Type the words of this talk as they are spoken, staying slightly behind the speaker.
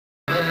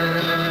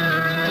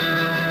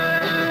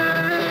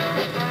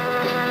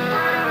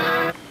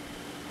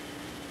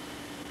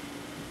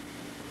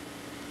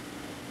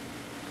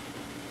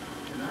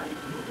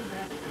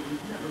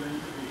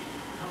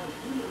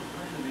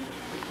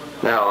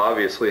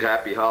obviously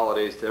happy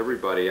holidays to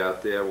everybody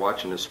out there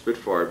watching the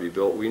Spitfire be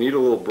built. We need a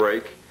little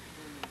break.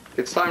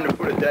 It's time to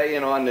put a day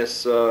in on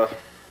this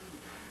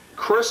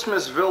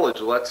Christmas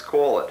village, let's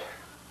call it.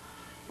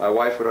 My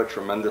wife had a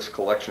tremendous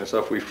collection of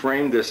stuff. We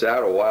framed this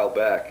out a while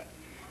back.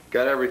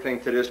 Got everything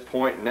to this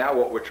point. Now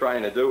what we're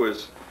trying to do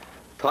is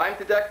time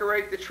to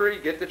decorate the tree,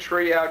 get the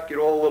tree out, get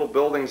all the little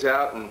buildings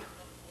out, and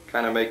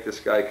kind of make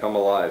this guy come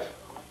alive.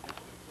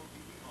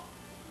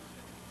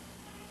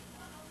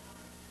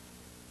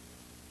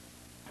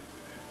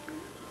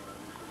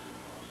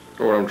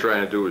 What I'm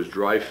trying to do is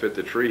dry fit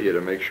the tree here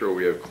to make sure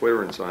we have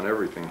clearance on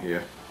everything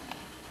here.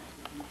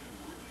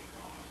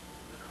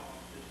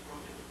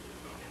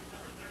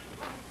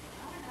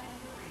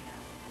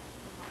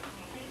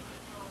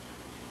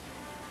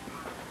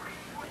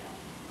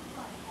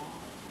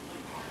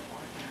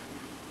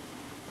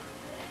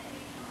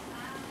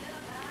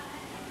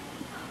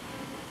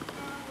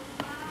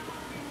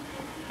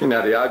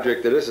 Now the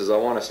object of this is I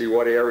want to see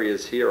what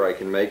areas here I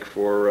can make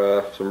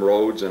for some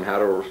roads and how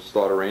to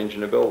start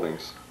arranging the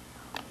buildings.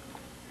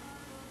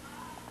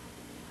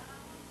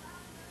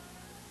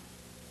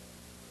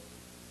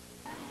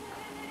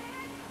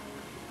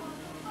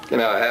 You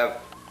know, I have,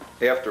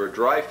 after a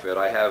dry fit,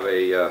 I have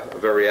a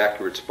very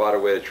accurate spot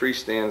of where the tree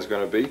stand is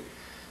going to be.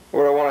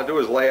 What I want to do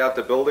is lay out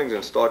the buildings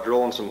and start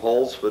drilling some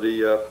holes for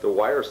the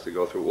wires to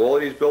go through. All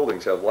of these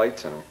buildings have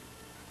lights in them.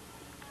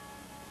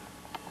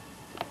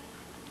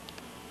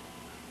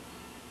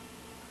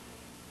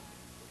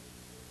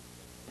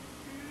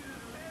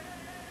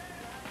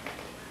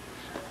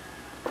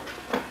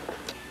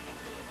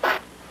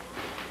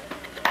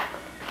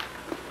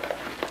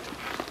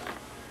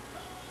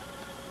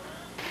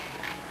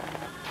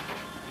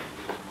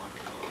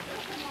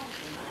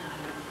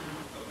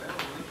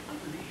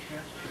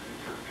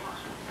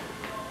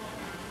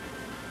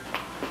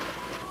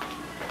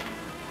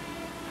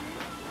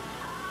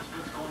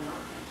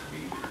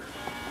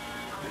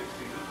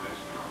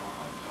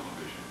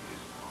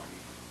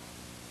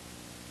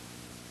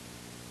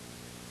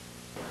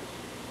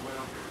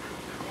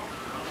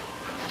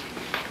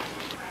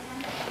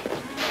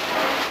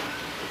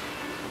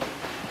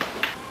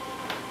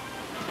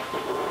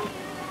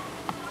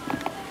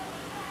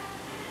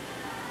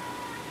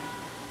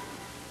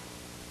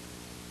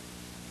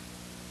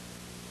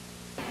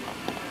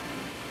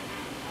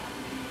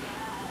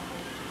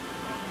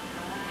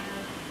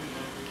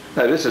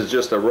 Now this is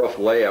just a rough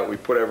layout. We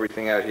put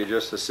everything out here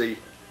just to see,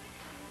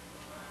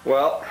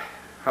 well,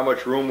 how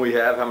much room we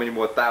have, how many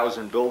more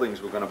thousand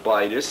buildings we're going to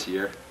buy this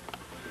year.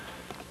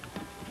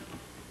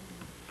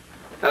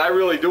 And I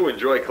really do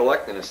enjoy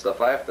collecting this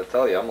stuff. I have to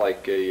tell you, I'm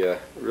like a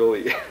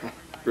really,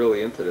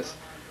 really into this.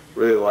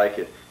 Really like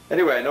it.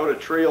 Anyway, I know the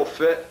tree will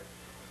fit.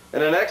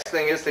 And the next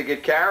thing is to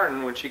get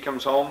Karen, when she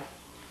comes home,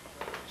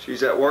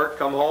 she's at work,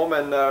 come home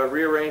and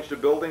rearrange the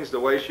buildings the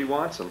way she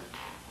wants them.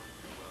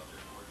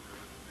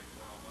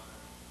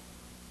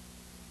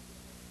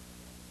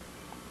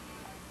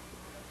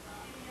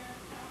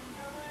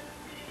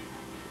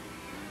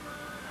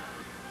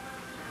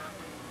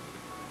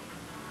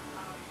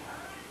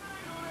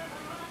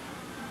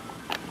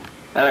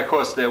 And of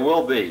course there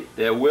will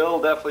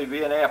definitely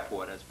be an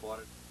airport as part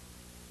of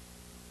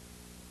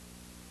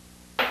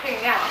it.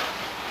 Okay, now.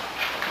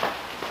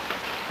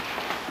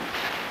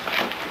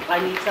 I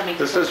need something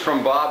to This is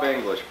from Bob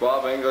English.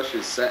 Bob English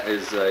is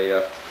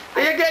a...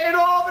 You're getting it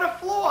all over the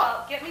floor!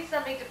 Well, get me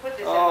something to put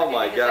this in. Oh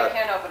my God. I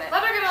can't open it.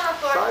 Let her get on the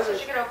floor so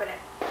she can open it.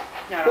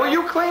 No, well,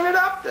 you clean it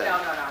up then. No.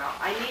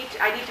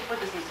 I need to put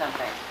this in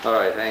something. All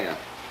right, hang on.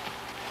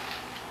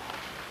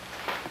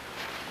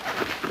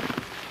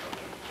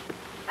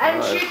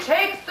 And she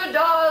takes the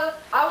doll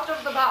out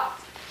of the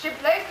box. She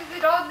places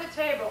it on the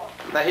table.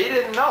 Now, he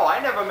didn't know. I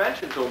never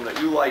mentioned to him that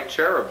you like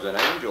cherubs and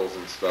angels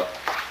and stuff.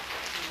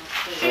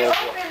 She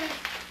opens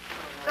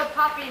the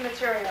poppy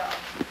material.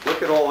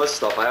 Look at all this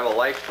stuff. I have a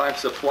lifetime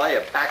supply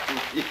of packing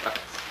peanuts.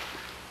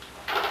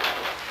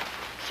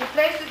 She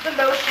places the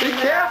lotion. Be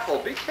careful,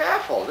 be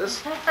careful.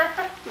 This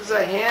is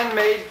a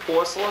handmade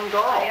porcelain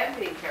doll. I am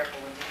being careful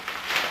with you.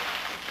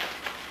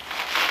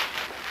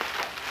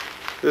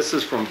 This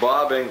is from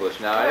Bob English.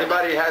 Now,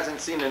 anybody who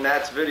hasn't seen the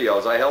Nats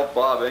videos, I helped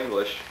Bob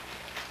English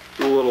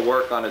do a little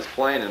work on his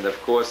plane, and of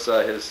course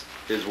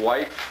his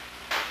wife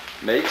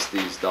makes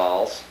these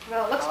dolls.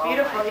 Well, it looks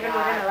beautiful even within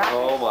the wrapping.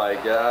 Oh my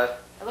God.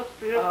 It looks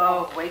beautiful.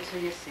 Oh, wait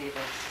till you see this.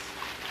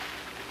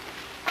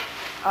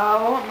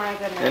 Oh my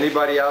goodness.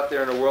 Anybody out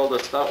there in the world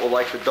of stunt would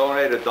like to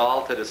donate a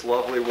doll to this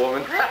lovely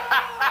woman?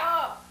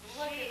 Oh,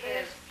 she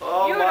is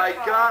Oh beautiful. my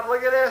God,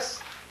 look at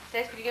this.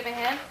 Stace, could you give me a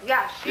hand?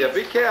 Yeah, she's... Yeah,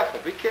 be careful,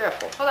 be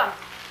careful. Hold on.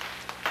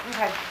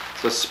 Okay.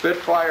 It's a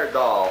Spitfire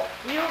doll.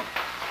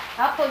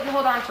 How close you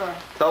hold on to her?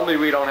 Tell me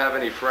we don't have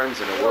any friends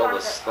in the world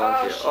of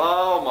stunt here. she's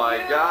Oh my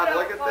God,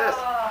 look at this.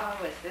 Oh,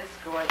 is this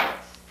gorgeous?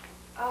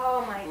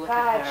 Oh my Look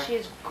God, at her.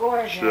 she's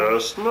gorgeous.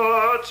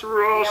 Chestnuts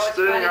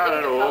roasting funny, on look an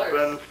at the open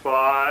colors.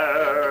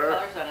 fire.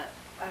 Colors on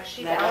it.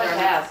 She's That's elegant.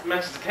 her house.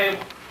 Mrs. Came.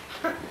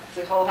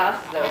 The whole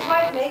house is His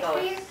wife makes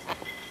these?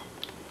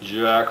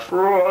 Jack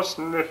Frost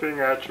sniffing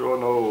at your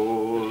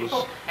nose.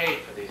 People hate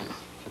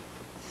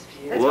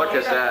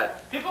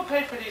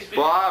paid for these videos.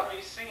 Bob. Why are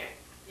you singing?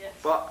 Yes.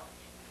 Bob,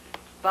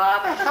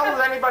 Bob. what the hell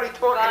is anybody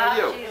talking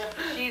Bob, to you?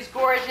 she's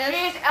gorgeous.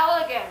 She's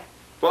elegant.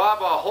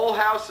 Bob, a whole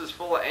house is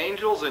full of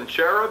angels and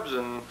cherubs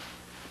and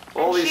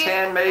all And these she's-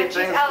 handmade and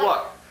she's things. elegant.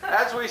 Look,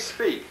 as we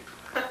speak,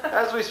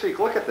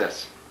 look at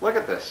this. Look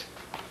at this.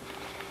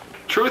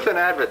 Truth in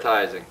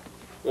advertising.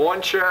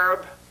 One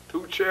cherub,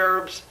 two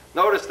cherubs.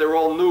 Notice they're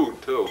all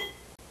nude too.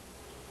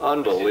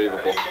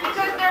 Unbelievable.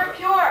 Because they're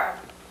pure.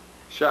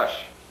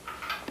 Shush.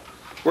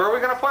 Where are we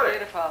gonna put it?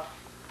 Beautiful.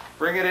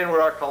 Bring it in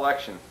with our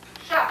collection.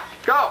 Shush.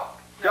 Go,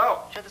 go.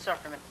 Shut this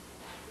off for a minute.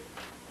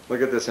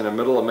 Look at this, in the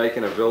middle of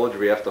making a village,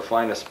 we have to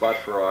find a spot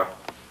for our...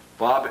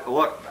 Bob,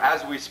 look,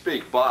 as we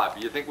speak, Bob,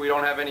 you think we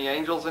don't have any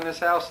angels in this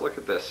house? Look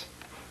at this.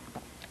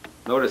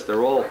 Notice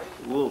they're all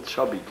a little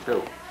chubby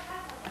too.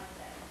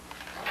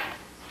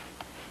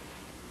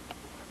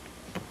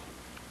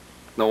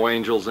 No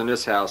angels in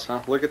this house,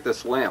 huh? Look at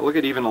this lamp. Look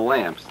at even the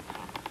lamps.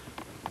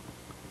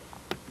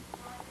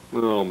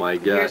 Oh my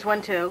God. Here's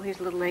one too. He's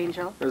a little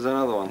angel. There's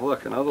another one.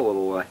 Look, another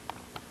little way.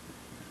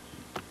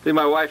 See,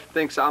 my wife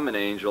thinks I'm an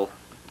angel.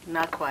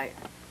 Not quite.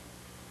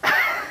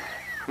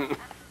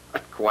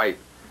 Not quite.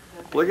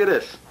 Look at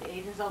this. The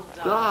 8-year-old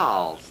doll.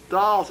 Dolls.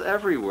 Dolls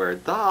everywhere.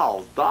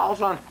 Dolls.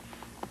 Dolls on...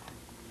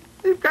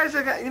 These guys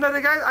are, you know, the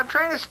guys, I'm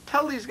trying to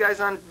tell these guys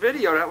on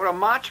video that what a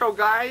macho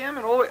guy I am,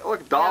 and all,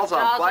 look, dolls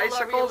on All over your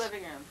bicycles,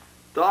 living room.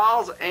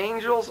 dolls,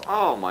 angels,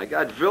 oh my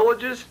God,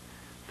 villages,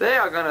 they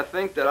are going to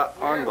think that,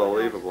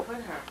 unbelievable. Put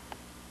her.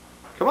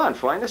 Come on,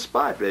 find a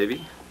spot,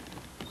 baby.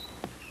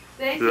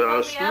 Stacy,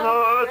 help Just me out.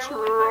 nuts Where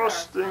will we put her?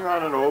 roasting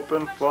on an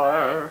open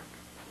fire.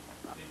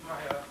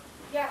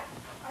 Yeah.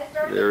 I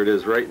started. There it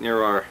is, right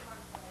near our,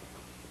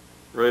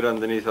 right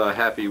underneath our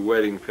happy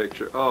wedding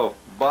picture. Oh,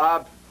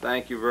 Bob,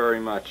 thank you very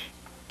much.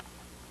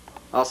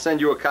 I'll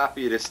send you a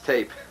copy of this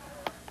tape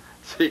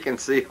so you can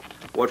see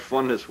what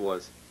fun this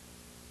was.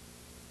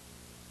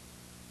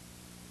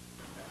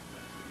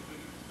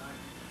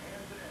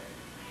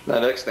 The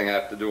next thing I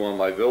have to do on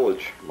my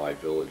village, I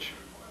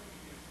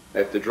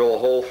have to drill a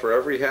hole for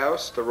every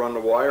house to run the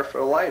wire for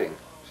the lighting.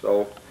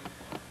 So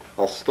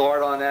I'll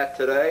start on that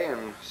today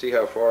and see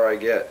how far I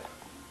get.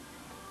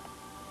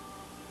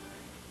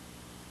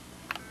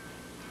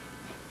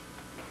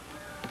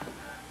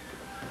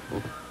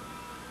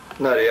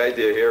 Now the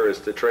idea here is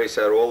to trace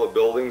out all the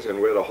buildings and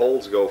where the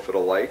holes go for the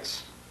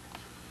lights.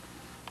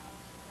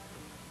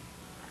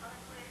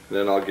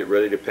 Then I'll get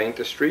ready to paint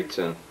the streets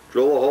in.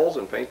 Drill the holes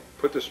and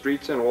put the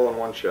streets in all in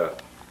one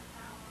shot.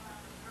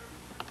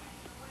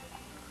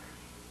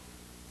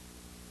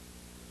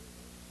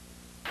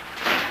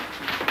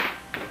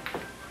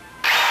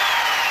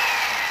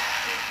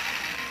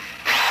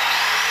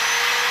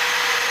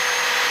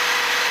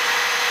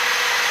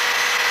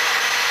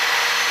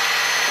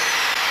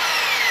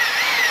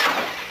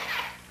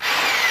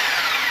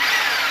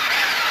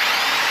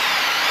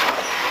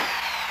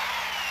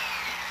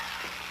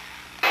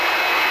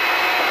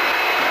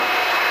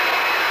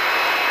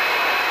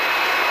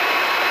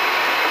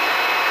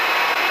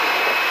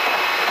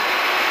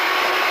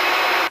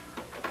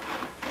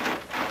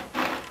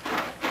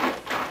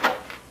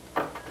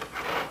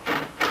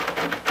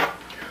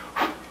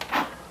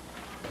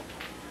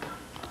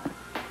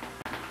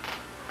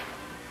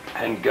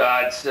 And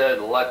God said,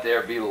 let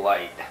there be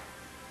light.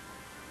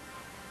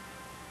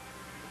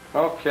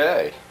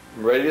 Okay,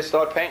 I'm ready to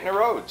start painting the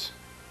roads.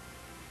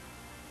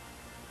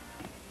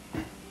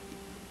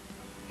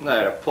 Now I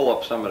had to pull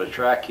up some of the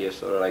track here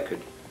so that I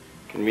could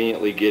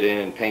conveniently get in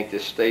and paint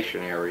this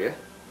station area.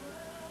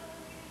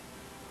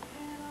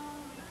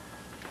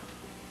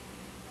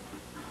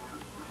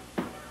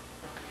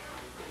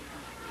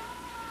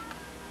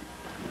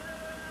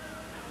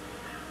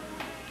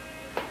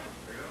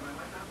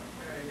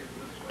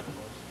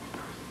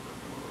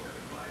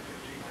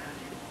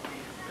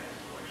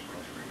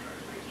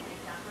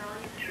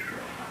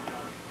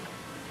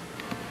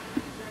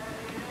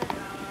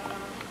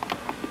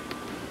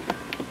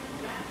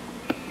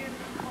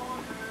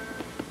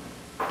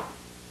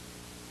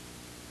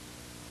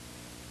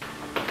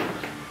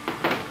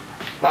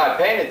 Now I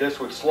painted this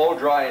with slow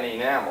drying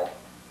enamel,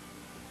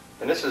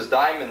 and this is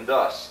diamond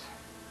dust.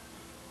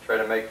 Try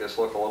to make this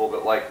look a little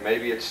bit like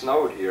maybe it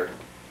snowed here.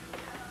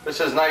 This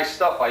is nice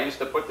stuff. I used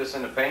to put this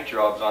in the paint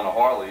jobs on the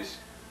Harleys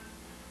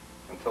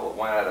until it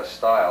went out of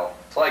style.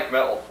 It's like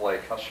metal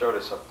flake. I'll show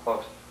this up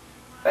close.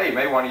 Hey, you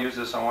may want to use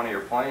this on one of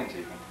your planes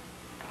even.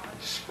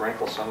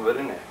 Sprinkle some of it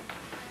in there.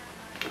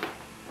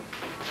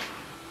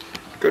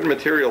 Good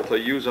material to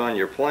use on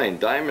your plane,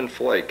 diamond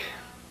flake.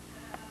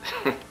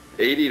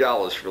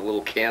 $80 for a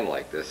little can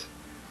like this.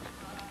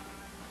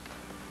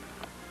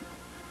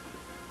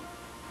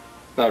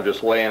 Now I'm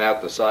just laying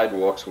out the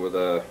sidewalks with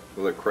a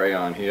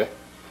crayon here.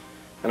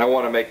 And I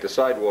want to make the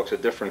sidewalks a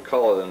different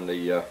color than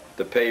the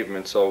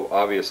pavement, so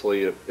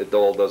obviously it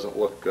all doesn't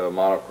look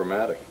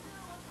monochromatic.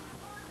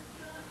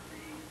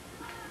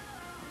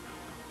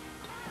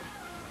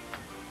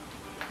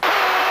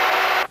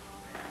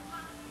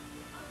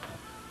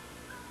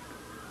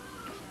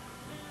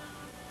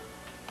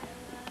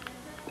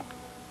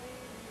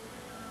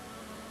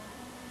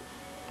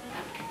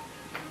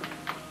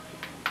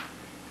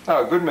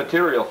 A good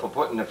material for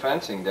putting the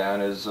fencing down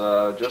is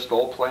just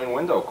old plain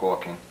window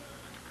caulking.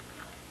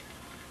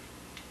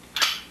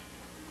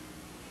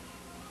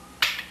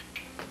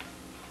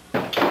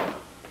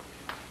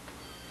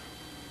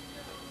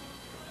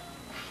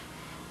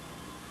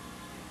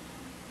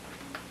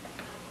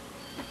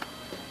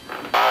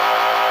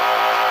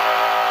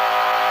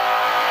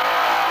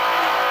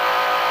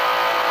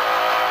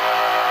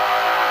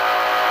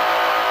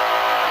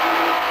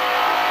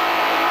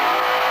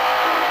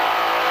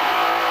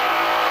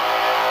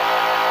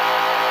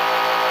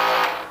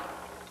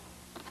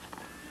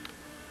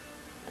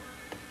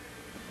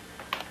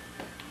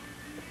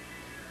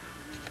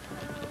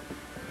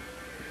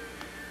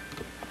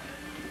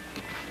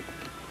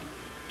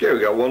 Okay, we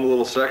got one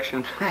little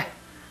section.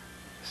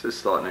 This is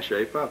starting to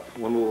shape up.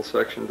 One little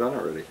section done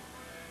already.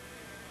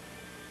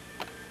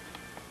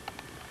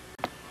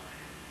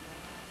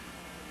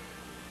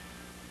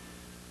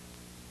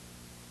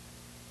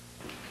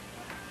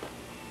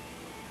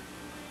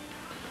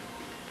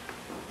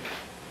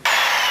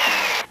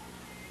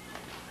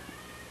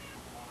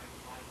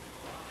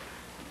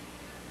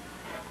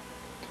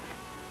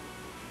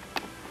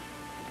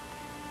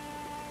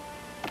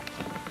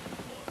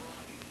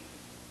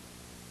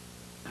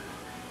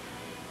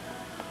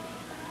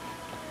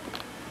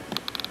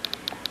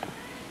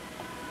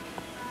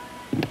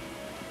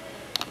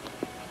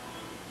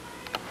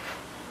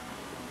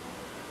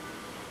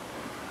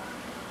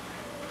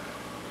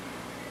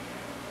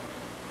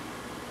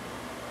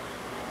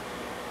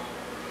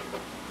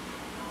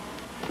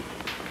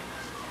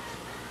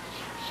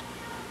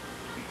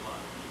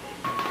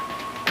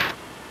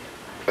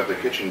 The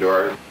kitchen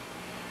door.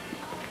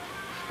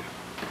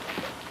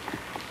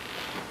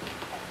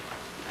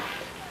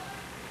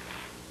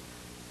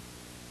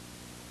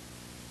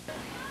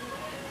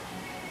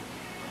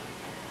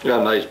 Got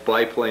a nice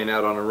biplane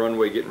out on the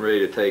runway getting ready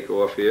to take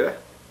off here.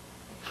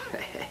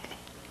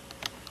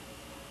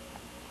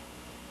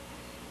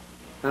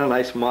 And a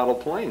nice model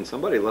plane.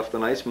 Somebody left a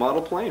nice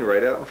model plane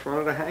right out in front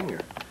of the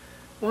hangar.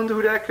 Wonder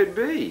who that could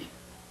be.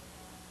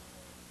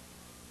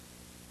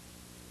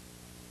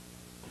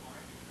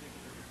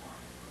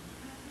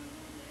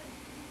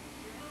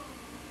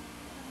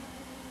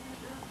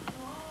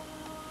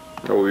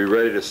 We'll be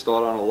ready to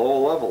start on a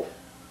lower level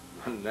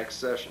on the next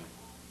session.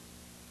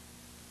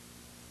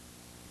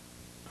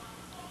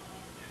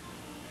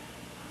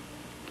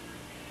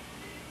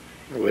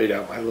 I laid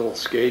out my little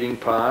skating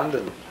pond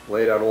and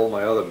laid out all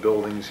my other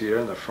buildings here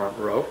in the front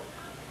row.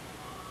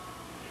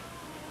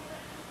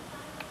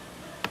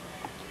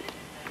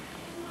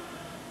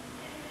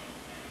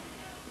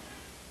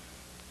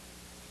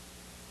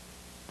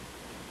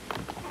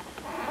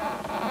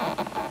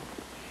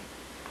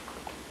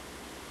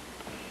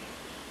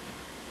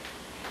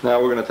 Now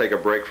we're going to take a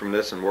break from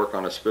this and work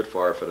on a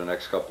Spitfire for the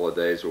next couple of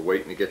days. We're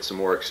waiting to get some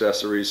more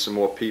accessories, some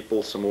more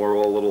people, some more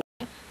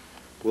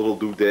little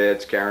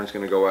doodads. Karen's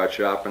going to go out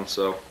shopping,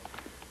 so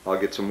I'll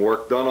get some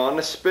work done on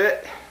the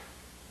Spit.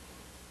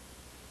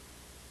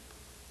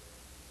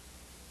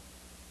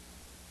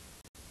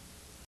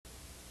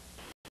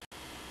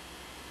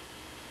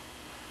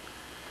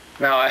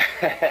 Now,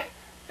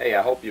 hey,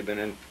 I hope you've been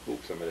in.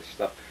 Oops, some of this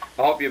stuff.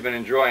 I hope you've been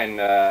enjoying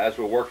as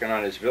we're working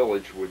on this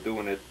village. We're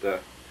doing it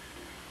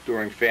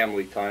during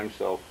family time,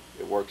 so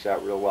it works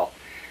out real well.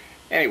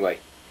 Anyway,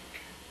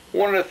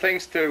 one of the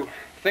things to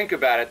think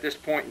about at this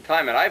point in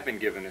time, and I've been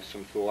giving this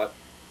some thought,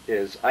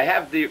 is I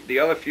have the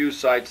other fuse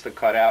sides to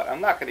cut out. I'm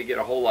not going to get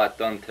a whole lot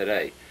done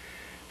today,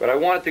 but I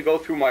wanted to go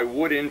through my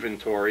wood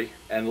inventory,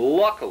 and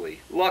luckily,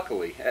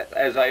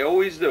 as I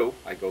always do,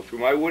 I go through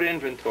my wood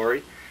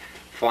inventory,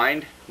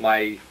 find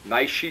my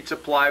nice sheets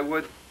of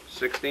plywood,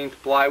 16th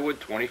plywood,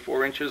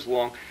 24 inches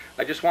long.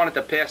 I just wanted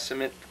to pass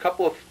a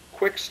couple of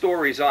quick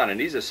stories on, and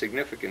these are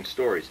significant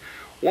stories.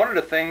 One of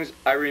the things,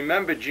 I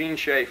remember Gene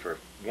Schaefer,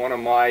 one of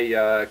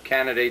my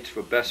candidates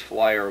for best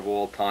flyer of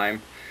all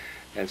time,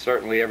 and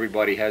certainly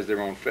everybody has their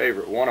own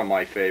favorite. One of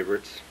my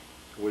favorites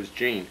was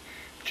Gene.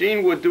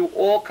 Gene would do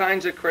all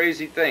kinds of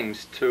crazy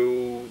things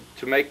to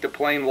make the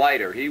plane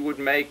lighter. He would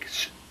make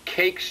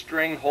cake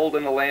string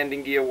holding the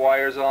landing gear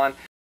wires on,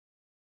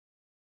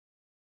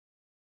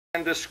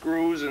 and the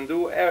screws, and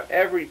do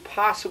every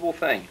possible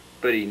thing,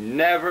 but he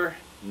never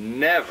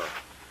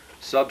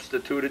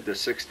substituted the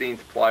 16th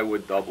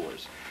plywood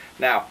doublers.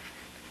 Now,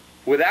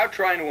 without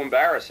trying to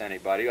embarrass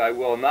anybody, I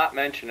will not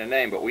mention a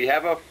name, but we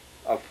have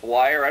a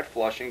flyer at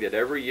Flushing that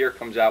every year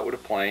comes out with a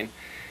plane,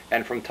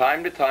 and from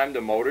time to time the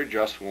motor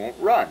just won't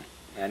run.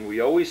 And we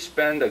always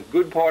spend a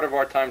good part of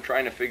our time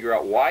trying to figure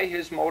out why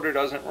his motor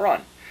doesn't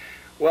run.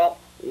 Well,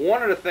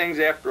 one of the things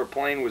after a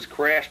plane was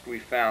crashed we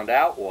found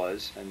out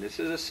was, and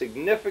this is a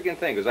significant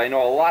thing because I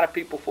know a lot of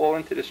people fall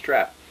into this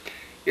trap,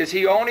 is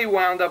he only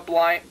wound up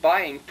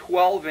buying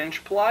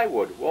 12-inch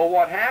plywood. Well,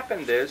 what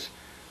happened is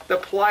the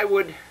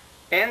plywood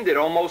ended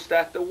almost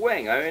at the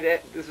wing. I mean,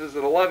 this is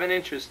 11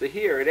 inches to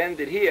here. It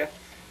ended here.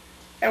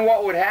 And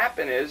what would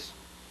happen is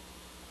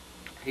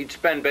he'd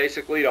spend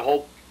basically the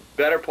whole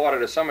better part of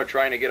the summer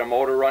trying to get a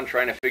motor run,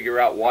 trying to figure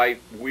out why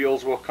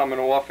wheels were coming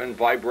off and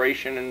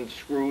vibration and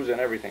screws and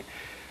everything.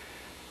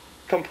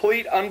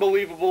 Complete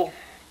unbelievable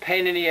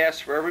pain in the ass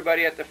for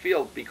everybody at the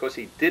field because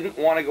he didn't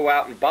want to go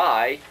out and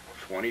buy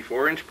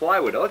 24-inch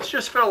plywood. Let's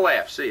just for a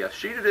laugh, see, a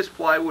sheet of this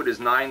plywood is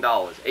 $9,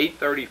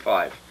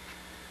 $8.35.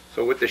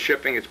 So with the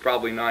shipping, it's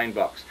probably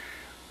 $9.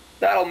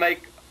 That'll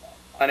make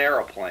an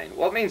aeroplane.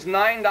 Well, it means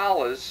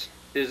 $9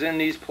 is in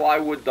these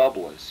plywood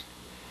doublers.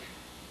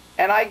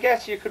 And I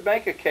guess you could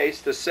make a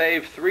case to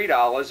save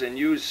 $3 and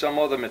use some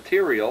other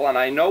material. And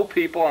I know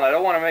people, and I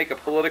don't want to make a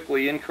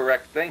politically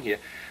incorrect thing here,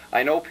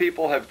 I know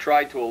people have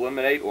tried to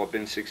eliminate or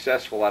been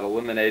successful at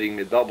eliminating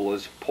the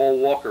doublers. Paul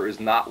Walker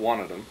is not one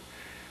of them.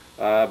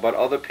 But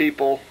other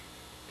people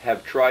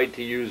have tried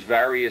to use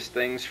various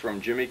things.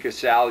 From Jimmy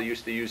Casale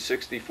used to use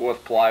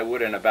 64th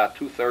plywood, and about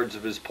 2/3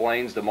 of his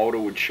planes the motor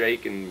would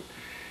shake, and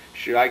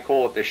I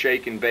call it the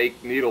shake and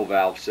bake needle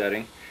valve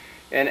setting,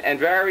 and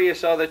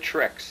various other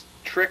tricks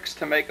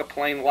to make a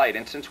plane light.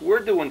 And since we're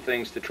doing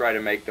things to try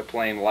to make the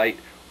plane light,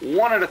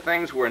 one of the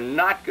things we're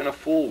not going to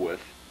fool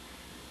with,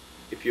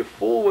 if you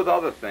fool with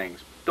other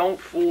things, don't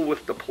fool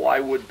with the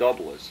plywood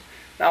doublers.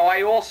 Now I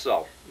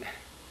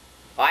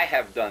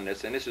have done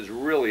this, and this is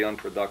really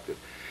unproductive.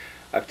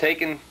 I've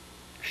taken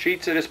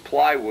sheets of this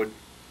plywood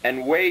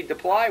and weighed the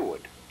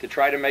plywood to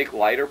try to make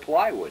lighter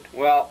plywood.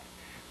 Well,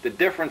 the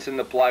difference in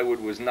the plywood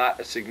was not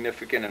a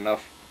significant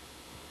enough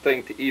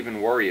thing to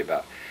even worry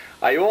about.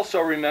 I also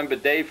remember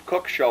Dave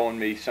Cook showing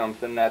me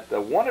something that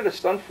one of the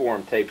stunt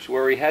forum tapes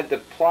where he had the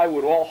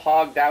plywood all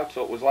hogged out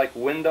so it was like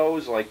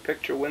windows, like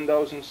picture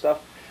windows and stuff.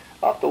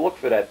 I'll have to look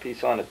for that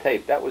piece on the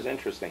tape. That was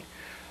interesting.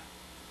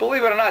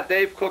 Believe it or not,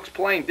 Dave Cook's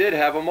plane did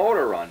have a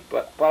motor run,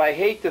 but I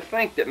hate to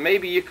think that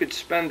maybe you could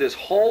spend this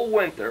whole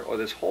winter, or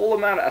this whole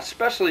amount,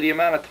 especially the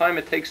amount of time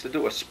it takes to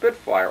do a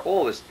Spitfire,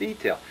 all this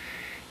detail,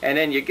 and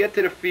then you get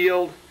to the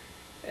field,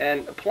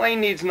 and the plane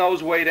needs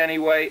nose weight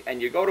anyway,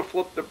 and you go to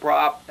flip the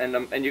prop,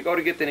 and you go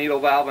to get the needle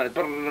valve, and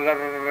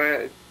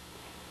it...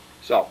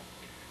 So,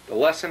 the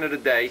lesson of the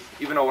day,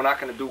 even though we're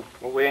not going to do,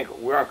 well, we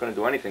aren't going to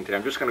do anything today,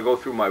 I'm just going to go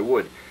through my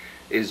wood,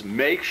 is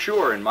make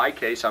sure, in my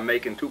case, I'm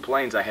making 2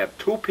 planes, I have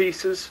 2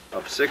 pieces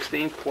of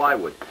 16th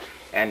plywood.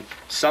 And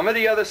some of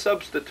the other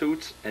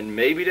substitutes, and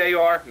maybe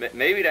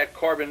that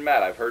carbon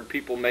mat, I've heard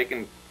people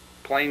making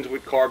planes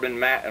with carbon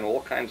mat and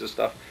all kinds of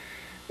stuff.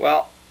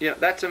 Well, you know,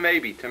 that's a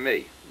maybe to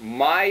me.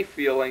 My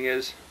feeling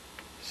is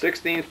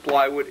 16th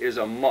plywood is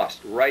a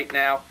must. Right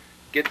now,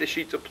 get the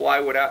sheets of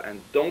plywood out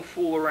and don't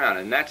fool around.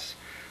 And that's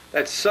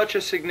such a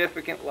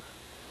significant...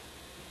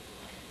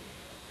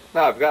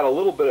 Now, I've got a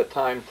little bit of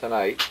time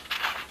tonight.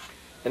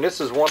 And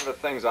this is one of the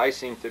things I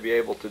seem to be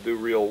able to do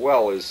real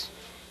well, is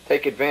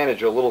take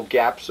advantage of little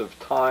gaps of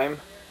time.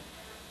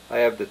 I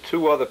have the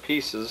 2 other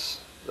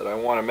pieces that I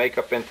want to make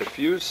up into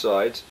fuse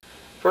sides.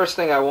 First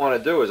thing I want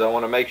to do is I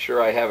want to make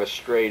sure I have a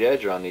straight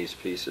edge on these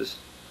pieces.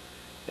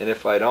 And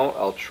if I don't,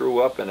 I'll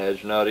true up an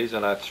edge. No, these are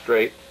not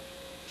straight.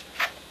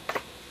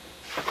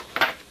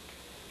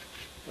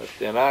 But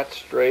they're not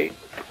straight.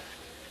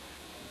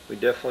 We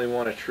definitely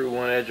want to true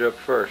one edge up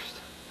first.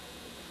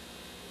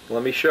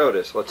 Let me show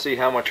this. Let's see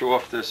how much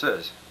off this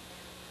is.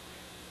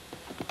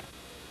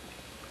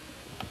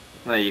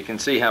 Now you can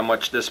see how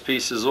much this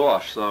piece is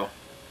off. So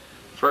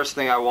first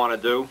thing I want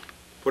to do,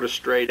 put a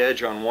straight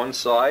edge on one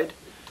side.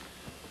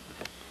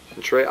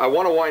 I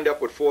want to wind up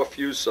with 4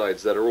 fuse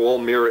sides that are all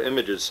mirror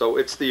images. So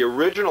it's the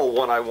original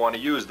one I want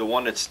to use, the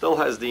one that still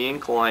has the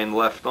incline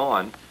left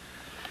on.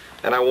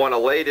 And I want to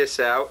lay this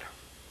out.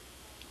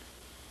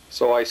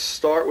 So I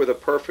start with a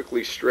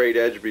perfectly straight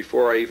edge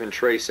before I even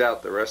trace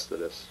out the rest of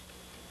this.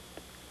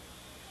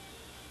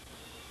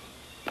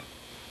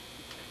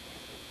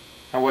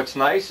 Now what's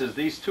nice is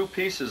these 2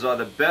 pieces are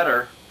the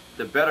better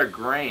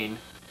grain.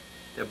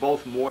 They're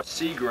both more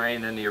C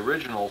grain than the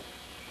original.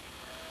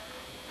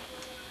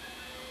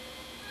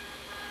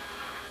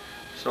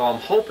 So I'm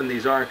hoping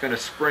these aren't going to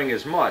spring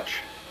as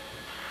much.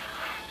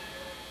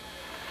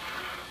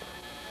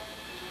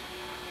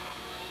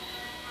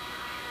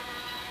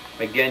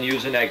 Again,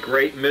 using that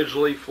great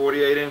Midgley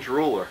 48-inch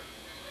ruler.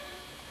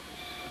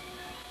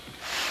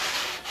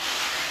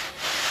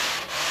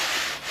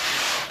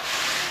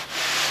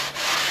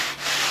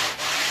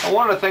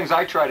 One of the things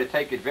I try to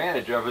take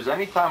advantage of is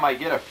anytime I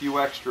get a few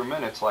extra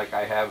minutes like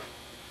I have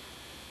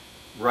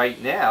right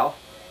now,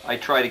 I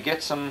try to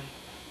get some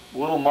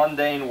little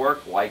mundane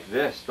work like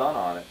this done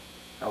on it.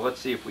 Now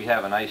let's see if we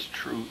have a nice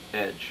true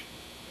edge.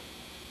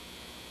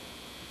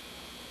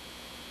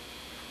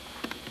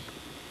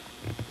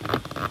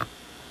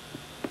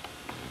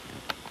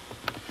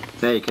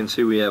 Now you can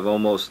see we have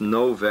almost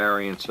no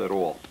variance at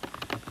all.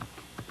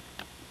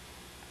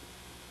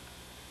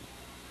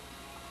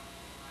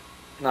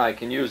 Now I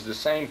can use the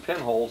same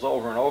pinholes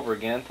over and over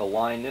again to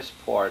line this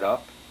part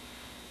up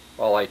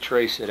while I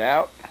trace it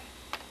out.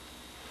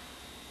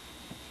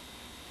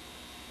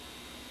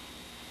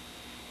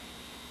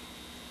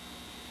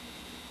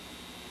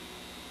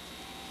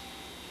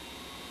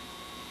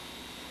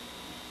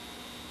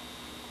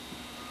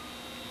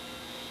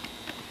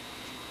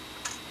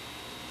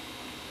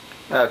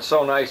 Now it's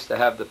so nice to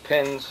have the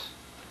pins,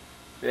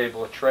 be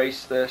able to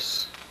trace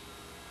this.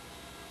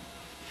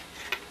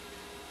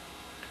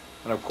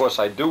 And of course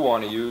I do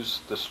want to use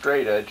the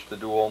straight edge to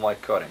do all my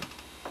cutting.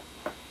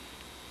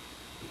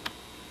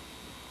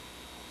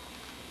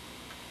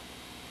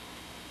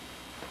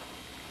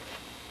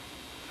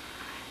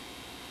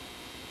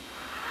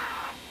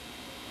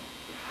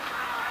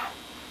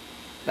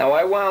 Now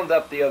I wound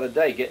up the other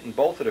day getting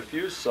both of the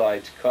fuse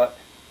sides cut,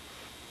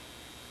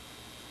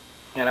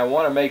 and I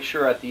want to make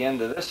sure at the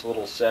end of this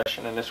little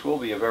session, and this will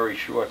be a very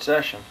short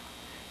session,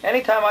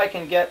 anytime I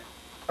can get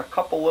a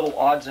couple little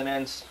odds and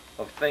ends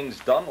of things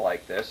done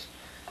like this,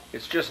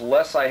 it's just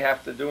less I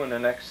have to do in the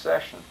next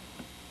session.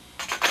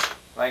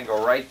 I can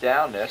go right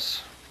down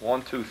this,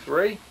 1, 2,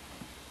 3.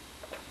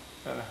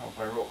 I hope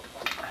I roll.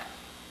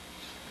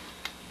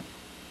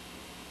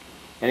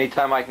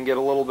 Anytime I can get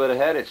a little bit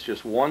ahead, it's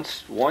just one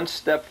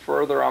step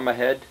further I'm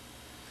ahead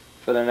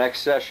for the next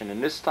session.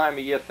 And this time of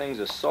year, things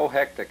are so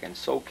hectic and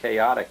so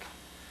chaotic.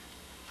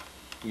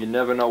 You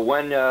never know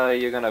when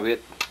you're going to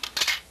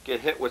get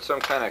hit with some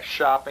kind of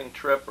shopping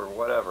trip or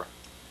whatever.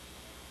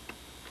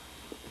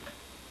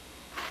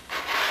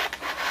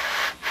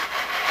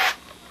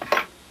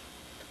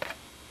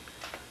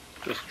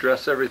 Just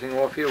dress everything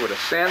off here with a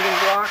sanding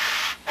block.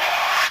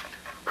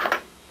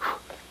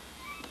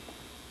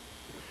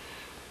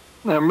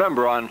 Now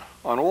remember, on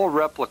all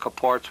replica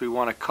parts we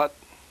want to cut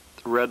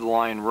the red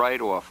line right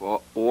off,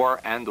 or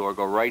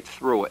go right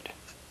through it.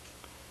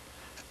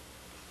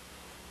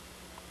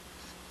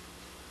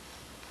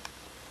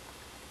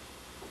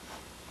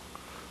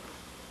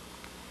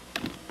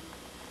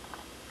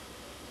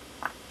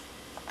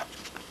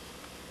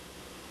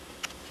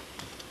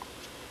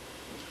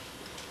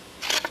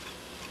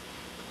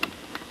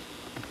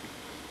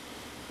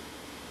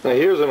 Now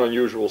here's an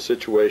unusual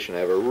situation. I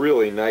have a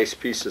really nice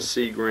piece of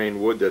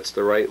sea-grain wood that's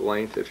the right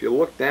length. If you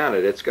look down at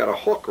it, it's got a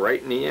hook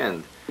right in the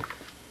end.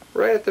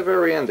 Right at the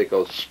very end it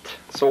goes.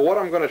 So what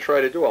I'm going to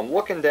try to do, I'm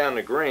looking down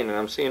the grain and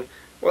I'm seeing,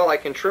 well, I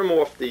can trim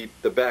off the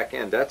back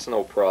end, that's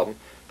no problem.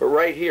 But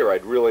right here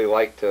I'd really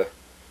like to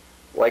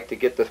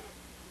get the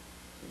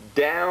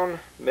down,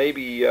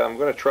 maybe I'm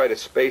going to try to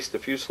space the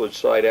fuselage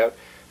side out.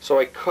 So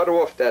I cut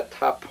off that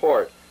top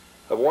part.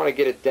 I want to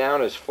get it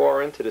down as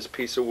far into this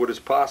piece of wood as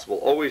possible,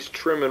 always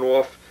trimming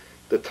off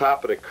the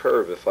top of the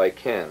curve if I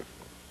can.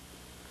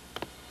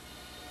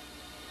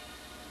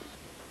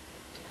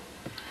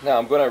 Now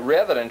I'm going to,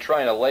 rather than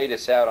trying to lay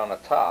this out on the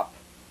top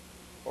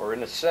or in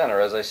the center,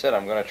 as I said,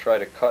 I'm going to try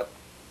to cut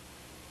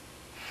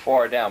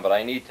far down, but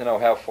I need to know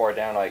how far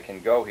down I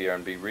can go here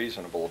and be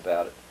reasonable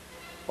about it.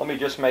 Let me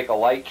just make a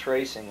light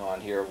tracing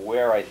on here of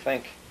where I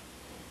think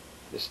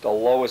is the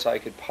lowest I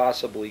could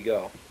possibly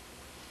go.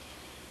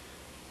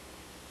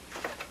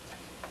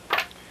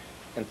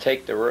 And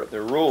take the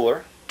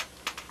ruler,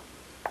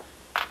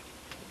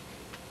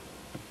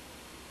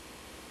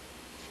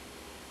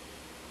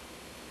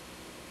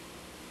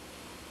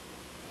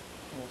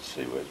 let's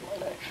see, where's my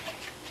knife.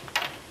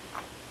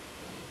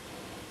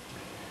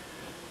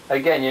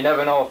 Again, you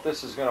never know if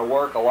this is going to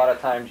work. A lot of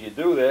times you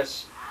do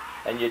this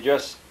and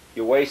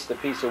you waste a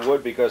piece of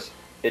wood because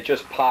it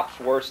just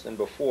pops worse than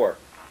before.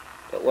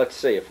 But let's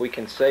see if we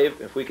can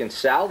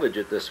salvage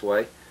it this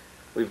way.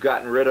 We've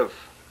gotten rid of,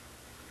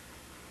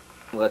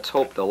 let's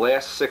hope, the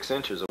last 6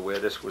 inches of where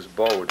this was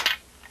bowed.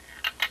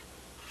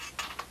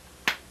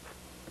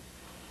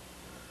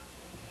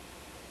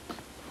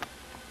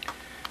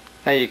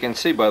 Now you can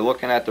see by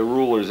looking at the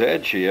ruler's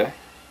edge here,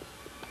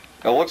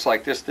 it looks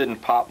like this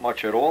didn't pop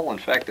much at all. In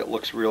fact, it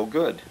looks real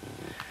good.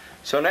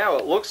 So now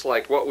it looks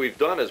like what we've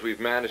done is we've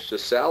managed to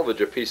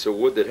salvage a piece of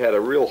wood that had a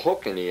real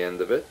hook in the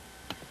end of it.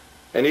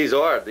 And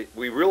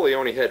we really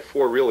only had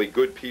 4 really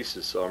good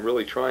pieces, so I'm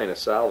really trying to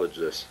salvage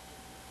this.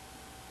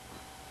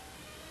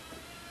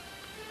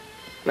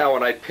 Now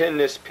when I pin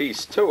this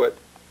piece to it,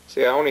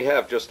 see, I only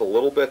have just a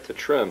little bit to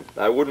trim.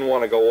 I wouldn't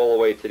want to go all the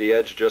way to the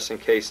edge just in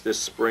case this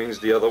springs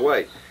the other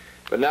way.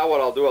 But now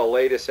what I'll do, I'll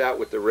lay this out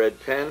with the red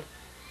pen,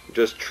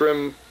 just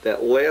trim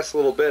that last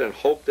little bit and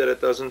hope that it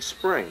doesn't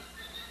spring.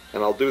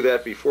 And I'll do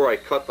that before I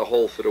cut the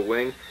hole for the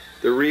wing.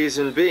 The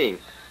reason being,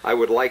 I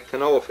would like to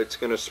know if it's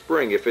going to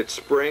spring. If it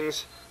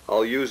springs,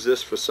 I'll use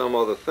this for some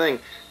other thing.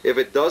 If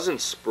it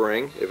doesn't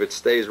spring, if it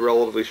stays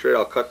relatively straight,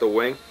 I'll cut the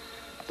wing,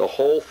 the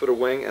hole for the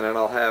wing, and then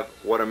I'll have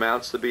what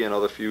amounts to be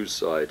another fuse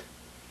side.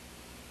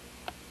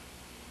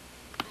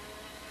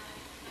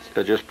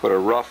 So just put a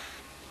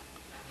rough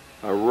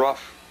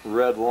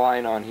red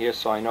line on here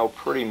so I know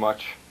pretty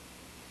much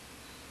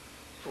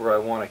where I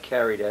want to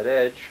carry that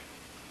edge.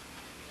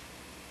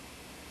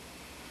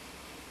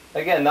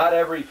 Again, not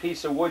every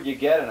piece of wood you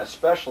get, and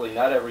especially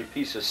not every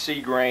piece of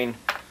sea grain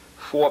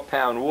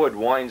 4-pound wood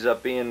winds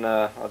up being,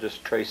 I'll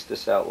just trace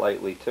this out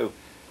lightly too,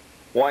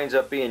 winds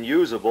up being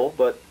usable.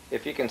 But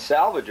if you can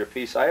salvage a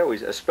piece, I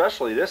always,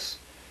 especially this,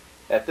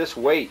 at this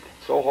weight,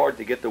 it's so hard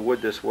to get the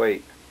wood this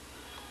weight.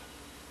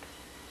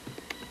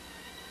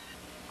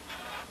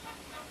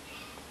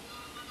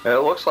 And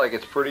it looks like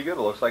it's pretty good.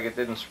 It looks like it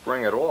didn't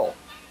spring at all.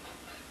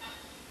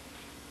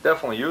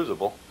 Definitely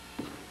usable.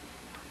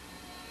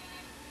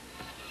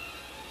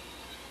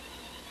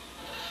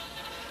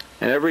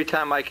 And every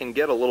time I can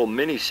get a little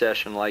mini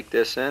session like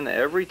this in,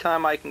 every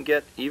time I can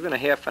get even a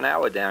half an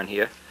hour down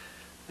here,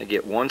 I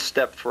get one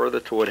step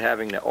further toward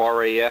having the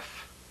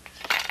RAF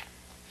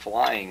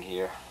flying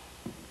here.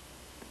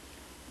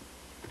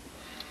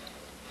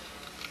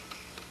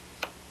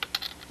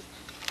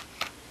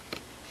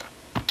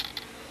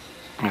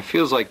 And it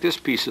feels like this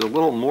piece is a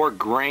little more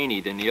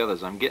grainy than the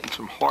others. I'm getting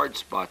some hard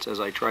spots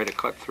as I try to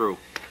cut through.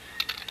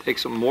 Take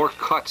some more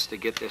cuts to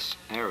get this.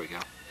 There we go.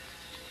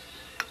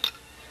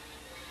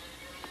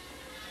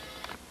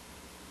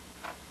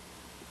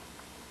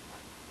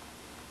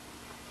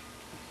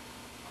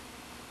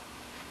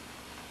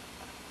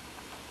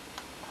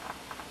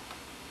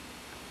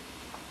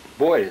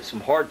 Boy, there's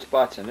some hard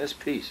spots in this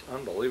piece.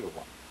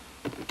 Unbelievable.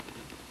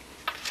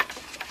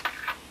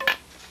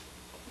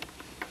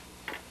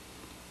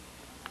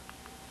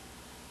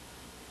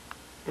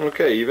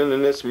 Okay, even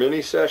in this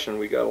mini session,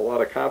 we got a lot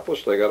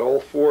accomplished. I got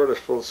all four of the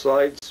full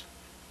sides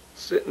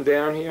sitting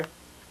down here.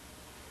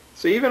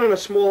 So even in a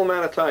small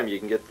amount of time, you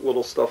can get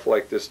little stuff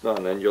like this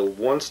done, and you'll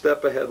one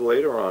step ahead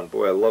later on.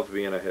 Boy, I love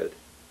being ahead.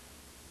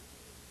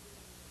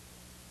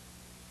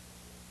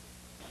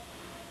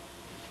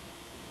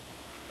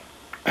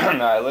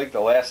 Now, I think the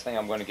last thing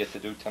I'm going to get to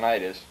do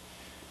tonight is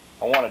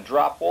I want to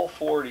drop all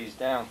four of these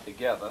down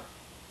together.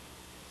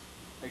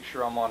 Make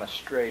sure I'm on a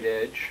straight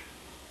edge.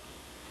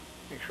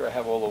 Make sure I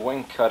have all the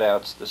wing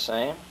cutouts the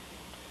same.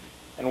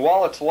 And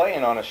while it's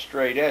laying on a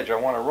straight edge, I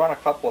want to run a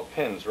couple of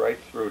pins right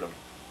through them.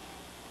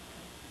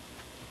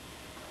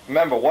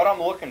 Remember, what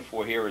I'm looking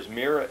for here is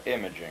mirror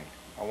imaging.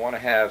 I want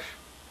to have,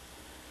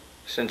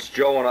 since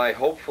Joe and I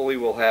hopefully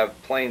will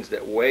have planes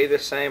that weigh the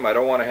same, I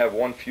don't want to have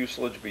one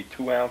fuselage be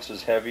 2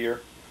 ounces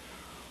heavier,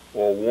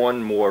 or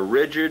one more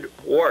rigid,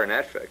 or in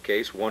that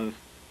case, one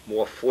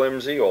more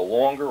flimsy, or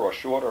longer, or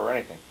shorter, or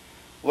anything.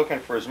 Looking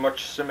for as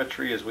much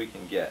symmetry as we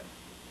can get.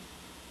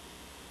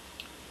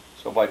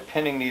 So by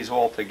pinning these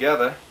all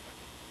together,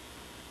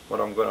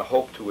 what I'm going to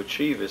hope to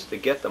achieve is to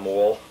get them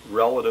all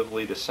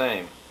relatively the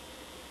same.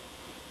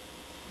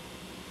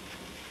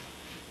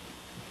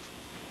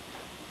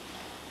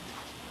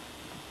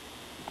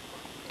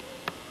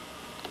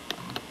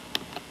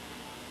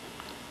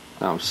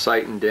 Now I'm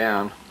sighting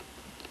down.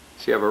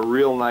 So you have a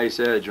real nice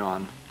edge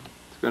on.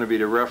 It's going to be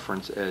the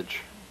reference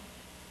edge.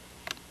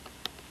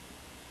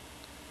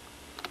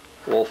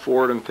 All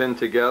four of them pinned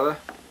together,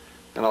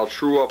 and I'll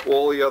true up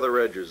all the other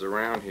edges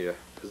around here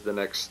as the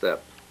next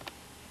step.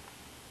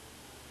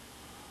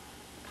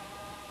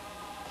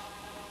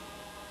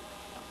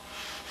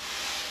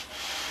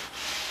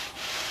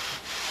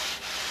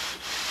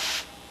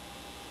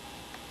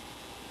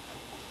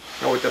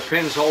 Now with the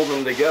pins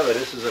holding them together,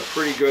 this is a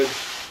pretty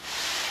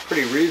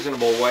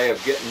reasonable way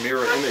of getting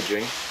mirror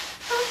imaging.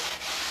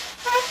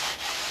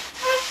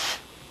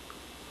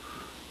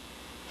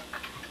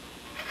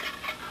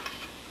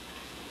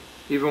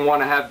 Even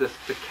want to have the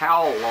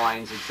cowl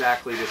lines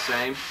exactly the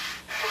same,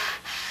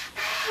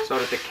 so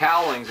that the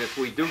cowlings, if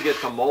we do get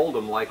to mold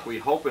them like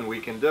we're hoping we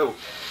can do,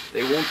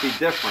 they won't be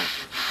different.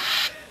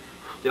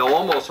 They'll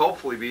almost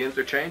hopefully be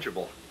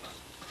interchangeable.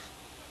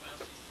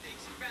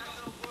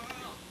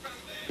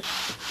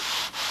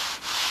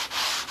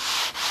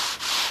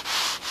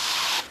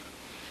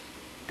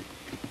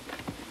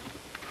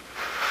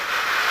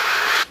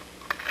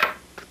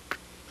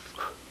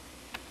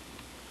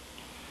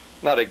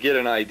 Now to get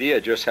an idea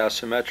just how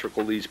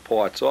symmetrical these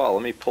parts are,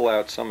 let me pull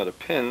out some of the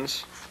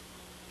pins,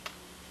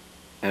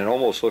 and it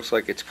almost looks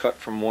like it's cut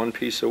from one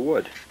piece of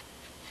wood.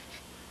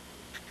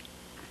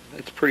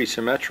 It's pretty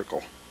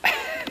symmetrical.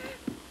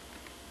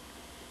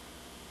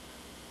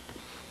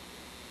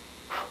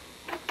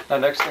 Now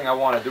next thing I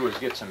want to do is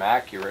get some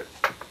accurate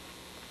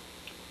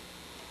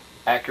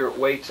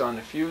weights on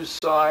the fuse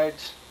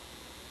sides.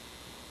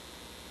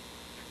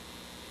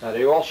 Now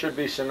they all should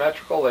be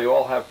symmetrical. They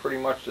all have pretty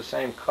much the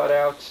same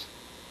cutouts.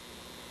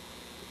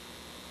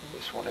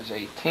 This one is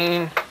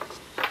 18,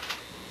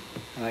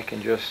 and I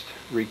can just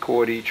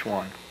record each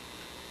one.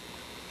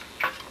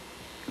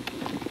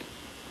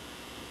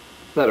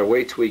 Now the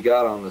weights we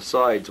got on the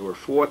sides were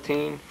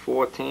 14,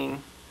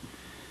 14,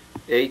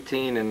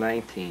 18, and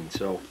 19.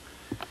 So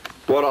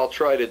what I'll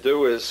try to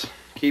do is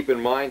keep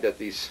in mind that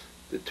the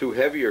two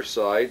heavier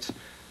sides,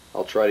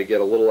 I'll try to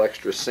get a little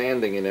extra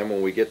sanding in them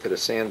when we get to the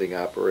sanding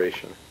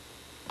operation.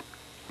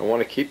 I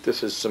want to keep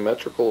this as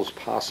symmetrical as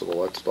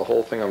possible. That's the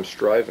whole thing I'm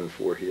striving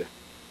for here.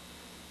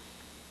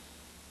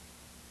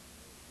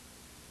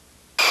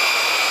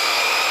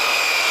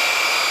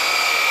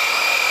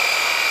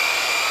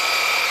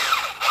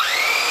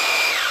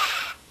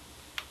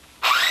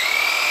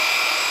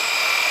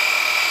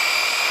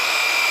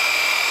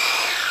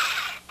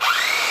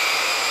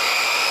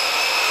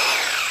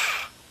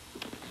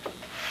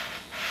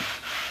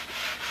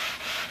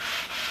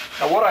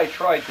 Now what I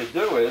tried to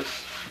do is,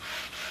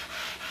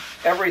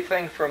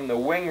 everything from the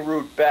wing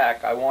root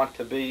back I want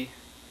to be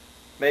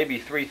maybe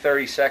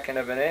 3/32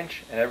 of an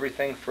inch, and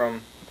everything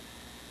from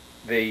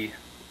the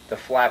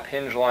flap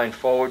hinge line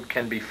forward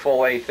can be full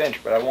 1/8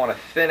 inch, but I want to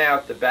thin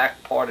out the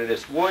back part of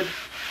this wood,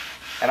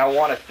 and I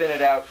want to thin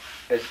it out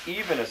as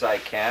even as I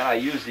can. I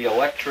use the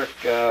electric,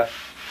 the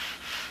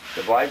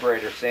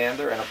vibrator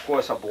sander, and of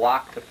course a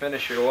block to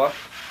finish it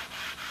off.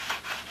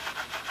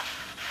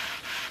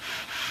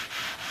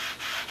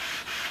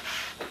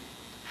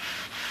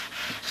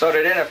 So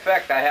that in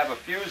effect I have a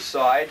fuse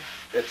side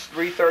that's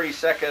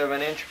 3/32 of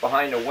an inch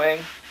behind the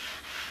wing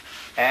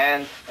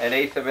and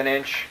 1/8 of an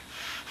inch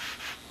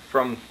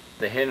from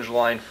the hinge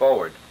line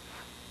forward.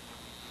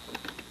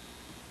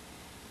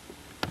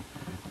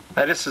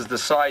 Now this is the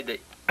side that,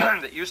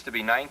 that used to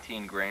be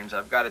 19 grains.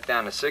 I've got it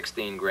down to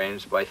 16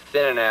 grains by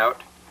thinning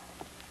out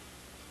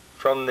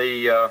from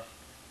the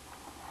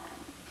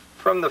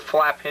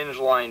flap hinge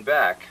line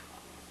back.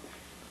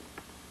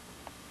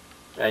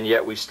 And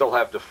yet we still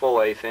have the full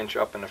 1/8 inch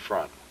up in the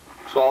front.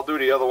 So I'll do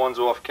the other ones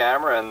off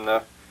camera,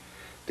 and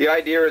the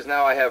idea is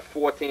now I have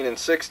 14 and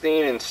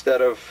 16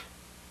 instead of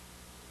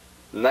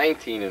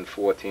 19 and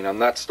 14. I'm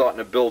not starting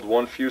to build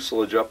one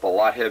fuselage up a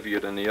lot heavier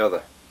than the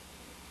other.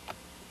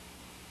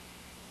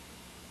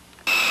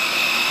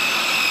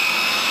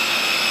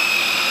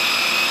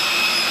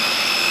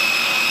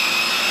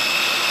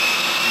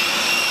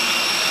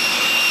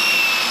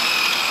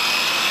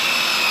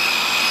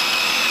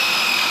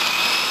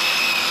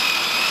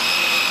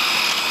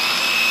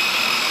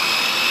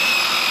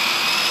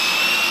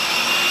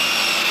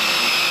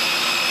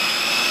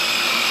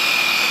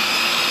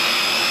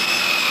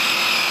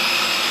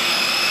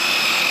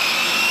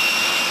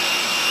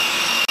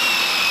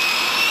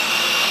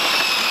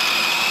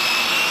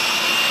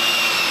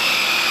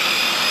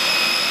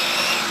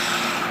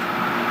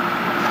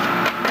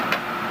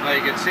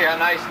 You can see how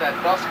nice that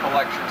dust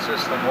collection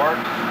system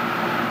works.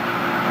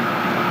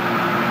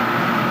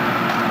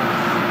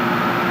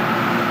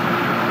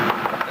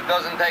 It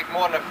doesn't take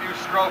more than a few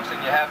strokes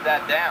and you have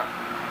that down.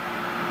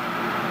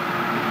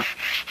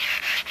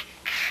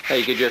 Now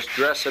you can just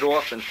dress it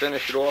off and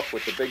finish it off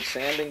with the big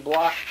sanding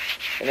block,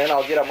 and then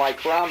I'll get a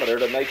micrometer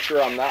to make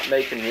sure I'm not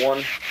making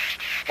one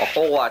a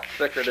whole lot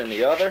thicker than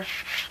the other.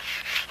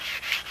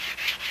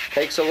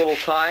 Takes a little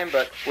time,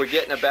 but we're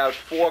getting about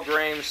 4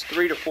 grains,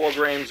 3 to 4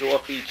 grains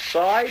off each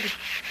side.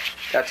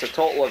 That's a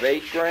total of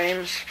 8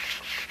 grains,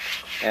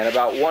 and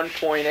about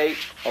 1.8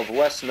 of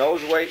less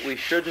nose weight we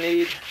should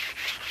need.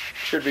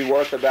 Should be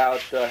worth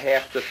about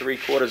 1/2 to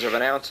 3/4 of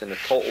an ounce in the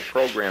total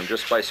program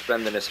just by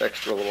spending this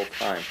extra little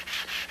time.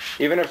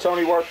 Even if it's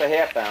only worth a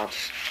 1/2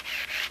 ounce,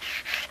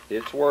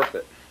 it's worth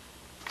it.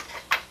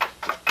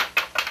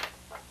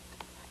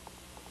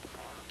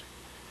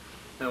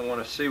 I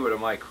want to see with a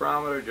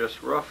micrometer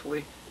just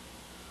roughly.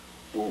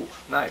 Ooh,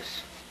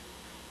 nice.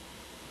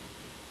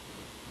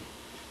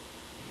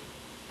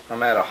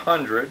 I'm at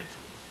 100,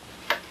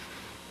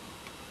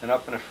 and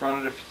up in the front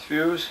of the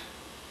fuse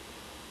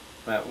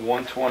I'm at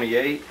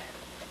 128.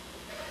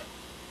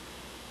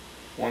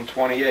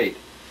 128.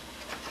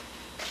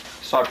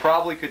 So I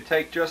probably could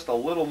take just a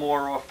little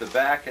more off the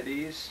back of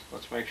these.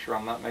 Let's make sure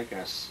I'm not making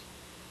a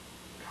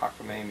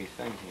cockamamie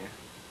thing here.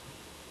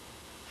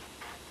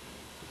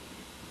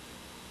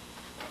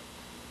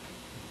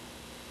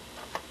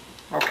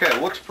 Okay,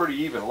 it looks pretty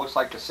even. It looks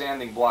like the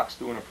sanding block's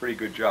doing a pretty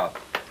good job.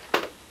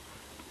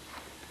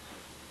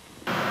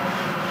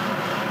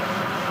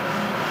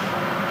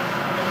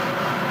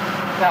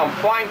 Now I'm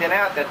finding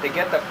out that to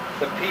get the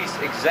piece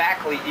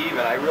exactly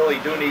even, I really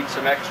do need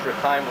some extra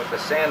time with the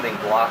sanding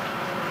block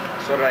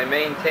so that I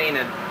maintain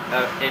an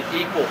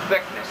equal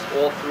thickness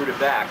all through the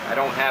back. I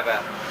don't have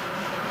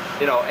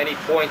any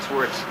points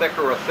where it's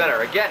thicker or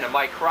thinner. Again, a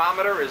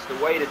micrometer is the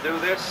way to do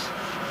this.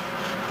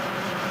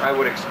 I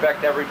would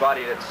expect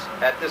everybody that's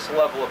at this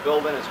level of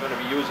building is going to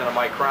be using a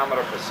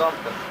micrometer for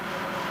something.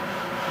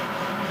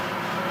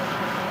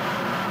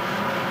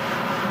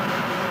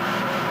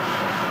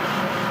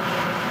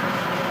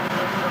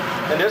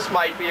 And this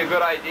might be a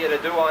good idea to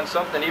do on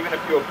something, even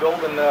if you're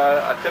building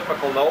a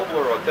typical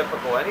Nobler or a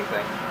typical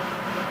anything.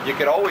 You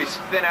could always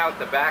thin out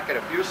the back of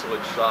the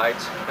fuselage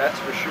sides, that's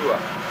for sure.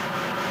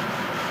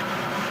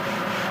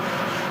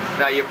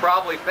 Now you're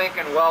probably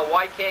thinking, well,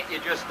 why can't you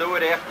just do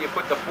it after you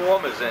put the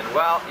formers in?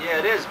 Well, yeah,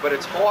 it is, but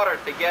it's harder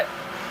to get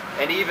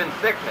an even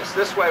thickness.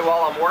 This way,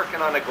 while I'm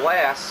working on the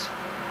glass,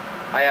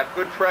 I have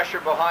good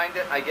pressure behind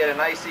it. I get a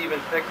nice even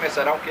thickness.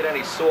 I don't get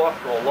any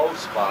soft or low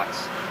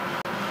spots.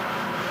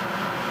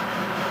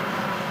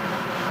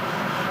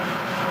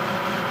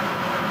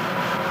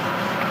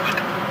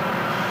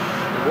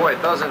 And boy,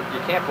 it doesn't,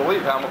 you can't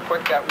believe how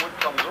quick that wood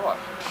comes off.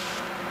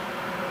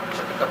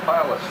 Look at the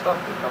pile of stuff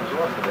that comes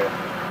off of there.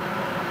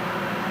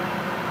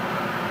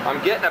 I'm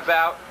getting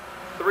about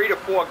 3 to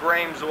 4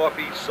 grains off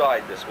each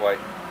side this way.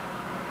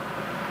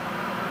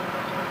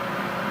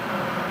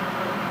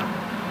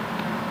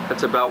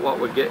 That's about what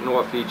we're getting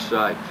off each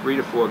side, 3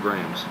 to 4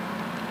 grains.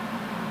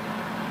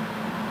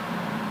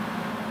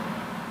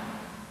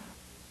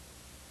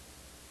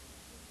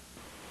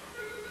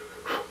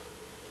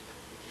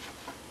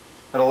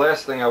 And the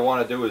last thing I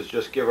want to do is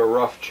just give a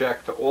rough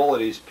check to all of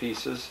these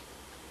pieces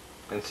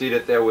and see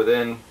that they're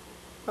within,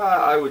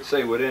 I would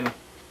say within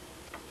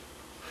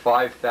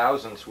 5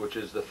 thousandths, which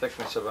is the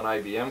thickness of an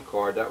IBM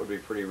card. That would be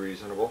pretty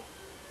reasonable.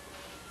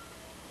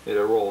 Yeah,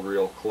 they're all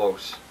real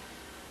close.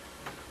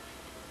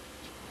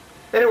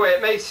 Anyway,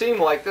 it may seem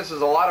like this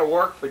is a lot of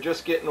work for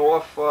just getting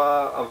off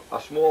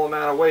a small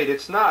amount of weight.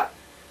 It's not.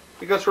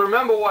 Because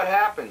remember what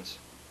happens,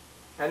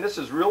 and this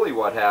is really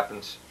what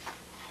happens.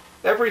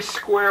 Every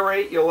square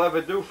 8 you'll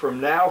ever do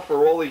from now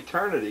for all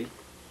eternity,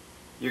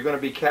 you're going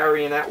to be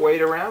carrying that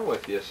weight around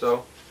with you.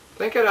 So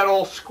think of that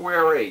old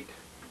square 8,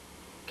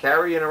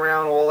 carrying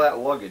around all that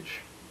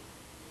luggage.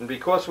 And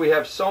because we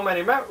have so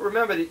many,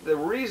 remember the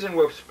reason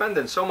we're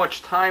spending so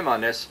much time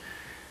on this,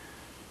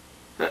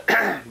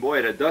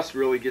 boy, the dust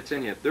really gets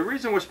in here. The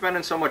reason we're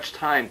spending so much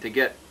time to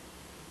get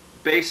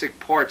basic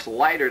parts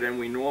lighter than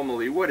we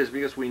normally would is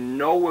because we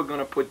know we're going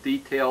to put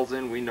details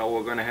in, we know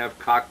we're going to have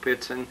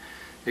cockpits and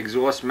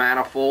exhaust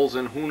manifolds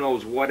and who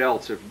knows what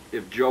else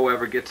if Joe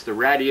ever gets the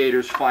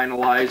radiators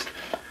finalized,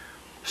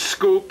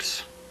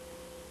 scoops,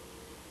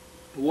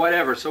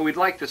 whatever. So we'd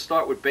like to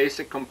start with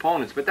basic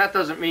components, but that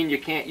doesn't mean you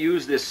can't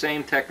use this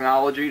same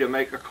technology to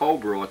make a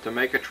Cobra or to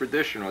make a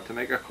Tradition or to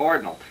make a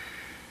Cardinal.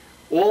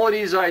 All of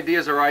these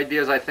ideas are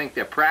ideas I think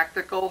they're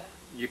practical.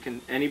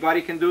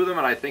 Anybody can do them,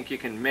 and I think you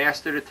can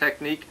master the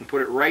technique and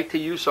put it right to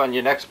use on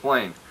your next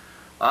plane.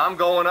 I'm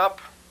going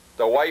up.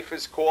 The wife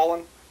is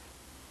calling.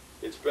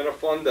 It's been a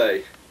fun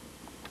day.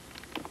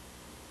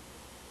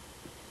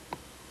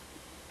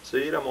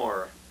 See you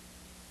tomorrow.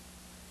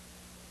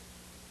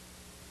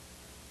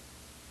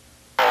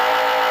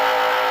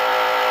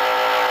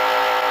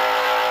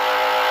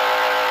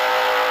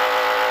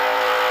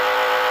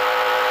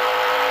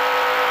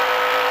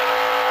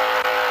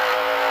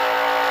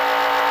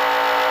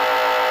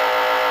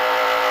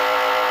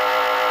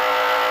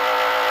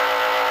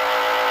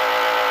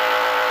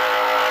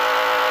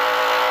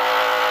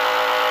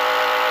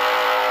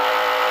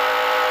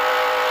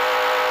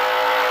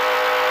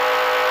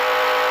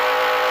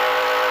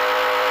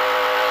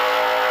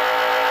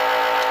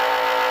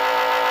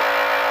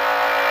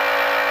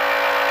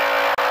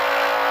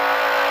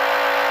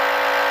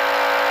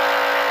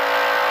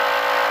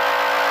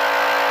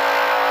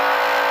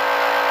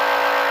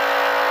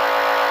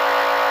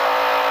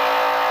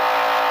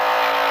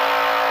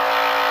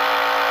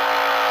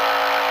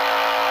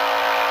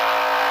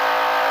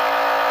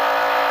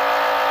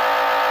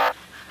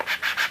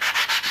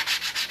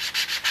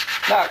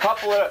 Now, a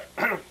couple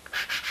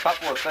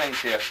of things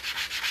here.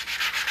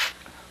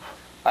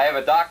 I have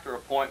a doctor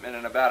appointment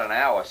in about an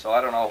hour, so I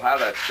don't know how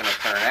that's going to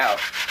turn out.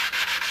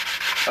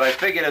 But I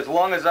figured as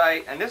long as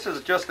and this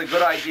is just a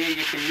good idea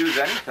you can use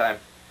anytime.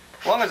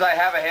 As long as I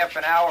have a half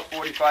an hour,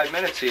 45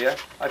 minutes here,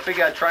 I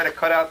figure I'd try to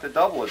cut out the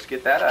doublers,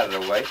 get that out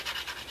of the way.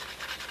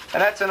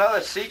 And that's another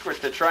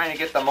secret to trying to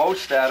get the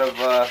most out of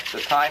the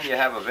time you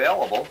have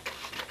available.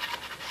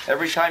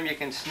 Every time you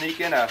can sneak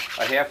in a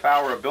half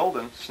hour of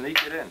building,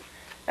 sneak it in.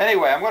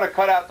 Anyway, I'm going to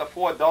cut out the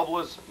 4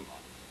 doublers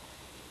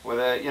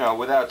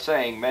without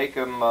saying. Make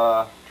them,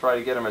 try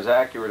to get them as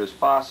accurate as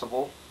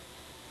possible.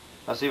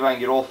 I'll see if I can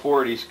get all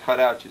 4 of these cut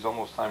out. It's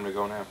almost time to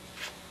go now.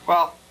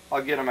 Well,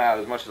 I'll get them out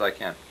as much as I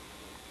can.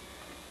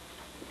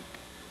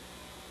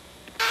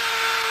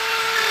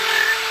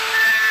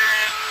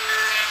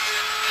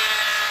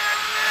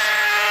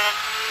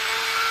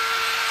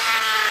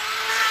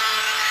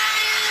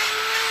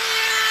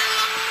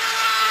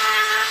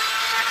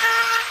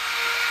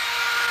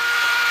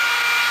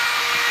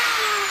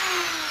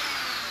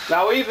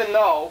 Now, even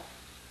though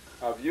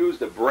I've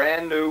used a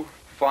brand new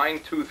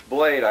fine-tooth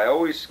blade, I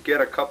always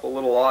get a couple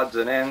little odds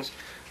and ends.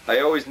 I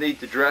always need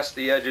to dress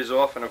the edges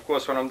off, and of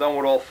course when I'm done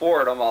with all 4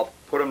 of them, I'll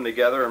put them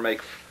together and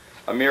make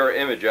a mirror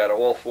image out of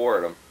all 4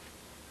 of them.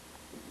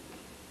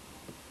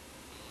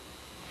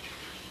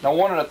 Now,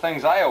 one of the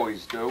things I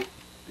always do,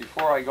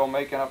 before I go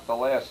making up the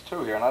last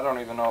 2 here, and I don't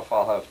even know if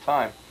I'll have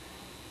time,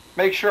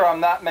 make sure I'm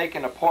not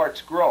making the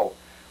parts grow.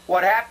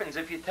 What happens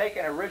if you take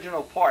an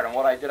original part, and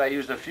what I did, I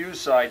used a fuse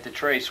side to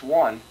trace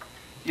one.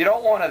 You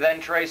don't want to then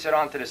trace it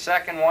onto the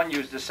second one,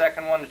 use the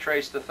second one to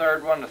trace the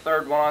third one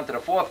onto the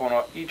fourth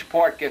one. Each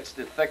part gets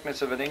the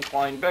thickness of an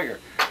incline bigger.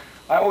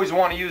 I always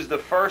want to use the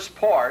first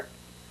part,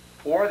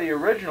 or the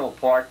original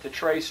part, to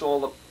trace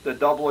all the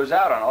doublers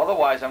out on.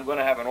 Otherwise, I'm going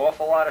to have an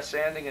awful lot of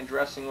sanding and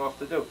dressing off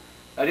to do.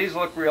 Now, these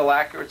look real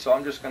accurate, so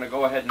I'm just going to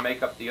go ahead and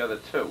make up the other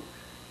 2.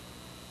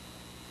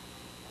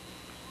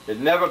 It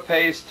never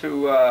pays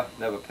to,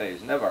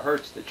 never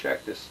hurts to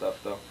check this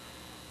stuff though.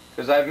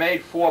 Because I've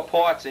made 4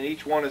 parts and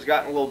each one has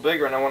gotten a little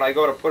bigger, and then when I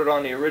go to put it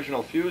on the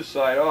original fuse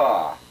side,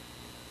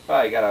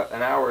 I got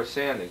an hour of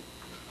sanding.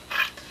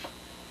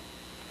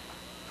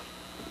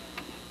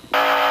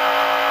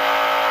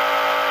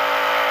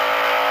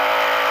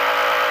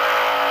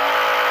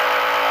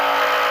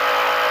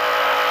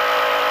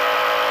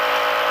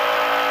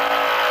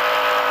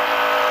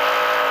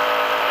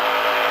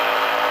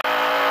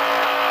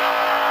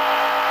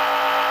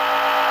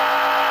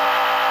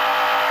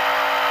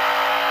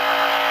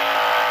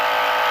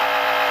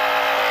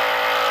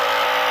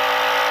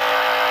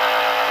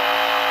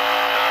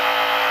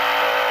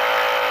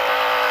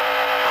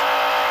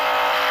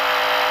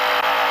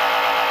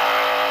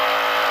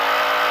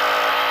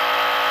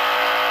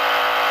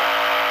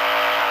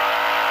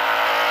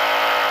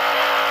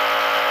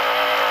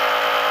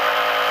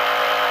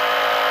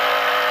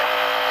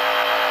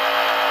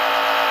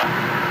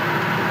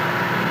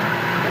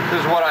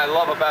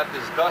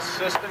 dust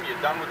system.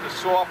 You're done with the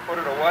saw, put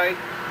it away.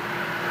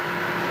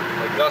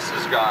 The dust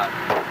is gone.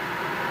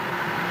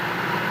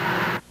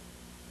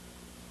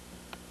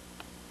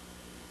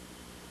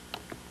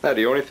 Now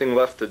the only thing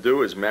left to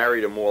do is marry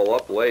them all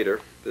up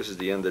later. This is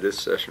the end of this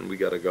session. We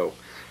gotta go.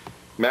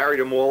 Marry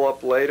them all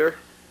up later,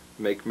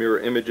 make mirror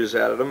images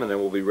out of them, and then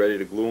we'll be ready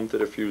to glue them to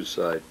the fuse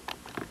side.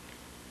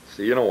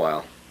 See you in a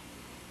while.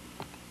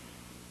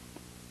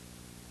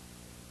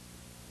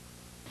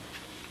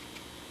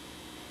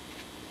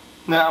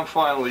 Now I'm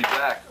finally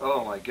back.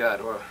 Oh my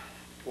God, what an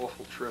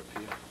awful trip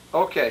here.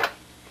 Okay,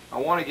 I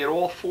want to get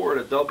all four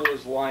of the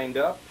doublers lined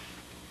up.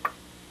 I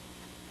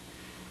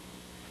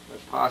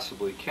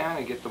possibly can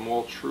and get them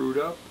all trued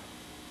up.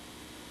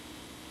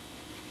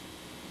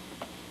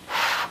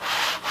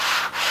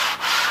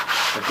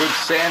 A good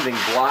sanding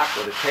block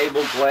with a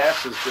table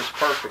glass is just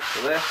perfect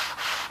for this.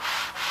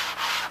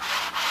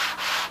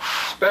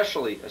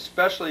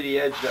 Especially the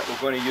edge that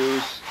we're going to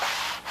use.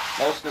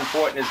 Most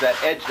important is that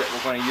edge that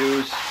we're going to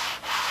use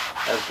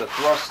as the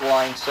thrust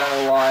line,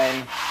 center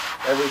line,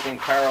 everything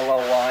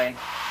parallel line,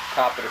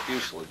 top of the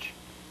fuselage.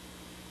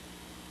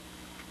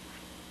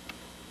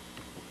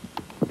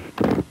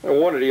 And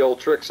one of the old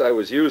tricks I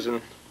was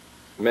using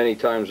many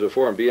times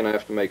before, and being I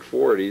have to make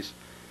 4 of these,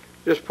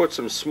 just put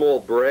some small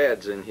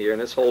brads in here,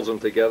 and this holds them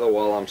together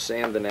while I'm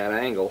sanding that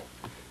angle.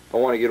 I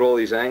want to get all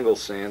these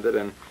angles sanded,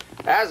 and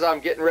as I'm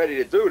getting ready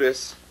to do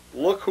this,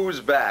 look who's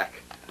back.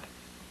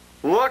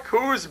 Look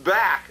who's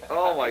back!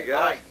 Oh my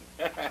God.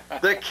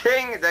 The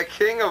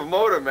king of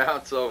motor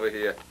mounts over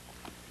here.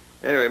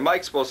 Anyway,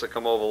 Mike's supposed to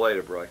come over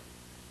later, Bri.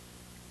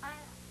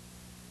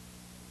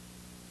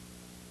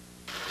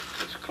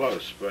 It's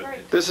close,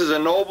 but This is a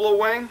Nobler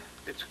wing?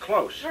 it's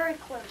close. Very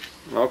close.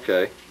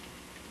 Okay.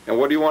 And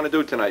what do you want to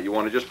do tonight? You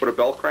want to just put a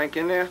bell crank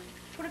in there?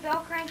 Put a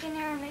bell crank in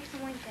there and make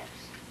some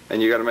wingtips.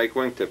 And you got to make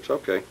wingtips,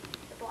 okay.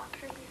 The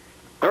block's right here.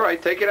 All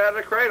right, take it out of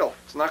the cradle.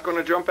 It's not going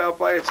to jump out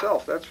by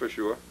itself, that's for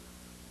sure.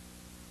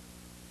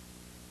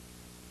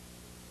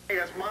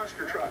 Yes,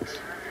 monster trucks.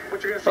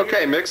 What you're gonna see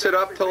Okay, mix it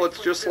up till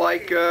it's just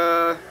like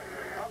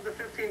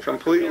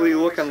completely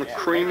looking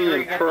creamy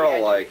and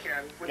pearl-like.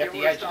 Get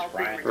the edges,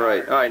 Brian.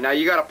 Right. All right. Now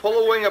you got to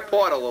pull the wing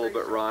apart a little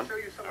bit, Ron.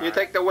 You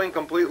take the wing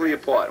completely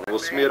apart, and we'll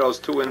smear those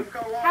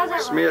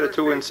smear the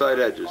 2 inside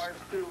edges.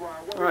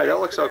 All right. That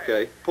looks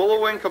okay. Pull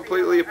the wing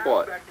completely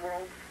apart.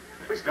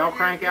 Bell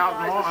crank out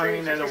and all, I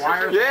mean, the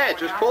wires? Yeah.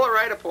 Just pull it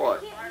right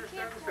apart.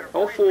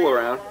 Don't fool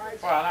around.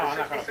 Well, no, I'm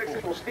not going to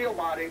 6-inch steel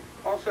body.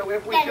 Also,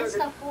 if we That should is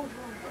the full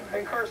one.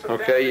 incur some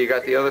Okay. You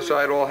got the other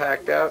side all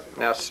hacked out.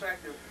 Now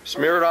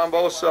smear it on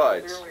both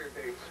sides.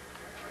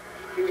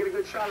 You can get a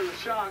good shot of the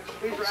shocks.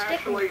 These are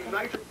actually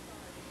nitrogen.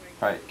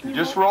 All right. You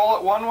just roll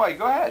it one way.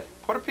 Go ahead.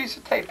 Put a piece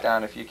of tape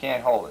down if you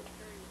can't hold it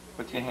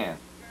with your hand.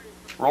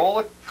 Roll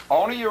it.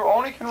 You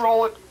only can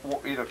roll it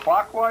either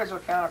clockwise or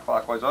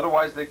counterclockwise.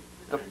 Otherwise, the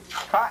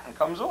cotton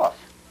comes off.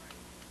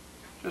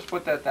 Just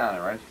put that down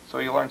there, right? So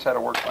he learns how to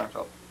work by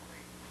himself.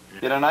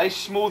 Get a nice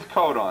smooth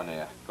coat on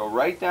there. Go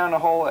right down the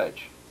whole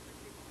edge.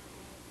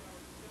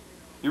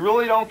 You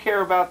really don't care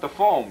about the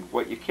foam.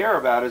 What you care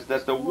about is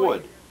that the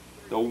wood.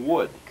 The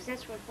wood.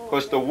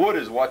 Because the wood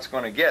is what's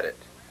going to get it.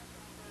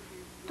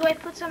 Do I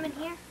put some in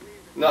here?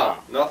 No,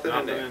 nothing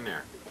in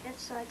there. That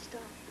side's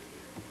done.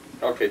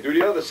 Okay, do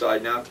the other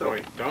side now, too.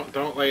 Wait,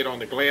 don't lay it on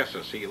the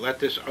glasses. See, let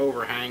this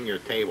overhang your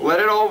table.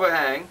 Let it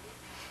overhang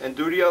and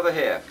do the other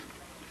half.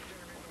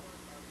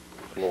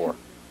 Floor.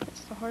 That's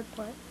the hard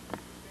part.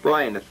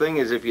 Brian, the thing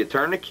is, if you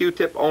turn the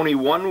Q-tip only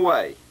one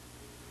way,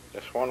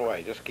 Just one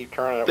way. Just keep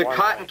turning it the one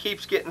cotton way.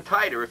 keeps getting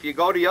tighter. If you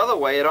go the other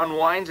way, it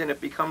unwinds and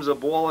it becomes a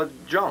ball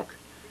of junk.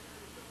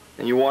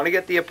 And you want to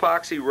get the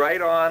epoxy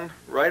right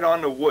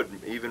on the wood,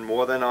 even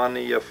more than on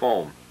the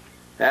foam.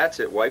 That's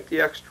it. Wipe the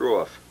extra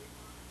off.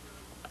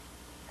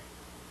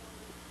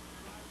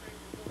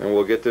 And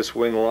we'll get this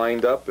wing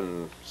lined up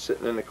and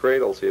sitting in the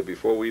cradles here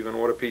before we even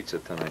order pizza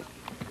tonight.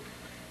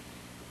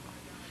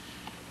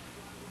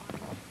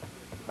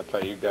 I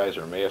tell you, you guys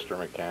are master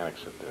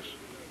mechanics at this.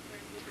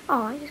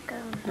 Oh, I just got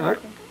on.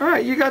 All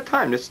right, you got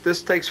time.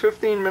 This takes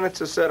 15 minutes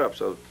to set up,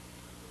 so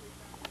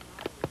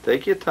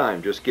take your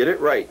time. Just get it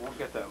right. We'll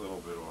get that little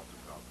bit off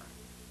the bell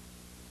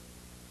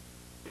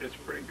crank. It's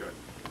pretty good.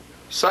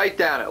 Sight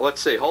down it.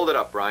 Let's see. Hold it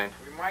up, Brian.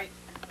 We might.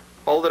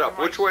 Hold it up. we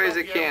might Which way is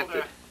still it be able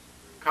canted? to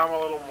Come a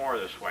little more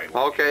this way.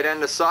 Okay, then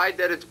the side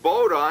that it's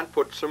bowed on,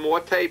 put some more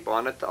tape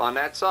on it on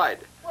that side.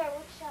 Where?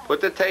 Which side?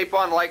 Put the tape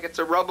on like it's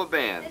a rubber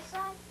band. This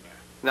side?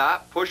 Nah,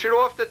 push it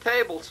off the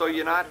table so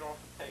you're not... Get off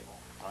the table.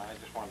 I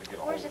just wanted to get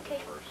a Where's hold of the it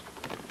tape?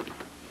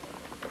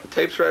 first.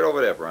 Tape's right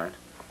over there, Brian.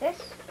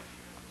 This?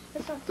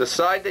 This one? The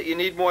side that you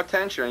need more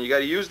tension on, you got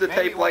to use the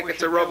Maybe tape what like we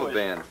it's a should rubber do is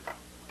band.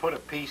 Put a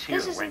piece here,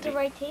 This isn't Wendy. the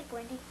right tape,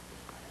 Wendy.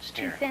 It's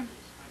too Here. thin.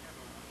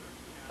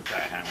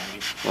 That, huh,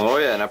 Wendy? Oh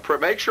yeah, now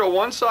make sure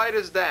one side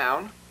is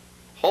down.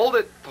 Hold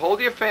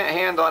your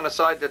hand on the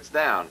side that's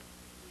down.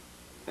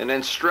 And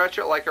then stretch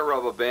it like a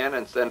rubber band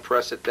and then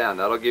press it down.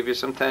 That'll give you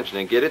some tension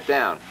and get it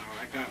down. Oh,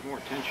 I got more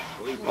tension,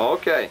 believe me.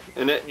 Okay,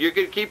 and you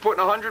can keep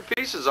putting 100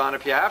 pieces on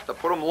if you have to.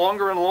 Put them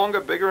longer and longer,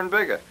 bigger and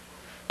bigger.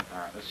 All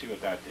right, let's see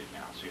what that did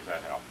now. See if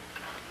that helped.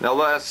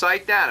 Now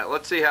sight down it.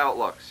 Let's see how it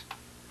looks.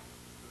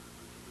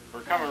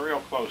 We're coming real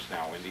close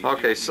now, Wendy.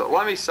 Okay, so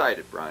let me sight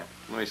it, Brian.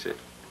 Let me see.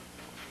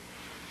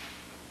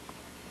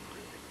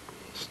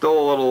 Still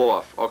a little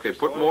off. Okay,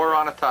 put more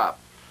on the top.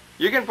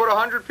 You can put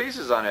 100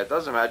 pieces on it.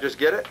 Doesn't matter. Just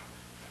get it.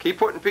 Keep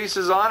putting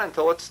pieces on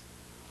until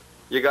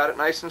you got it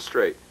nice and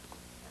straight.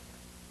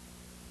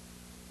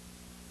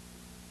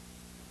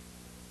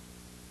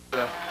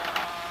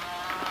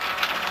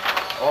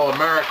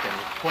 All-American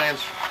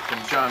plans from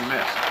John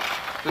Miss.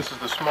 This is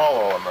the small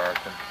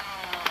All-American.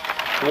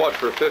 What,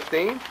 for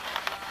 15?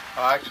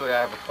 Actually,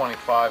 I have a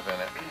 25 in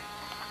it.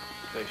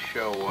 They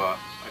show, I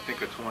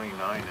think, a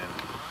 29 in it.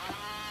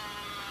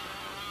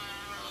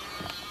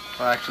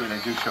 Well, actually, they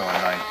do show a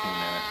 19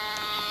 in it.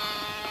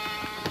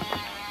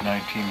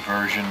 19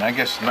 version. I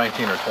guess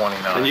 19 or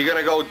 29. And you're going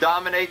to go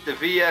dominate the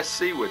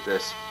VSC with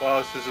this.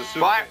 Well, this is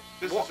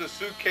a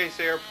suitcase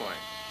airplane.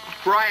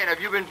 Brian, have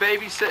you been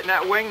babysitting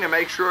that wing to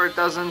make sure it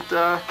doesn't,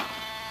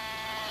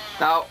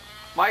 Now,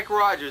 Mike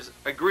Rogers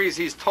agrees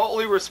he's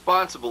totally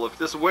responsible if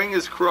this wing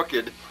is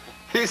crooked.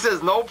 He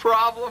says, no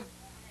problem.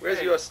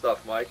 Where's your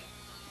stuff, Mike?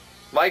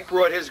 Mike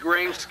brought his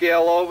grain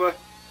scale over.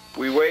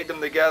 We weighed them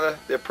together.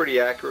 They're pretty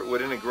accurate,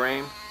 within a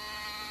grain.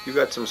 You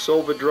got some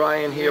silver dry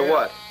in here, Yeah.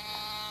 what?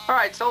 All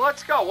right, so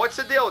let's go. What's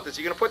the deal with this?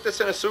 You gonna put this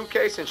in a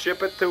suitcase and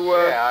ship it to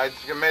Yeah,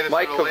 I made it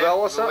Mike so Cavell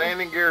or the something?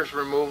 landing gear is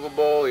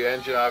removable, the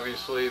engine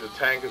obviously, the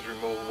tank is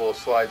removable, it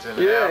slides in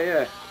and Yeah, out.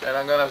 yeah. And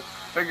I'm going to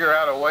figure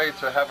out a way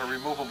to have a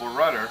removable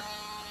rudder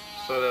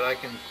so that I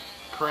can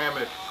cram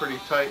it pretty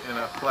tight in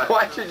a flat.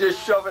 Why don't you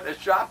just shove it in a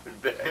shopping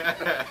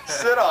bag?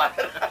 Sit on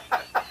it.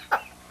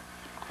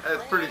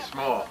 It's pretty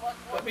small.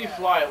 Let me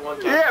fly it one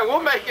time. Yeah,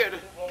 we'll make it.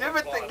 Give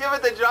it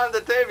to John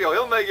DeTavio.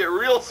 He'll make it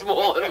real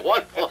small in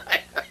one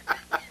flight.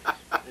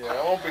 Yeah,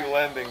 I won't be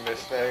lending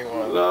this to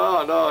anyone.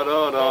 No.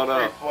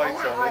 Free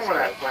flights on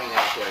this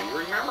one. You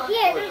remember?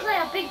 Yeah, there's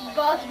like a big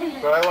bug in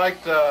there. But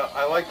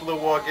I liked Lou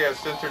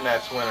Wargas's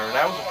Internet's winner, and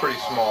that was a pretty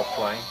small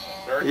plane.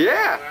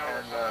 Yeah.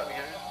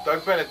 And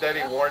Doug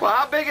Benedetti warned Well,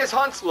 how big is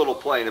Hunt's little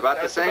plane? About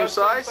the That's same about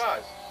size?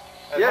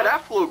 And Yeah, Hunt-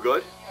 that flew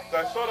good.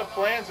 I saw the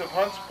plans of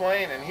Hunt's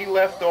plane, and he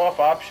left off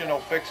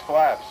optional fixed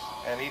flaps,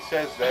 and he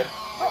says that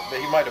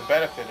he might have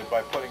benefited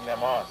by putting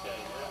them on,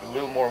 a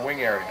little more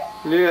wing area.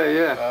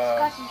 Yeah.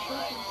 Got some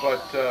shooting.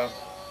 But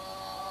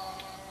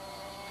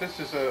this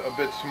is a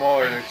bit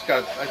smaller. It's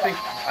got,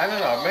 I don't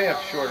know, it may have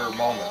shorter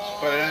moments,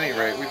 but at any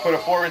rate, we put a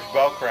 4-inch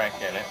belt crank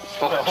in it.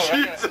 So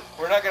Jesus.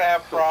 we're not going to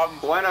have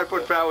problems. Why not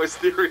put power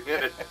steering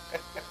in it?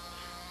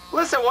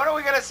 Listen, when are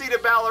we gonna see the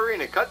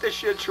ballerina? Cut this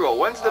shit short.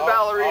 When's the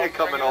ballerina I'll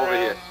coming bring it over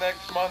here? around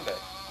next Monday.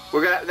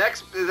 We're gonna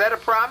is that a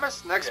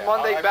promise? Next Yeah,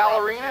 Monday, I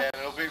ballerina?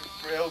 promise,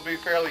 and it'll be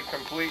fairly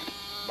complete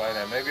by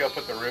then. Maybe I'll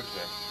put the ribs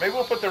in. Maybe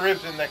we'll put the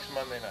ribs in next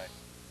Monday night.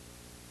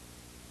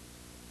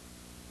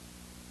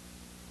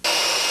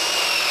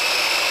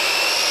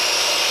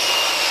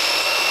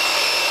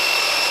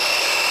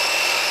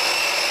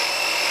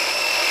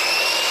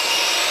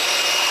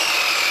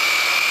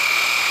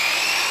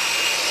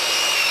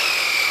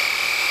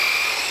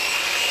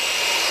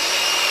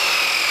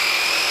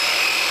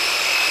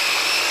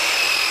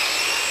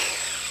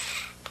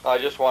 I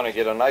just want to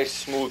get a nice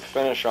smooth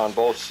finish on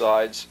both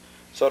sides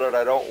so that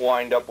I don't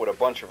wind up with a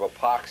bunch of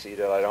epoxy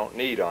that I don't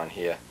need on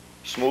here.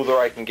 Smoother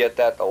I can get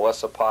that, the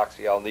less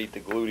epoxy I'll need to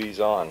glue these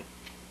on.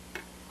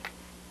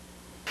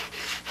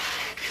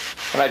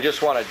 And I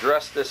just want to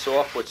dress this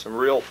off with some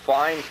real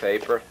fine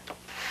paper.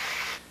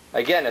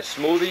 Again, the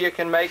smoother you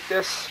can make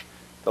this,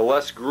 the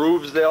less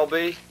grooves there'll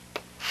be,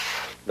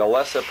 the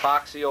less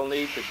epoxy you'll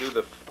need to do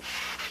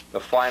the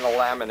final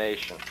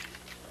lamination.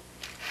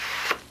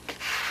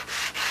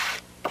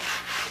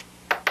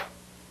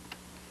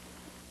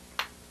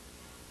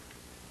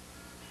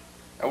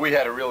 And we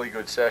had a really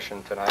good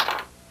session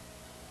tonight.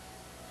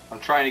 I'm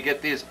trying to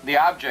get these, the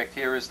object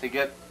here is to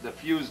get the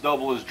fuse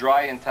doublers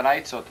drying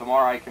tonight so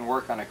tomorrow I can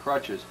work on the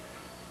crutches.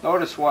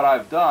 Notice what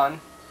I've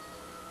done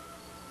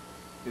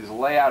is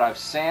lay out, I've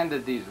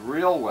sanded these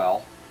real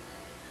well.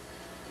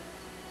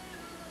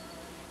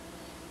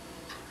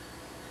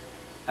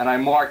 And I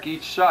mark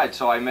each side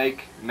so I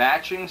make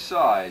matching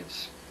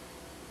sides.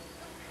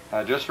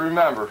 Now just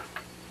remember,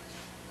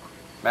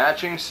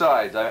 matching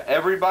sides.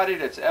 Everybody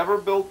that's ever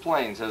built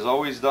planes has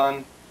always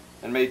done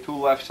and made 2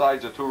 left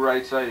sides or 2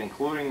 right sides,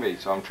 including me.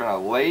 So I'm trying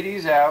to lay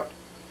these out,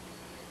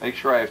 make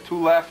sure I have 2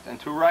 left and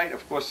 2 right.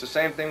 Of course, the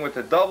same thing with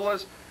the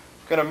doublers.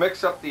 Going to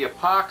mix up the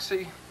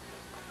epoxy.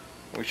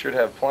 We should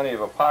have plenty of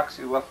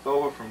epoxy left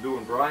over from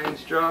doing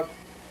Brian's job.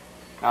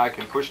 Now I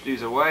can push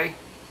these away.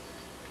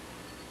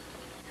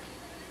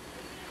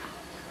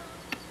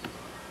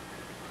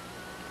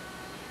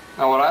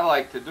 Now what I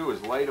like to do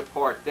is lay the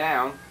part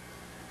down,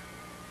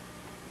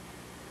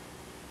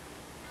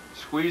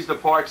 squeeze the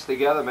parts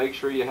together, make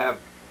sure you have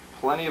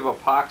plenty of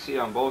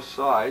epoxy on both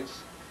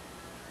sides.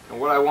 And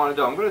what I want to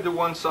do, I'm going to do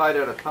one side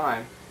at a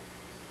time.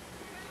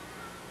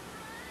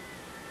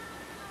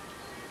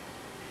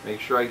 Make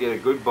sure I get a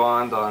good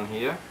bond on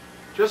here.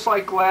 Just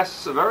like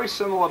glass, very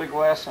similar to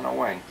glass in a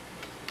wing.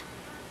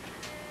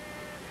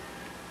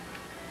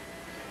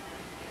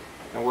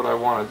 And what I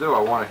want to do, I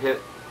want to hit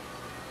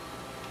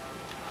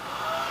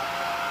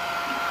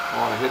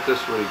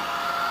this with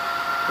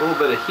a little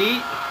bit of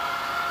heat.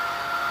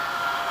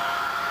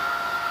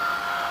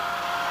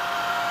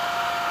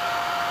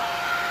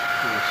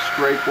 And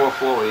scrape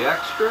off all the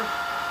extra.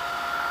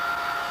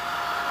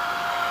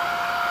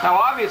 Now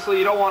obviously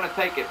you don't want to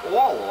take it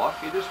all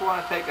off, you just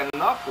want to take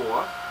enough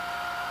off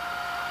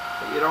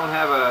that you don't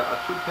have a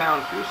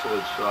 2-pound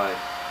fuselage side.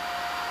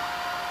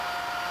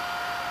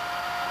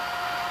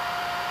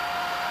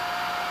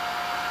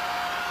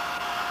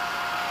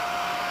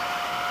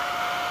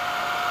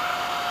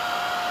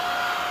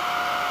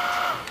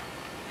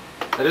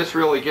 Now this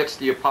really gets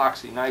the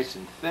epoxy nice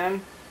and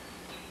thin.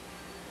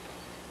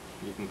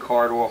 You can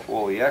card off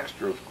all the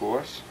extra, of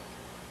course.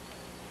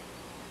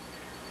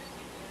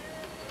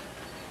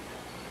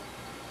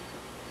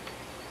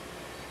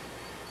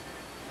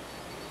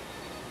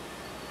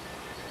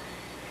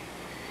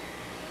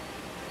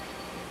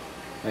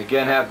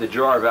 Again, have the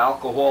jar of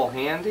alcohol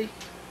handy.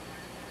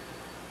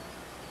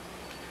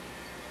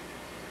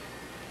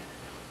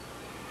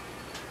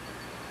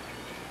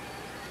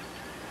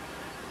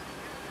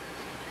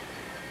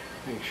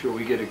 Make sure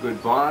we get a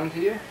good bond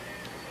here.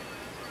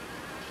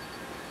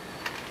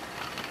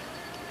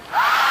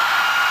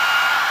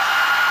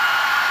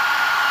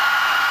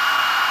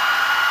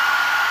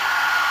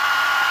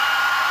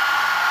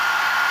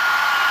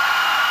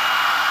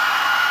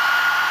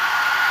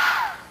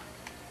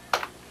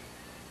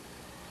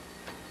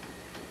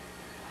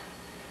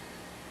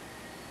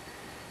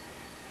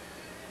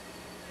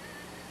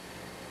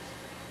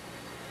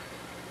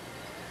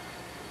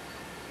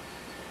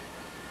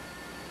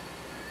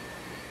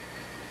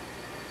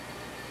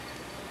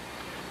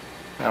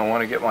 Now I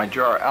want to get my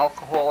jar of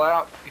alcohol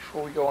out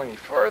before we go any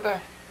further.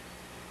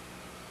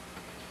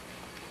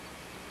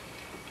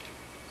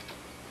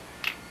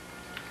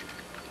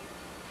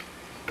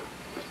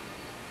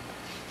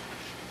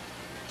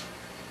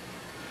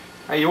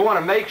 Now you want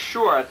to make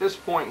sure at this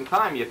point in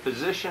time you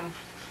position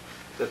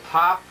the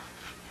top,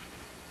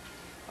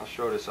 I'll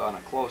show this on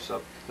a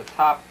close-up, the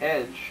top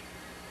edge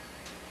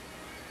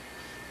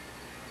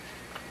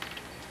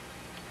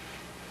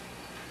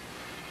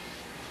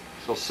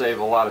will save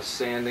a lot of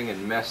sanding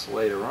and mess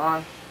later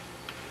on.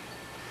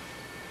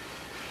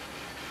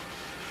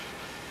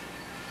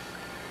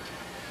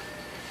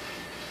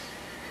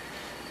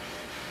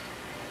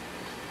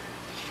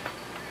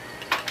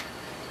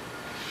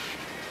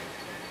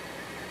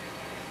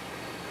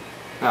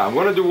 Now I'm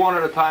going to do one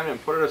at a time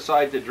and put it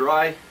aside to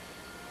dry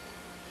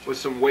with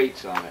some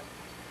weights on it.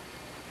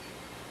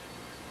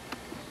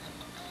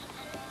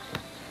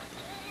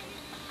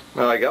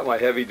 Now I got my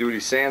heavy duty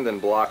sanding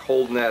block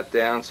holding that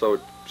down so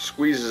it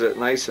squeezes it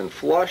nice and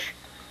flush,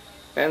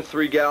 and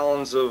 3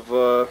 gallons of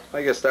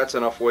I guess that's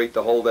enough weight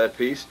to hold that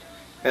piece.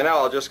 And now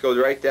I'll just go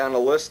right down the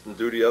list and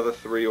do the other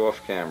 3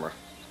 off camera.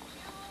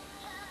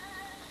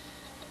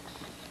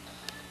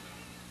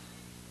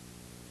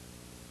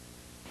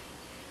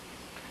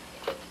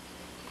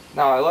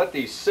 Now I let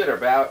these sit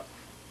about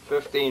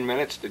 15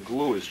 minutes. The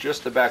glue is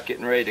just about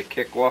getting ready to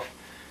kick off.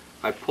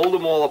 I pulled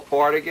them all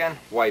apart again,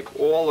 wipe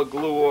all the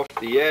glue off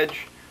the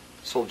edge.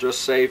 This will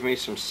just save me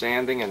some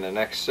sanding in the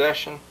next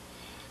session.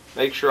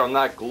 Make sure I'm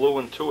not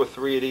gluing 2 or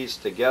 3 of these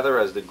together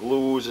as the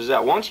glue oozes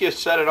out. Once you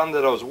set it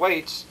under those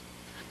weights,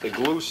 the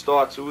glue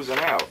starts oozing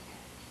out.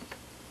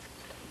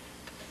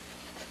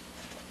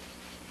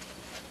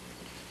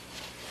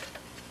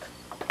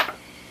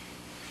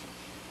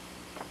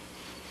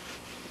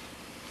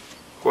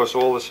 Of course,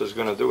 all this is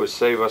going to do is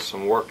save us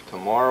some work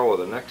tomorrow or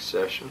the next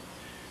session.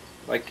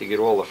 I like to get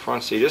all the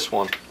front. See, this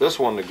one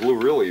the glue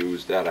really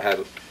oozed out. I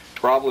had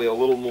probably a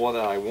little more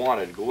than I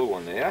wanted glue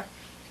in there.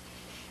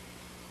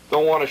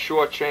 Don't want to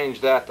shortchange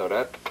that though.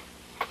 That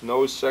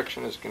nose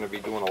section is going to be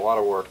doing a lot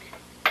of work.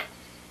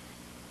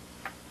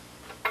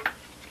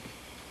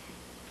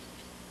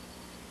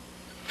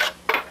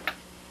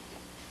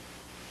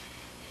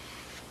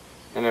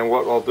 And then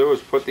what I'll do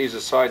is put these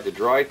aside to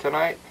dry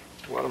tonight.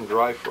 Let them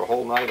dry for a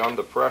whole night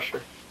under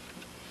pressure.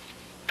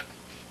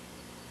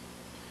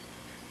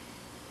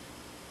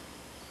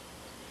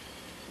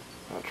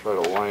 I'll try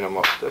to line them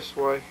up this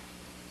way.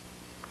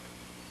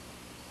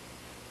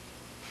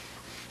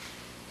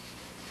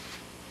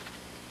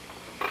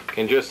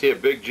 Can just hear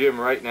Big Jim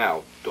right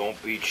now.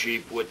 Don't be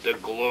cheap with the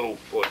glue.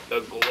 Put the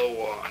glue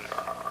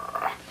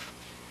on.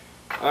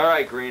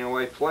 Alright,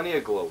 Greenaway, plenty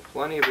of glue,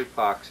 plenty of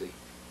epoxy.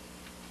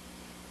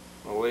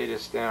 I'll lay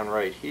this down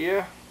right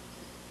here.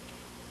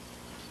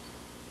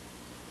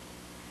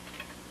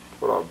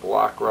 Put our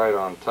block right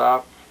on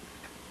top.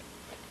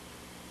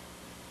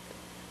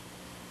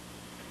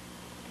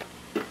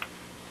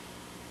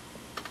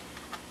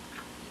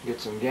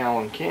 Get some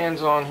gallon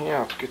cans on here.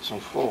 Let's get some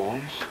full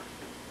ones.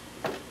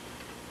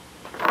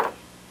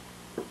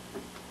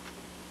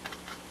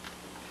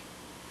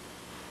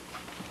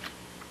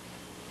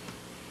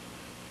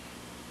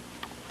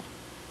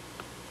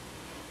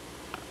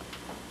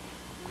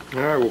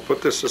 Alright, we'll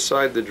put this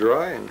aside to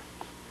dry and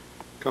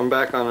come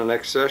back on the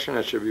next session.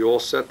 It should be all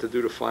set to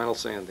do the final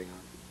sanding on.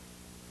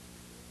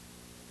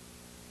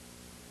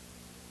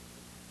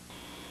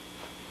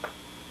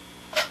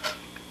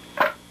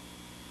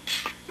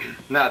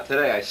 Now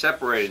today I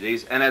separated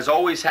these, and as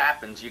always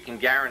happens, you can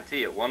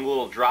guarantee it. One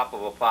little drop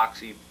of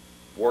epoxy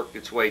worked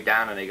its way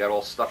down and they got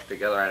all stuck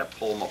together. I had to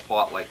pull them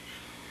apart like,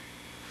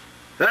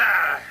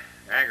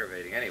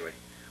 aggravating. Anyway,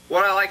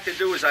 what I like to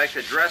do is I like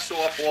to dress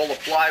off all the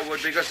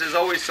plywood because there's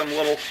always some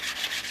little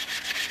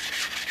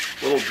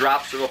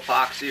drops of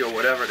epoxy or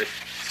whatever to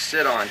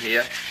sit on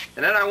here.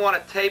 And then I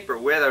want to taper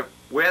where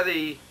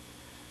the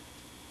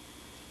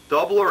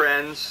doubler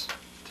ends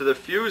to the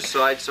fuse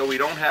side so we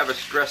don't have a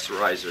stress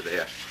riser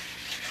there.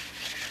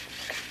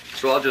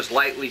 So I'll just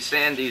lightly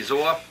sand these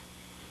off,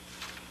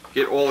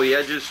 get all the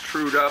edges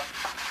trued up,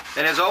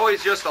 and there's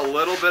always just a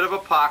little bit of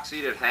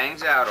epoxy that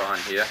hangs out on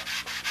here.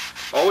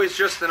 Always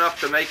just enough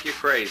to make you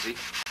crazy.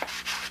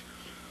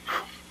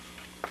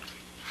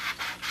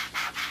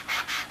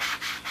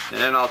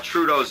 And then I'll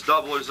true those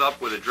doublers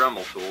up with a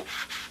Dremel tool.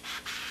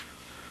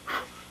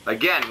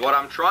 Again, what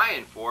I'm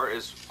trying for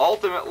is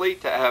ultimately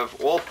to have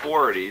all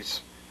four of these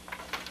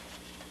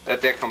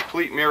that they're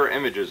complete mirror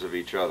images of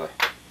each other.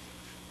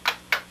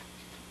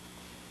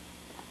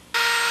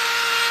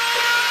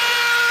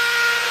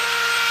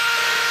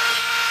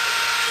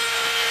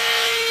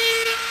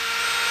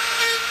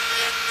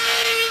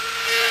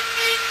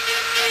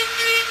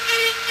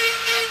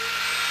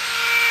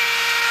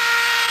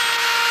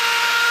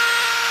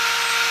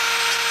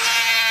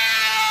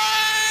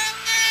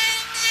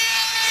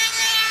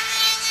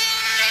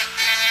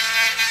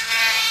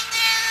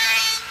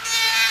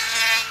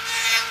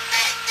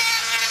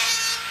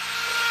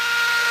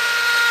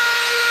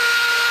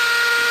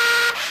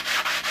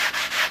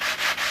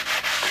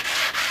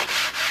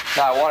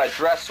 Now I want to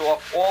dress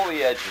off all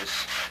the edges,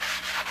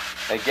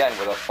 again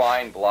with a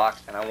fine block,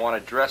 and I want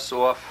to dress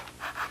off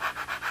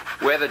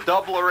where the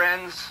doubler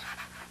ends.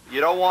 You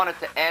don't want it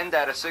to end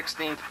at a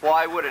 16th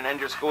plywood and then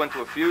just go into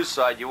a fuse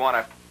side. You want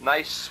a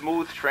nice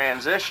smooth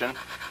transition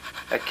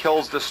that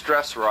kills the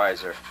stress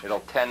riser.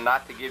 It'll tend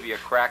not to give you a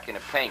crack in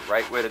the paint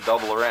right where the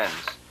doubler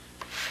ends.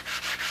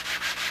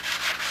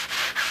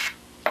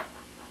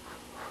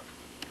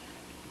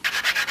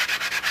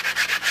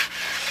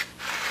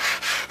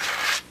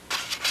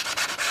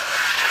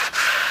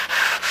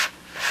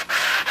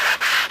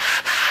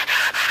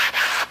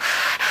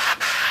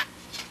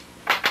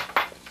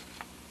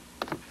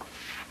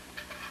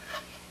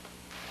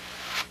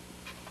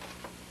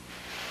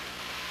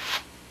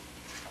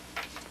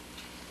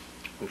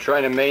 I'm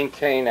trying to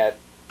maintain that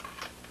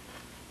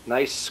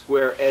nice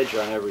square edge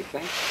on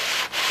everything.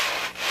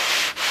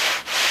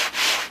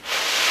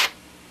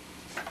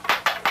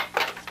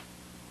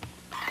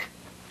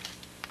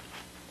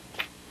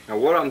 Now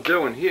what I'm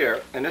doing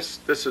here, and this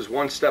is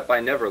one step I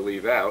never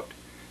leave out,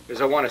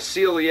 is I want to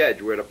seal the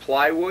edge where the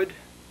plywood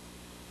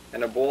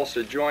and the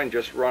balsa joint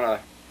just run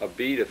a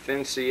bead of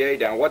thin CA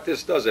down. What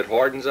this does, it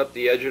hardens up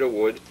the edge of the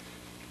wood.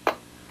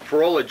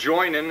 For all the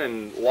joining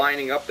and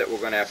lining up that we're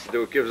going to have to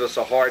do, it gives us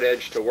a hard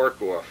edge to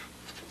work off.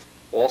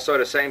 Also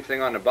the same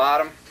thing on the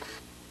bottom.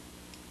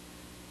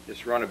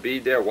 Just run a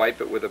bead there,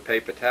 wipe it with a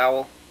paper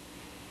towel.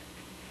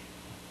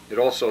 It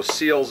also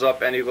seals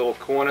up any little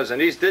corners, and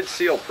these did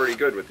seal pretty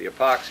good with the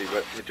epoxy,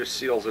 but it just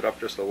seals it up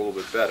just a little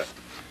bit better.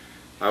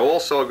 I'm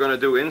also going to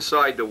do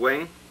inside the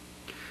wing.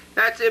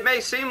 It may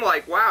seem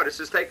like, wow, this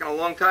is taking a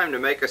long time to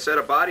make a set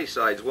of body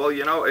sides. Well,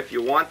 you know, if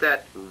you want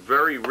that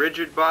very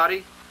rigid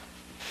body,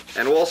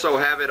 and also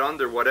have it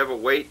under whatever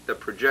weight, the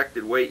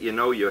projected weight you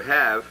know you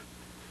have,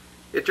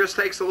 it just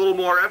takes a little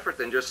more effort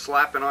than just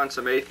slapping on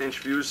some 1/8 inch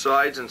fuse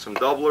sides and some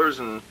doublers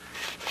and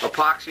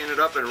epoxying it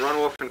up and run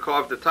off and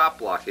carve the top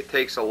block. It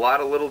takes a lot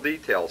of little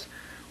details.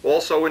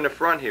 Also in the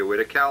front here where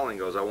the cowling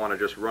goes, I want to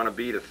just run a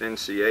bead of thin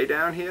CA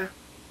down here.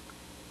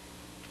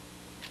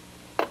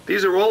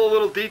 These are all the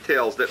little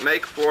details that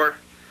make for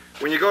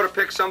when you go to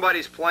pick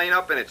somebody's plane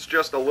up and it's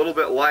just a little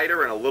bit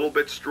lighter and a little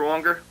bit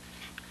stronger.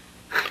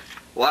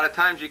 A lot of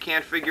times you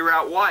can't figure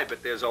out why,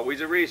 but there's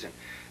always a reason.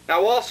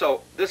 Now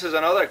also, this is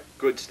another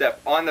good step.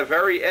 On the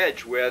very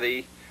edge where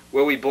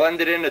we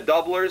blended in the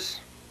doublers,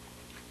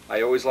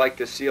 I always like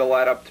to seal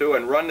that up too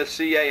and run the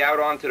CA out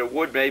onto the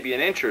wood maybe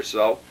an inch or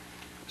so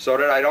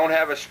that I don't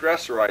have a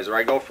stress riser.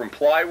 I go from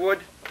plywood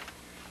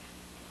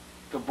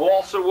to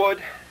balsa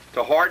wood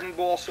to hardened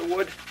balsa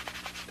wood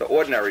to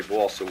ordinary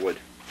balsa wood.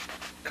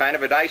 Kind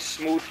of a nice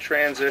smooth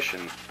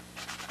transition.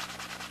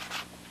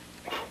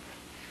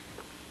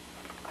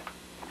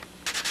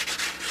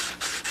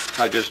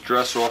 I just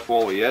dress off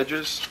all the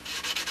edges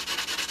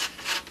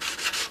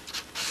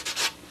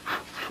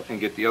and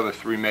get the other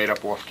three made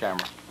up off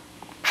camera.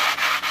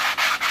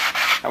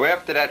 Now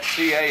after that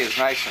CA is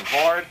nice and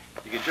hard,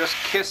 you can just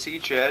kiss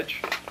each edge,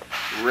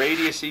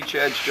 radius each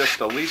edge just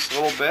the least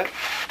little bit.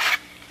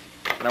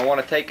 And I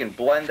want to take and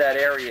blend that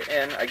area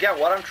in. Again,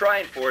 what I'm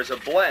trying for is a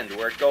blend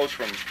where it goes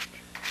from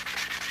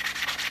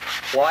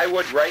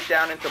plywood right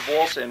down into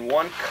balsa in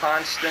one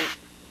constant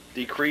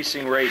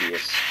decreasing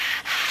radius.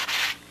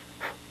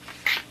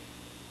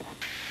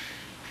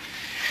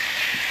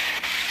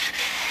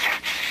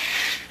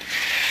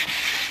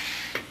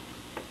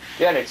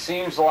 Again,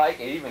 it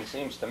even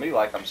seems to me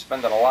like I'm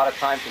spending a lot of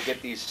time to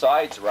get these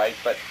sides right,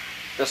 but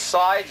The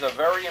sides are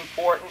very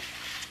important.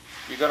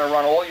 You're going to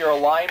run all your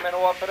alignment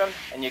off of them,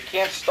 and you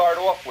can't start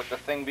off with the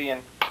thing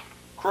being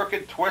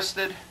crooked,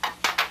 twisted.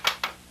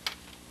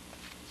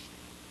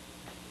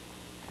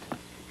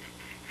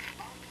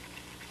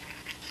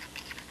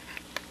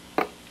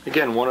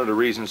 Again, one of the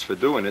reasons for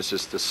doing this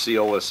is to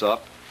seal this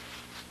up.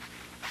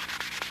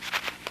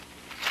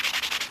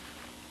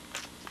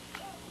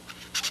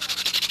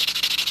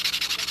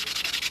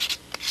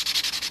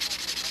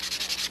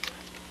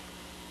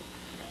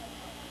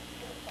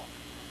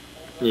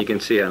 You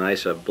can see how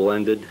nice I've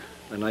blended,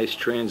 a nice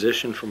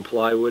transition from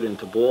plywood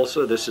into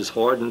balsa. This is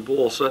hardened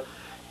balsa,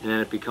 and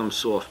then it becomes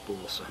soft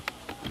balsa.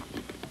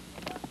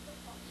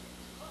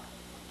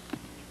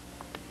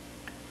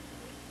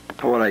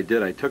 What I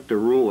did, I took the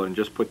ruler and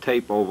just put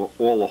tape over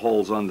all the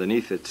holes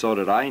underneath it so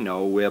that I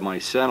know where my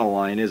center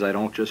line is. I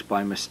don't just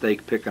by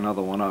mistake pick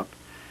another one up.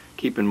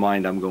 Keep in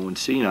mind I'm going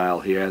senile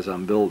here as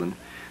I'm building.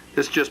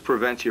 This just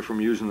prevents you from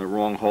using the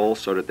wrong hole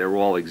so that they're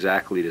all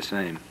exactly the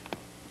same.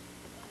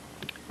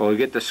 Well, we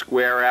get the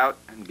square out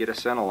and get a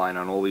center line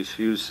on all these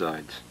fuse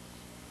sides.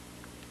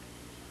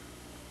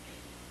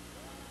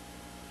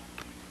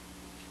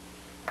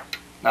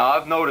 Now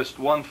I've noticed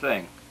one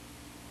thing.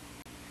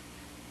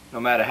 No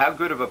matter how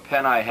good of a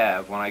pen I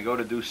have, when I go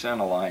to do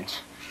center lines,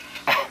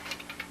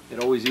 it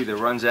always either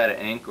runs out of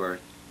ink or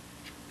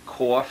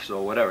coughs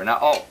or whatever. Now,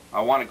 oh,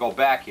 I want to go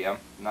back here.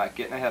 I'm not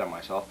getting ahead of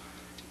myself.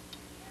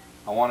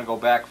 I want to go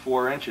back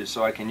 4 inches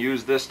so I can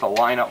use this to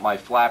line up my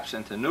flaps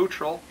into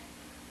neutral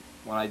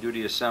when I do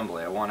the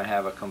assembly. I want to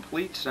have a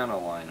complete center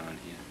line on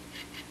here.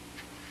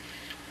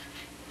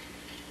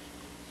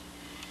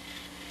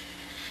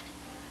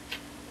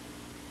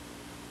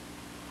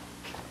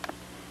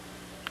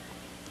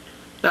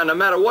 Now, no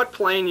matter what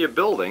plane you're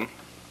building,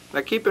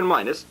 now keep in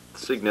mind, this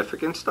is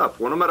significant stuff.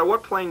 Well, no matter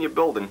what plane you're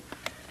building,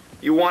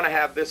 you want to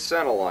have this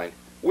center line.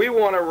 We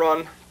want to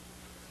run,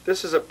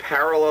 this is a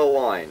parallel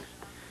line.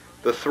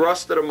 The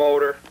thrust of the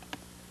motor,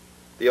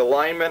 the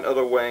alignment of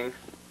the wing,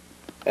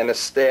 and the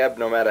stab,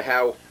 no matter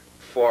how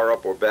far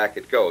up or back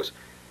it goes.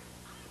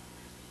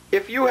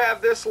 If you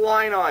have this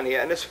line on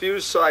here, and this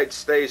fuse side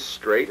stays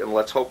straight, and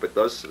let's hope it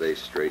does stay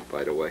straight,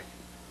 by the way.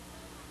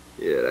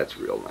 Yeah, that's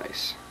real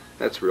nice.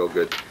 That's real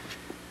good.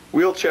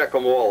 We'll check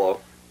them all,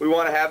 though. We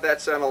want to have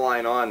that center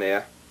line on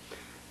there.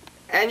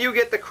 And you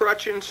get the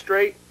crutch in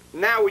straight.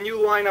 Now, when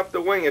you line up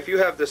the wing, if you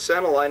have the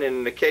center line, and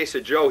in the case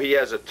of Joe, he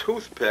has a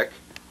toothpick.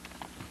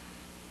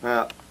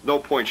 No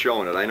point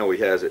showing it. I know he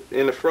has it.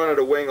 In the front of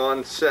the wing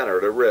on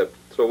center, the rib.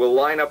 So we'll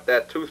line up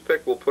that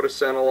toothpick. We'll put a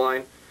center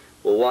line.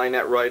 We'll line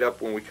that right up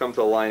when we come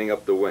to lining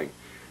up the wing.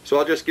 So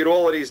I'll just get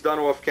all of these done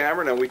off camera,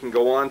 and then we can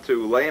go on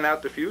to laying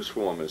out the fuse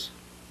formers.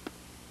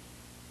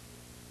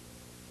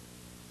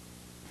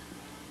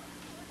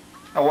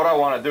 Now what I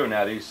want to do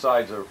now, these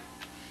sides are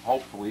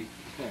hopefully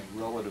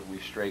relatively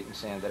straight and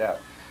sanded out.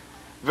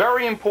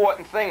 Very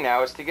important thing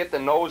now is to get the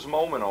nose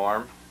moment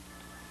arm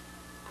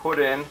put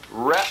in.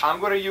 I'm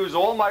going to use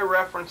all my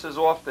references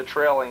off the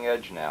trailing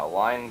edge now.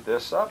 Line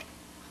this up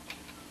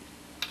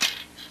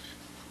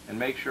and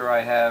make sure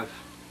I have,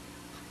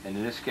 and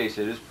in this case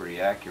it is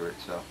pretty accurate,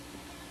 so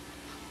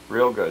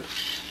real good.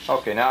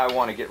 Okay, now I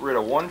want to get rid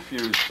of one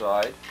fuse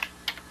side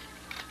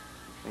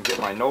and get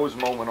my nose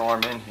moment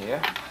arm in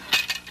here.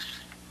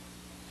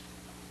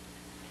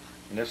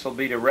 And this will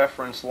be the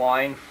reference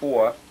line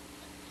for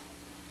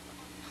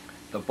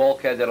the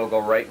bulkhead that'll go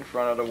right in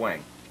front of the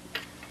wing.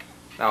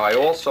 Now I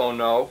also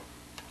know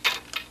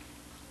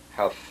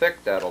how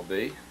thick that'll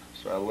be,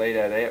 so I lay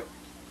that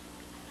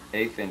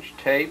 1/8 inch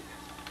tape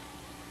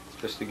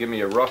just to give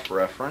me a rough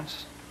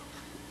reference.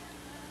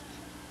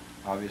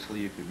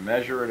 Obviously you could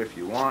measure it if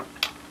you want.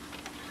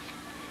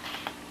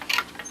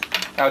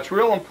 Now it's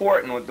real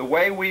important with the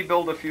way we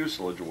build a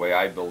fuselage, the way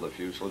I build a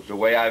fuselage, the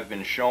way I've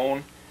been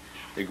shown,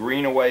 the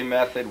Greenaway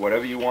method,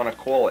 whatever you want to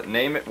call it,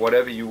 name it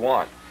whatever you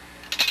want.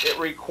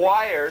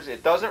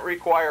 It doesn't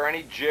require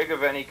any jig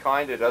of any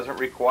kind, it doesn't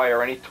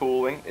require any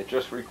tooling, it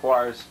just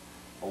requires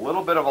a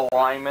little bit of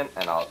alignment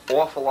and an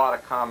awful lot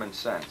of common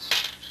sense.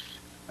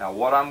 Now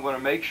what I'm going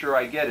to make sure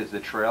I get is the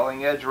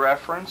trailing edge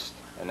referenced,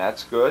 and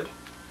that's good.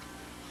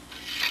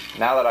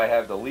 Now that I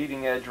have the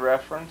leading edge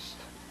referenced,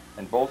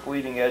 and both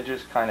leading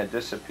edges kind of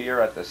disappear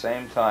at the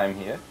same time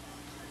here.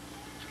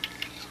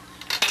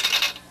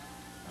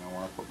 I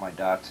want to put my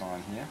dots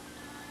on here.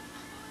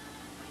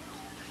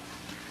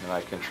 And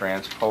I can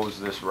transpose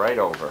this right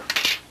over.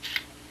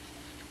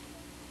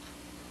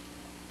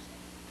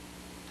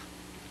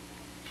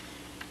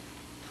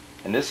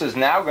 And this is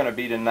now going to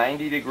be the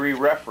 90-degree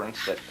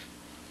reference that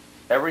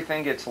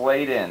everything gets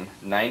laid in,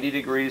 90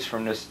 degrees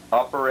from this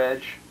upper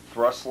edge,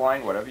 thrust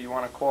line, whatever you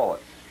want to call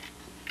it.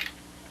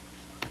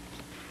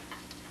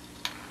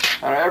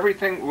 And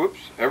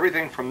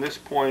everything from this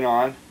point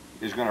on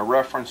is going to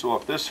reference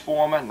off this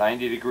former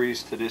 90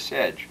 degrees to this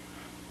edge.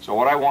 So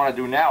what I want to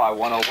do now, I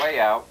want to lay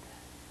out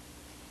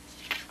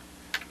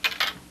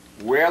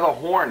where the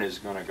horn is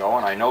going to go,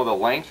 and I know the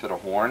length of the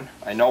horn.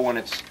 I know when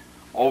it's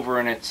over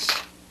in its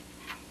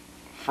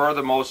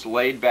furthermost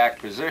laid back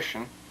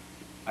position,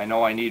 I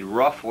know I need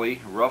roughly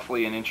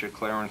an inch of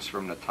clearance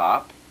from the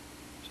top,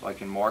 so I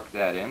can mark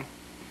that in.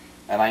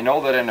 And I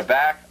know that in the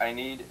back I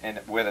need, and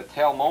where the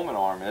tail moment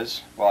arm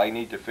is, well, I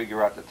need to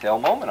figure out the tail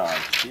moment arm.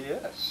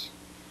 Yes.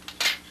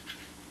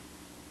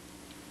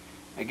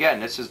 Again,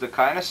 this is the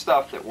kind of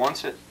stuff that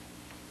once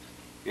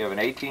you have an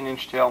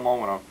 18-inch tail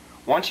moment arm,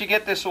 once you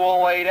get this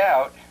all laid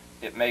out,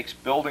 it makes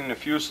building the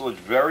fuselage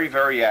very,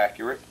 very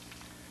accurate,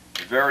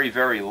 very,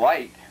 very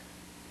light.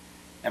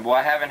 And well,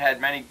 I haven't had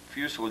many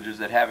fuselages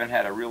that haven't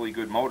had a really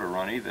good motor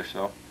run either,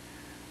 so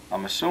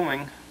I'm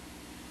assuming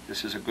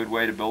this is a good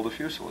way to build a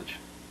fuselage.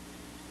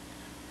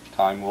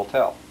 Time will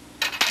tell.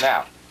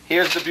 Now,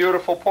 here's the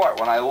beautiful part.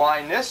 When I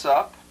line this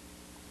up,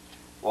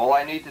 all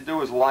I need to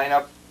do is line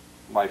up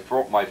my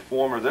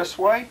former this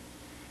way,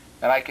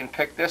 and I can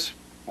pick this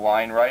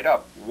line right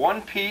up.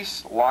 One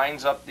piece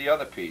lines up the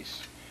other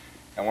piece.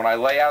 And when I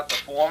lay out the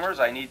formers,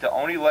 I need to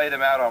only lay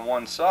them out on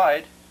one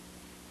side,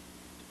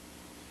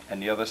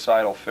 and the other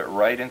side will fit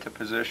right into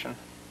position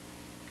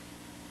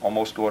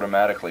almost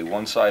automatically.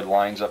 One side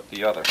lines up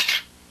the other.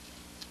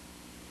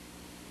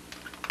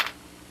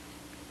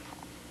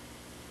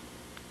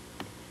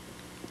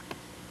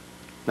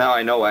 Now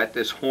I know at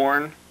this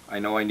horn, I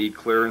know I need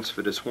clearance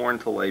for this horn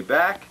to lay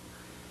back,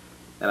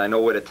 and I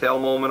know where the tail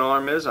moment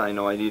arm is. I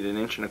know I need 1.25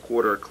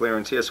 inches of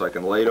clearance here, so I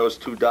can lay those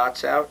two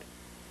dots out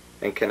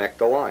and connect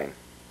the line.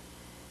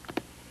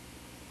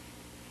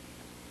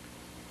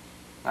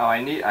 Now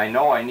I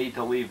know I need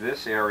to leave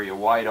this area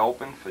wide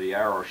open for the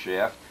arrow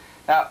shaft.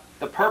 Now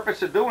the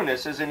purpose of doing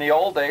this is, in the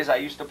old days I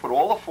used to put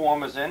all the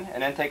formers in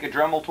and then take a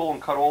Dremel tool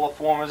and cut all the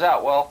formers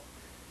out. Well,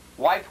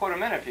 why put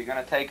them in if you're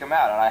going to take them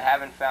out? And I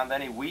haven't found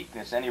any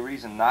weakness, any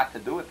reason not to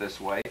do it this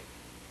way.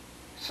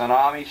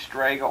 Tsunami,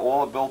 Strega,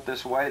 all are built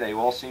this way. They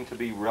all seem to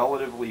be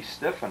relatively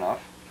stiff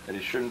enough that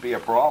it shouldn't be a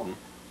problem.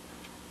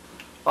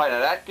 Alright,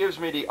 now that gives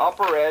me the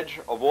upper edge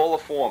of all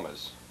the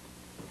formers.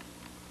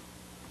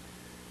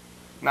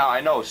 Now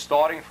I know,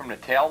 starting from the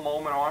tail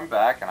moment arm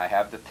back, and I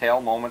have the tail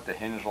moment, the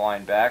hinge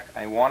line back,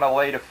 I want to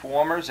lay the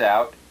formers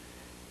out,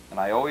 and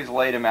I always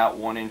lay them out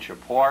 1 inch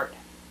apart.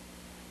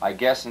 I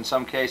guess in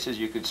some cases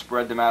you could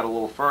spread them out a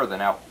little further.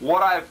 Now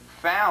what I've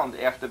found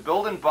after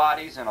building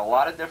bodies in a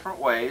lot of different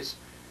ways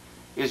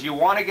is you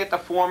want to get the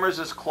formers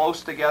as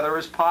close together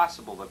as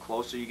possible. The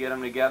closer you get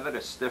them together, the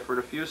stiffer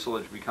the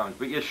fuselage becomes.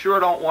 But you sure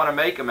don't want to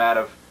make them out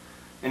of,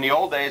 in the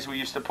old days we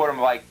used to put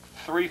them like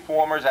 3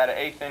 formers out of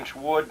 1/8 inch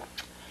wood.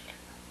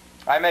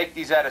 I make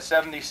these out of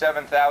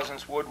 77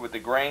 thousandths wood with the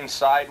grain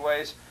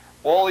sideways.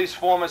 All these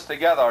formers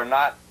together are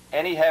not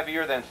any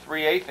heavier than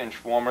 3/8 inch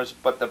formers,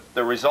 but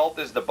the result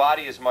is the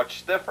body is much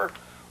stiffer.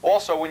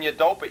 Also, when you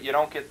dope it, you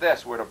don't get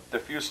this, where the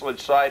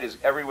fuselage side is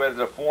everywhere to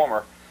the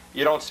former.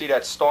 You don't see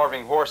that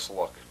starving horse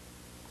look.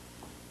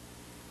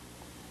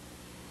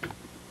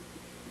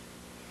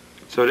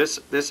 So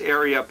this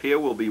area up here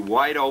will be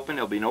wide open.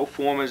 There'll be no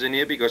formers in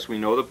here because we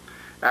know the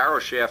arrow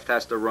shaft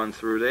has to run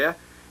through there.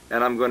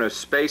 And I'm going to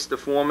space the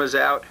formers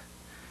out,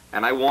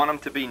 and I want them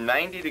to be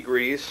 90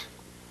 degrees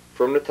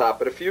from the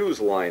top of the fuse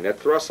line, that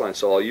thrust line.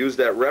 So I'll use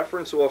that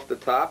reference off the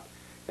top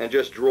and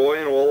just draw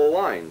in all the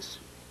lines.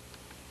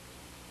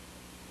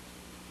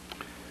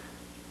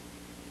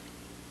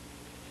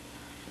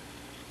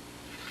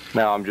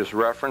 Now I'm just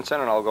referencing,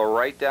 and I'll go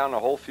right down the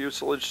whole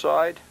fuselage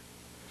side,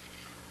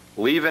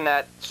 leaving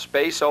that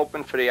space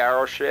open for the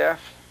arrow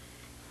shaft,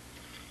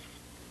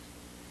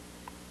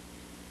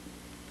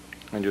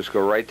 and just go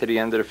right to the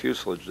end of the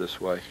fuselage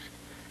this way,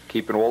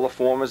 keeping all the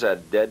formers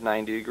at dead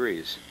 90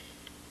 degrees.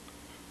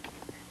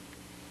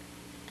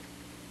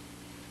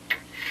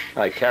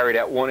 I carry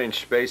that 1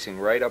 inch spacing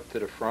right up to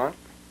the front.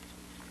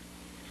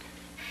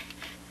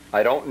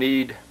 I don't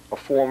need a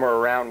former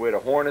around where the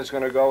horn is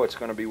going to go. It's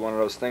going to be one of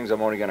those things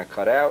I'm only going to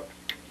cut out.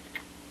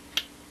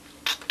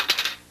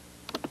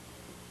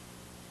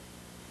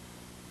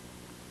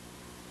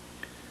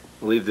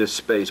 Leave this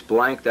space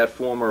blank. That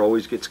former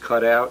always gets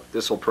cut out.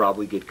 This will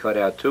probably get cut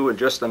out too, and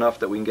just enough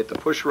that we can get the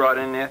push rod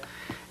in there.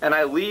 And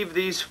I leave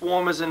these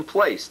formers in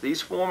place.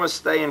 These formers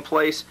stay in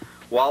place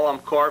while I'm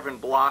carving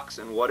blocks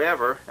and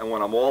whatever, and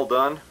when I'm all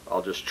done,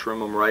 I'll just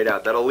trim them right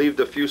out. That'll leave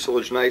the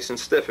fuselage nice and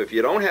stiff. If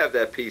you don't have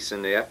that piece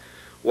in there,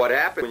 what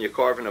happens when you're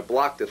carving a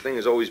block, the thing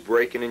is always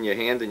breaking in your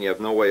hand and you have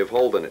no way of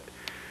holding it.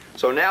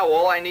 So now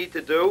all I need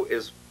to do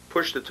is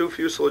push the two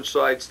fuselage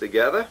sides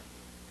together.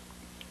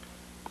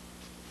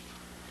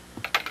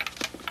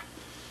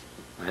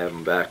 I have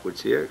them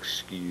backwards here,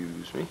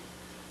 excuse me.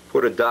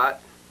 Put a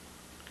dot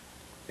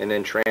and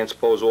then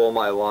transpose all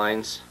my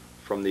lines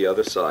from the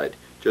other side.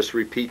 Just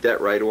repeat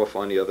that right off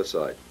on the other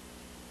side.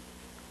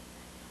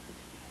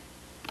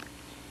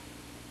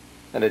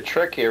 And the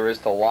trick here is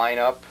to line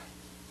up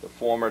the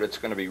former that's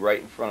going to be right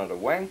in front of the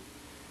wing,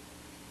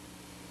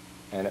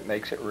 and it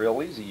makes it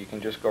real easy. You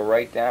can just go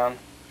right down,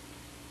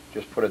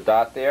 just put a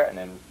dot there, and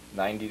then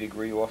 90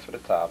 degree off of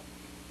the top.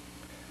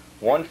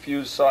 One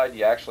fuse side,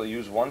 you actually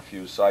use one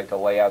fuse side to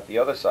lay out the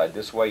other side.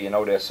 This way you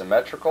know they're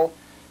symmetrical,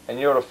 and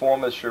you know the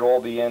formers should all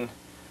be in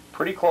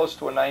pretty close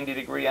to a 90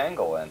 degree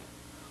angle then.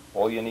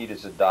 All you need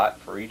is a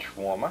dot for each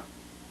former.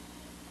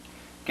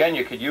 Again,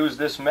 you could use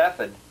this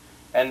method,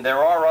 and there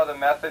are other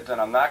methods, and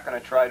I'm not going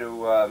to try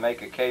to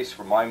make a case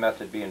for my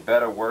method being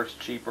better, worse,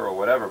 cheaper, or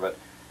whatever, but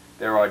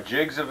there are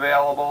jigs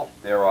available.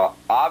 There are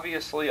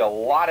obviously a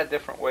lot of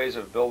different ways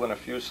of building a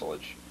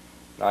fuselage.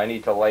 Now I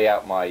need to lay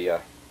out my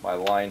my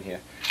line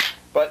here.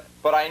 But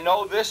I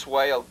know this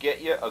way will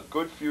get you a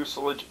good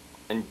fuselage,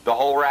 and the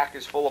whole rack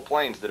is full of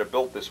planes that are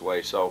built this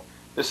way. So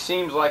this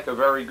seems like a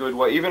very good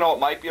way. Even though it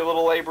might be a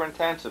little labor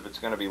intensive, it's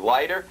going to be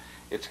lighter,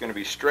 it's going to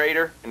be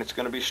straighter, and it's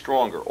going to be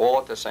stronger, all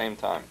at the same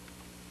time.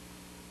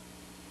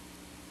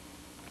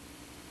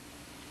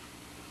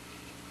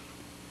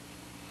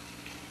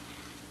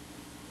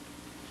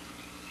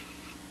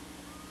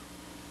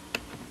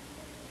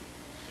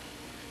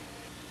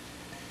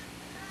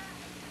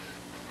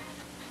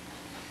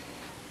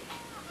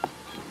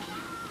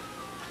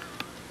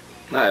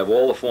 I have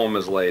all the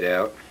formers laid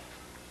out.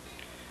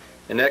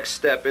 The next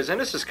step is, and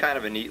this is kind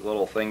of a neat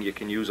little thing you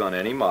can use on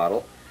any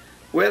model,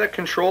 where the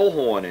control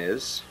horn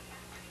is,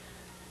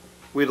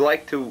 we'd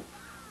like to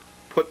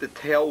put the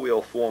tail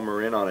wheel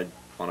former in on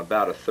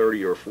about a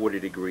 30 or 40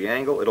 degree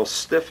angle. It'll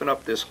stiffen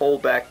up this whole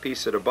back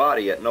piece of the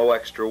body at no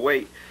extra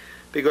weight,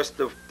 because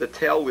the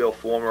tail wheel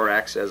former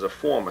acts as a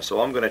former.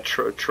 So I'm going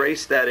to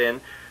trace that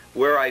in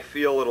where I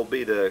feel it'll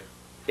be to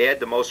add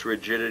the most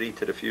rigidity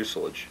to the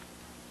fuselage.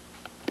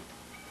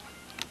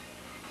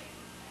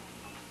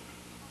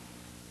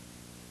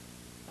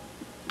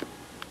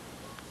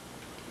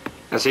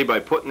 Now see, by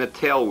putting the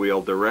tail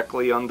wheel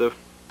directly under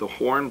the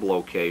horn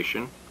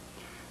location,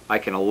 I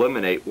can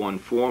eliminate one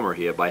former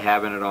here. By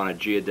having it on a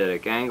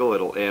geodetic angle,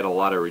 it'll add a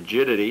lot of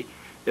rigidity.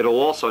 It'll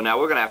also, now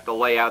we're going to have to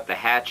lay out the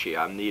hatch here.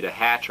 I need a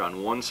hatch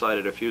on one side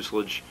of the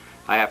fuselage.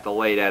 I have to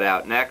lay that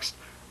out next.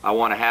 I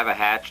want to have a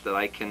hatch that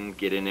I can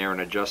get in there and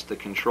adjust the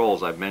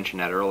controls. I've mentioned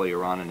that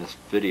earlier on in this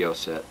video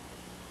set.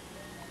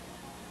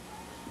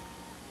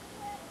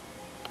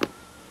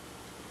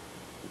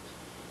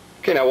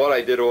 Okay, now what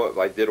I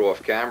did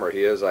off camera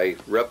here is I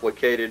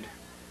replicated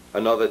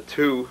another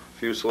 2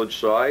 fuselage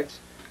sides.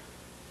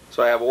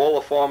 So I have all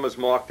the formers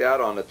marked out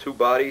on the 2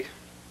 body,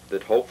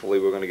 that hopefully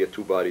we're going to get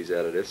 2 bodies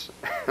out of this,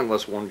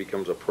 unless one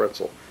becomes a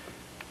pretzel.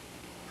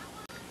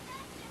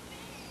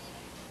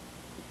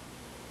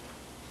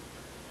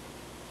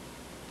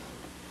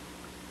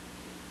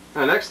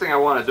 Now, the next thing I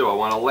want to do, I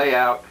want to lay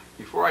out,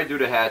 before I do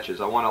the hatches,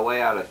 I want to lay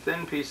out a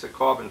thin piece of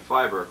carbon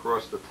fiber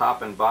across the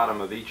top and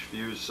bottom of each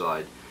fuse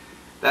side.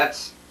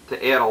 That's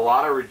to add a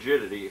lot of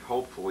rigidity,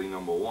 hopefully,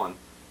 number 1.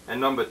 And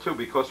number 2,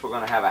 because we're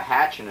going to have a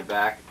hatch in the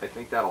back, I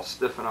think that'll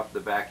stiffen up the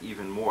back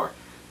even more.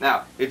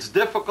 Now, it's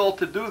difficult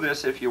to do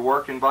this if you're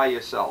working by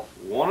yourself.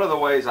 One of the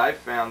ways I've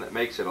found that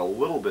makes it a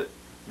little bit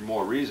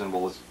more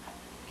reasonable is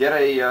get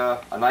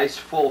a nice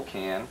full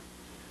can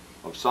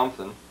of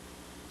something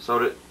so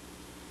that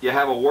you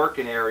have a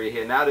working area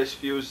here. Now this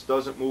fuse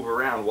doesn't move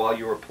around while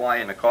you're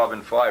applying the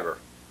carbon fiber.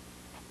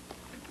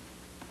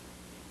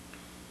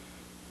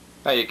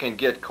 Now you can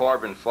get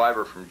carbon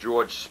fiber from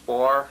George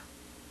Spar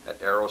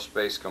at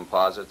Aerospace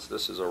Composites.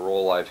 This is a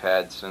roll I've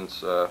had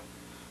since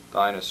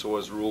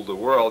dinosaurs ruled the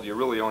world. You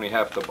really only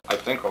have to, I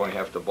think, only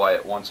have to buy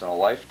it once in a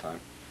lifetime.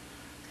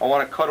 I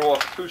want to cut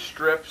off 2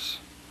 strips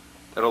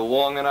that are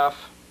long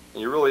enough,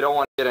 and you really don't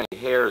want to get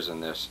any hairs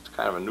in this. It's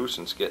kind of a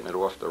nuisance getting it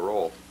off the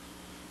roll.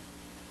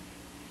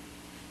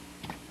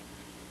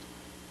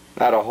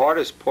 Now the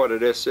hardest part of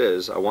this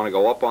is, I want to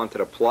go up onto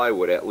the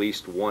plywood at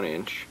least 1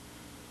 inch.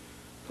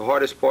 The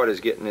hardest part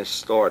is getting this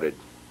started.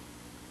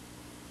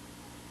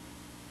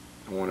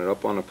 I want it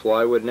up on the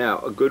plywood. Now,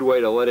 a good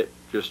way to let it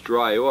just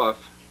dry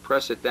off,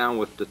 press it down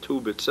with the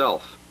tube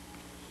itself.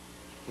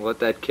 Let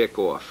that kick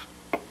off.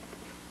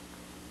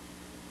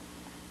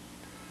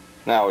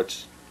 Now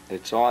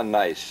it's on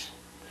nice.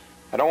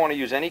 I don't want to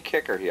use any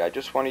kicker here. I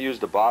just want to use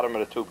the bottom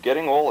of the tube.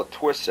 Getting all the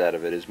twists out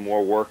of it is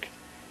more work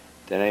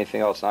than anything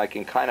else. And I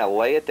can kind of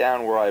lay it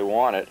down where I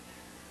want it,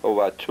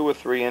 about 2 or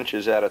 3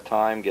 inches at a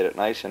time, get it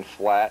nice and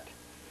flat,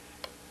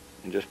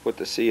 and just put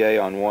the CA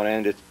on one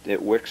end.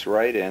 It wicks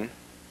right in.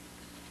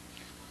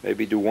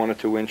 Maybe do 1 or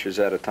 2 inches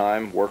at a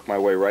time, work my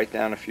way right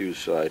down the fuse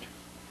side.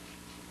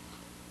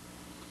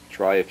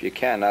 Try, if you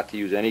can, not to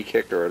use any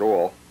kicker at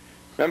all.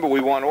 Remember,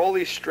 we want all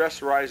these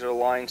stress riser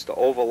lines to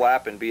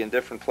overlap and be in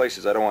different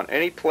places. I don't want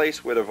any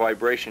place where the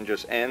vibration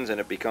just ends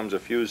and it becomes a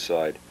fuse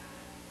side.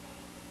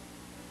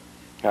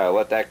 Alright,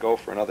 let that go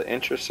for another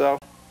inch or so.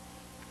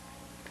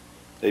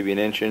 Maybe an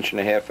inch, inch and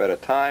a half at a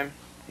time.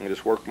 And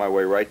just work my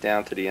way right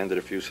down to the end of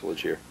the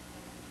fuselage here.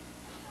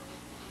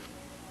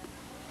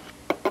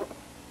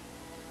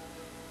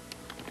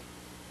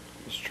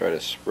 Just try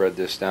to spread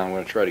this down. I'm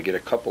going to try to get a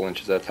couple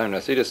inches at a time. Now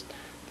see, this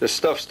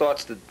stuff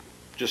starts to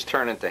just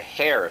turn into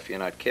hair if you're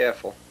not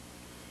careful.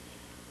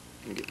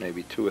 You can get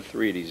maybe 2 or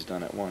 3 of these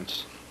done at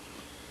once.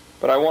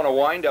 But I want to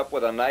wind up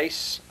with a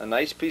nice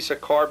piece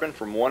of carbon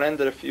from one end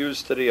of the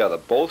fuse to the other,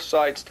 both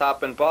sides,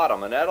 top and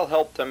bottom, and that'll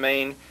help to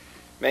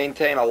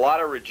maintain a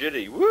lot of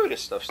rigidity. Woo,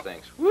 this stuff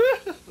stinks. Woo!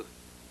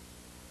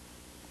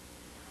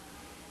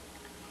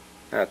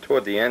 Now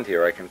toward the end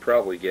here I can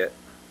probably get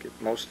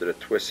most of the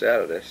twists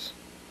out of this.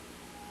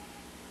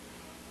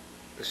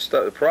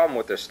 The problem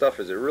with this stuff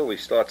is it really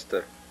starts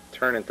to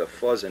turn into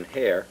fuzz and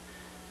hair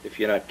if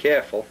you're not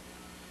careful.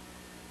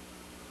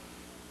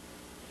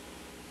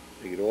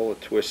 You get all the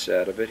twists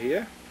out of it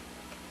here.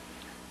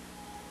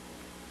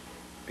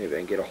 Maybe I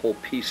can get a whole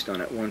piece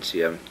done at once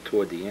here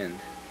toward the end.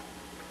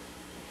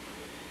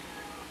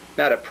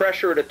 Now the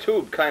pressure of the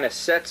tube kind of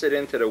sets it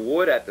into the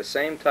wood. At the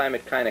same time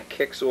it kind of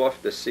kicks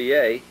off the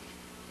CA,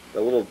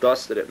 the little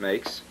dust that it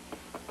makes.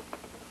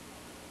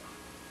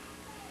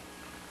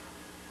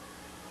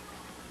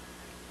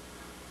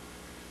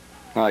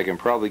 Now I can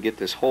probably get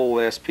this whole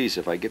last piece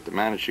if I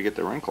manage to get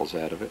the wrinkles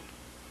out of it.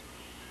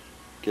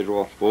 Get it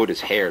all. Boy,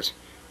 there's hairs.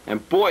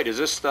 And boy, does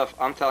this stuff,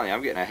 I'm telling you,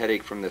 I'm getting a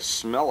headache from the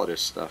smell of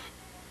this stuff.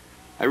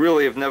 I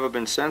really have never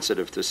been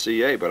sensitive to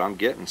CA, but I'm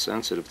getting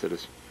sensitive to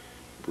this.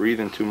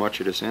 Breathing too much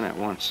of this in at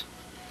once.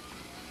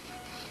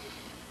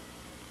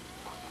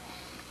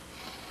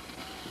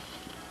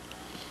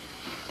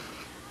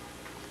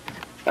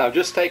 Now I'm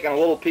just taking a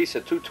little piece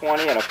of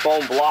 220 and a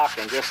foam block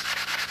and just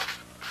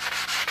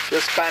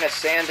kind of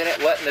sanding it,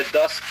 letting the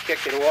dust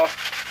kick it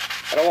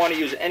off. I don't want to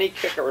use any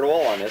kicker at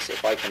all on this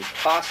if I can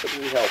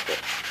possibly help it.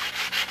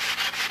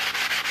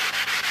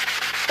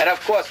 And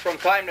of course, from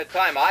time to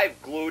time,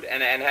 I've glued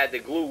and had the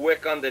glue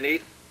wick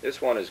underneath.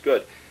 This one is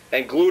good.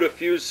 And glued a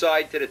fuse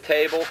side to the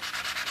table.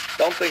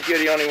 Don't think you're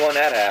the only one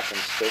that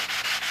happens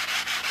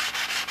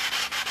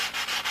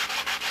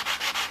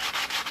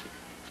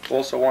to.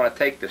 Also want to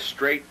take the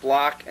straight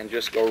block and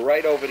just go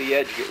right over the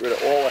edge, get rid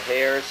of all the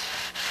hairs.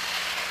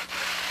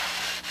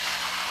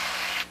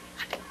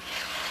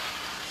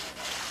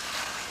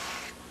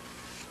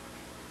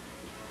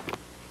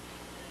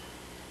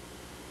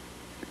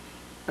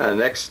 The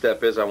next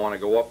step is I want to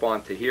go up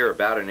onto here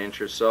about an inch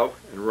or so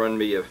and run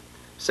me a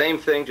same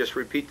thing, just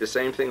repeat the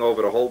same thing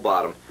over the whole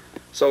bottom.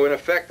 So in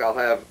effect I'll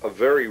have a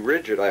very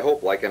rigid, I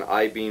hope like an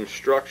I-beam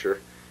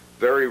structure,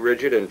 very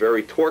rigid and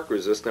very torque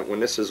resistant when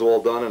this is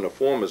all done and the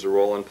formers are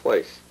all in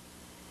place.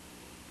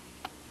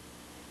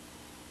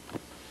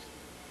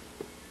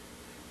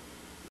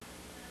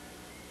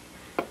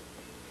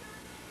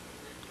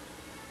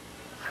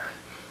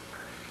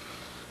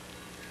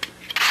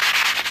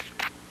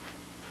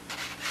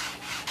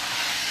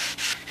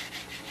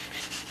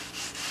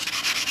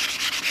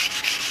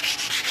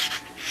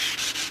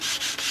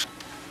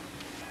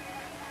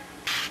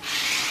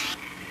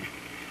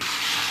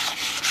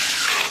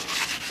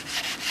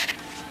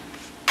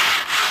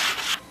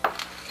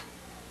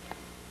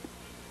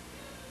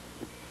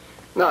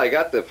 Now I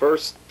got the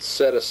first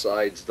set of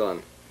sides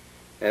done,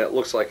 and it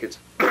looks like it's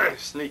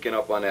sneaking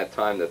up on that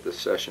time that this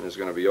session is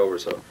going to be over.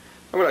 So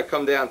I'm going to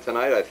come down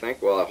tonight, I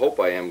think. Well, I hope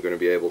I am going to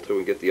be able to,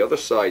 and get the other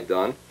side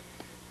done.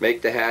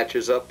 Make the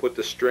hatches up, put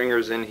the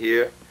stringers in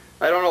here.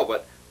 I don't know,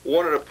 but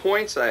one of the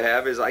points I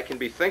have is I can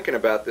be thinking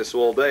about this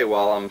all day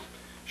while I'm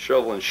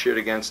shoveling shit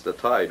against the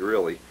tide,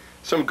 really.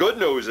 Some good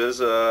news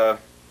is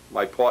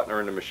my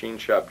partner in the machine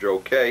shop, Joe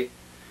K.,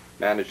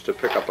 managed to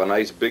pick up a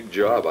nice big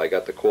job. I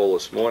got the call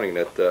this morning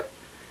that the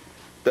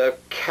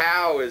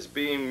cow is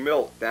being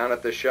milked down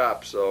at the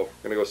shop, so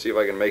I'm going to go see if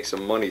I can make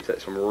some money,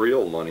 some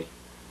real money.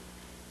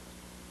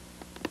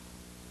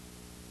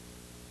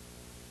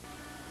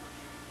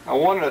 Now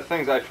one of the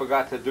things I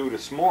forgot to do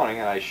this morning,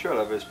 and I should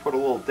have, is put a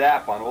little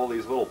dap on all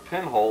these little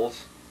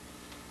pinholes,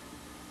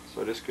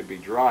 so this could be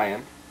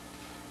drying.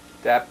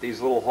 Dap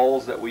these little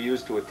holes that we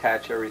use to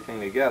attach everything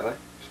together.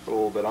 Just put a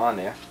little bit on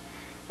there.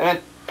 And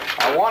then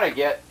I want to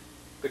get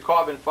the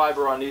carbon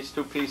fiber on these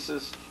two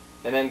pieces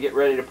and then get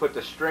ready to put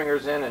the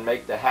stringers in and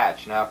make the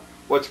hatch. Now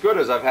what's good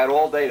is I've had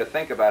all day to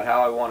think about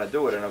how I want to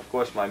do it, and of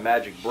course my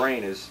magic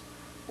brain is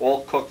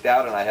all cooked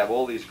out and I have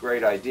all these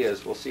great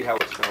ideas. We'll see how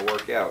it's going to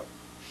work out.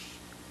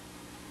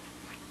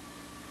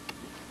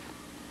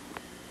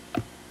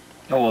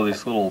 Oh, well,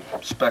 these little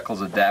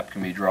speckles of DAP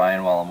can be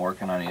drying while I'm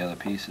working on the other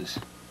pieces.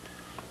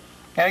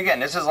 And again,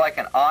 this is like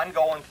an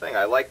ongoing thing.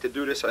 I like to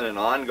do this in an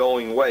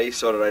ongoing way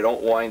so that I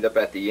don't wind up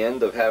at the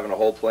end of having a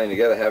whole plane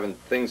together, having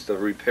things to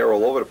repair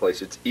all over the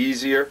place. It's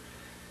easier,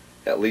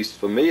 at least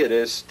for me it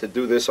is, to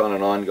do this on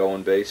an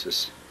ongoing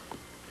basis.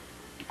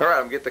 Alright,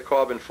 I'm going to get the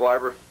carbon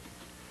fiber,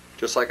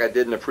 just like I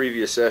did in the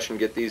previous session,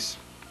 get these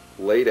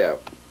laid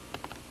out.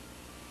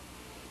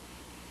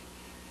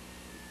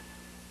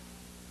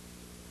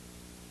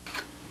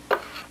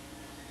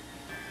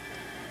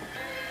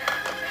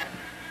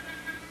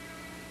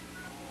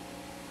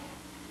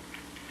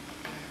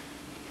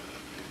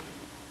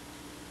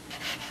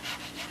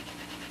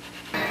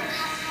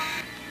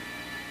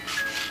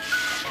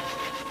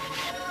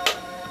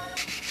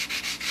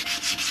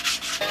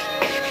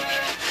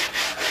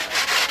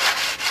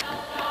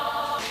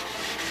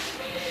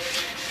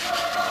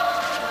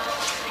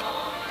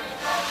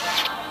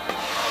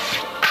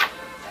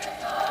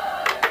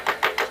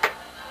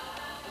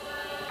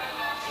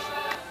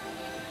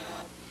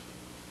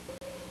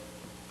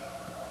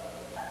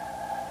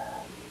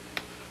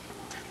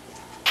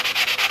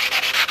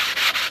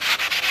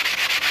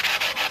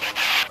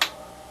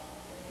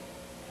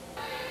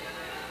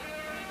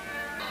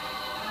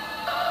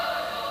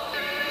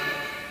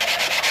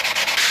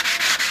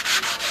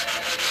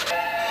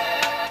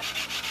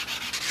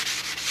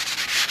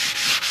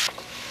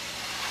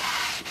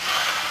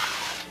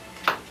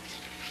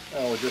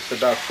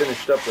 just about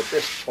finished up with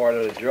this part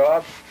of the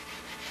job.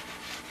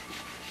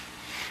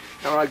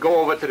 Now I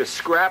go over to the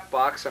scrap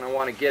box and I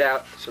want to get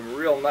out some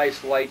real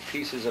nice light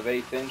pieces of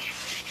 1/8 inch.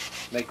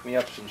 Make me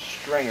up some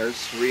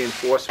stringers,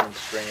 reinforcement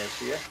stringers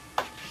here.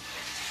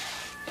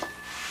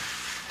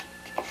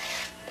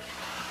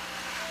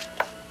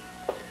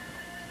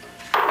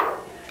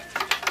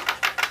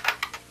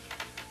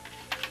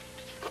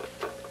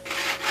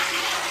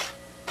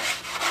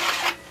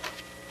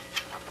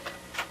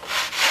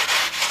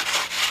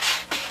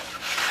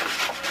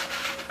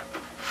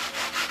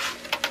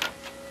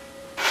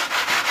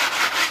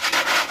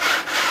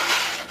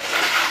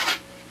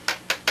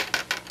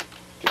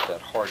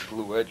 Hard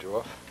glue edge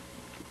off.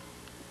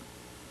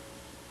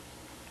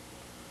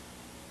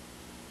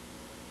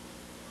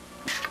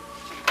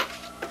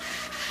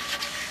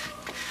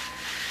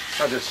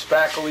 I'll just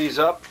spackle these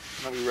up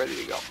and I'll be ready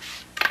to go.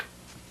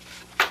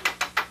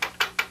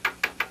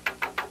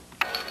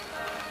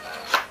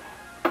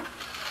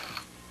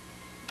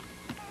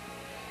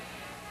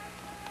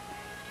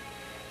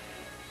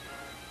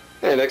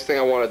 Okay, next thing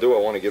I want to do, I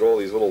want to get all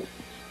these little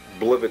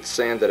blivets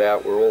sanded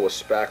out where all the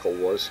spackle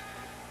was.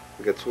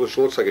 Which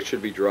looks like it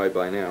should be dry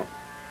by now.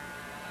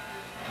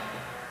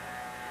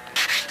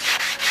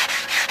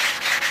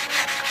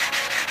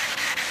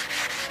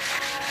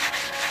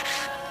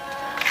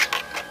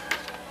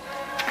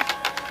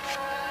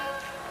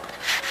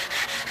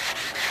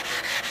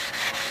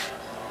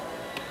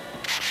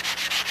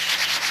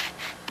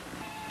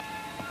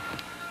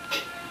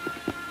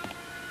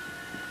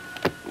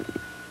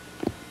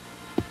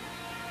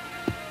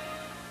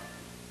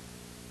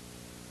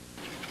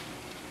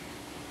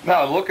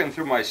 Now, looking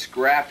through my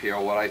scrap here,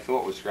 what I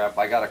thought was scrap,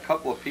 I got a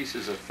couple of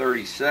pieces of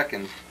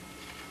 32nd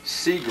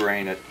C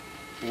grain that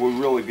would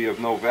really be of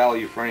no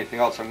value for anything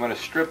else. I'm going to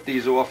strip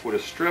these off with a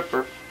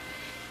stripper.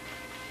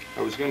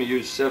 I was going to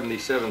use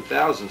 77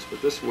 thousandths,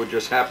 but this wood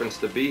just happens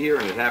to be here,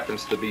 and it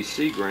happens to be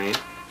C grain.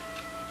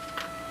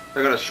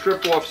 I'm going to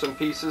strip off some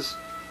pieces,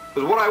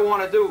 because what I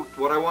want to do,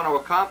 what I want to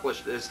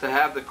accomplish, is to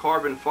have the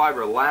carbon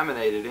fiber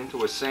laminated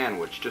into a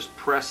sandwich, just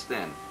pressed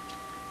in,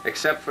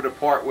 except for the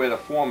part where the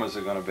formers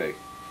are going to be.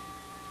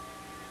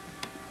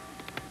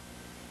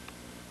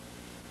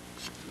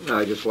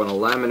 I just want to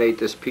laminate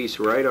this piece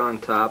right on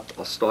top.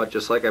 I'll start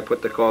just like I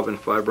put the carbon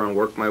fiber on,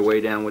 work my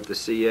way down with the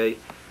CA,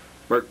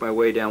 work my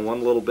way down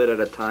one little bit at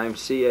a time,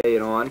 CA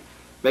it on.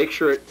 Make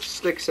sure it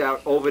sticks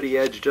out over the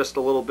edge just a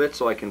little bit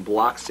so I can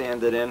block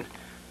sand it in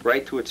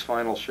right to its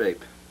final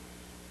shape.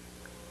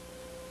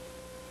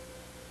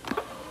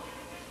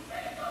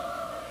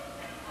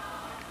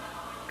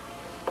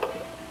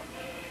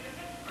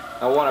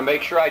 I want to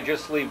make sure I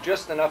just leave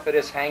just enough of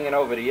this hanging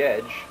over the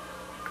edge,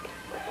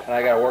 and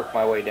I got to work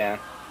my way down,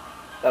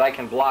 that I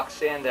can block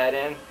sand that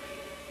in.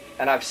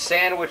 And I've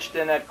sandwiched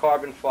in that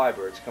carbon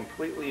fiber. It's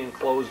completely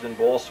enclosed in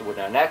balsa wood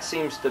now, and that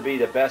seems to be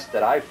the best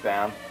that I've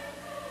found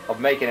of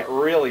making it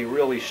really,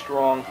 really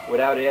strong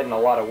without adding a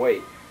lot of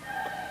weight.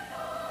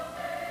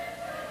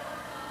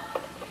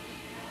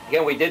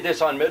 Again, we did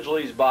this on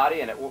Midgley's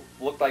body, and it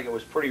looked like it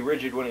was pretty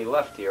rigid when he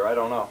left here. I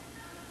don't know.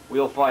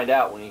 We'll find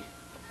out when he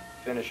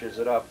finishes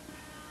it up.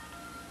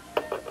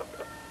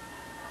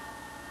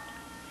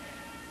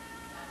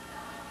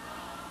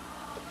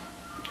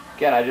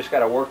 Again, I just got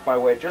to work my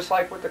way, just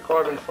like with the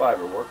carbon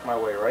fiber, work my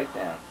way right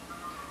down.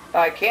 Now,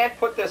 I can't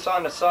put this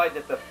on the side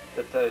that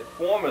the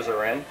formers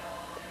are in.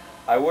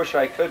 I wish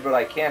I could, but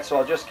I can't, so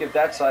I'll just give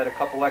that side a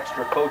couple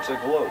extra coats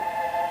of glue.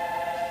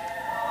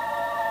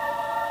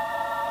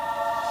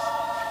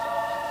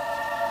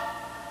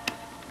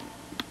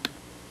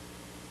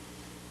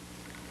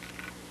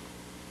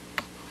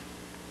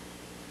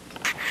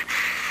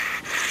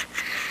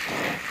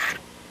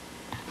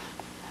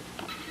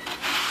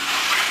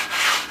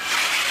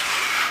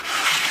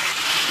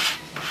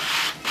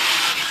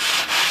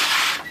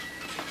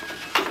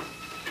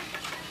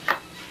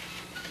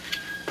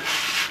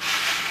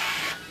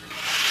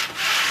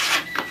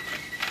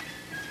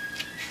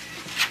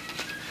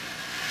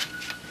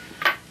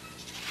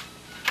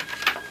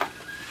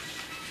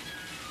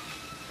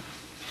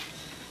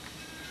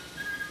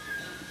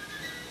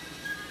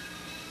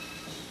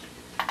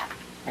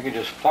 I can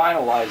just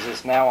finalize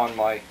this now on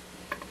my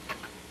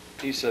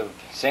piece of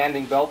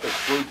sanding belt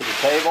that's glued to the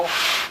table.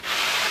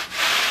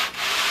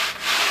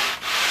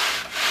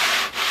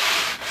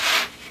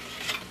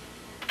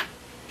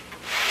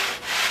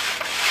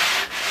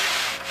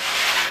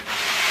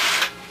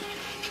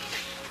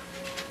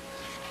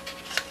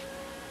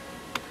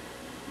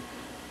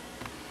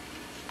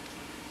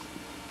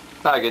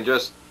 I can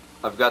just,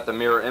 I've got the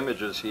mirror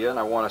images here, and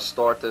I want to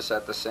start this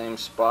at the same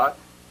spot.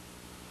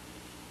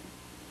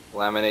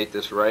 Laminate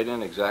this right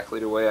in exactly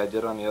the way I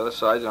did on the other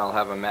side, and I'll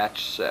have a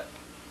match set.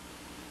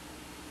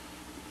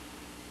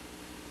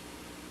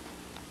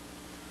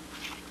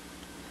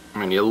 I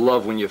mean, you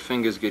love when your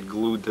fingers get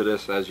glued to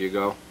this as you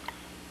go.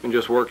 I'm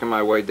just working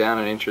my way down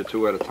an inch or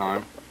two at a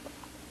time.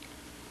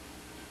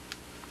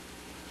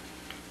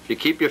 If you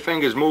keep your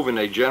fingers moving,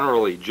 they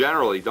generally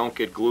don't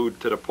get glued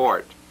to the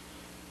part.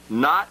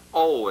 Not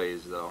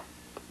always, though.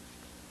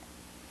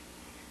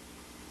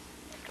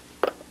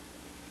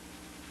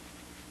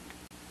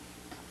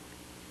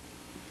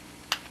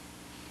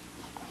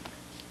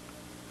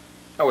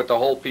 Now with the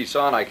whole piece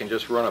on, I can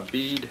just run a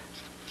bead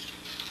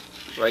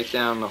right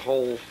down the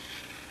whole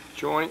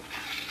joint.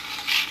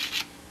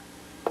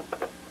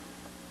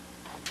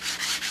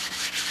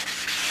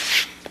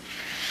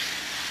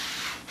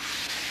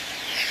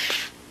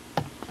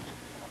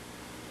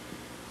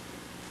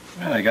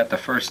 And I got the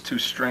first 2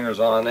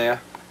 stringers on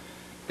there.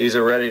 These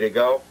are ready to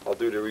go. I'll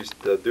do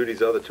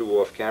these other 2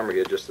 off camera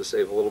here just to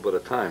save a little bit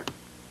of time.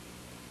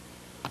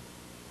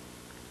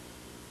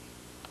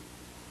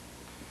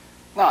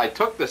 Now I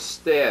took the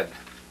stab,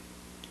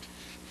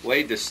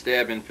 laid the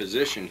stab in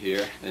position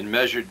here, and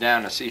measured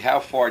down to see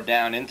how far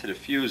down into the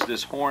fuse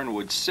this horn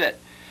would sit.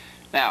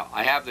 Now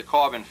I have the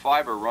carbon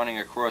fiber running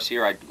across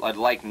here. I'd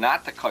like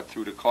not to cut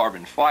through the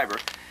carbon fiber.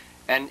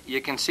 And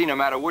you can see no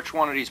matter which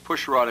one of these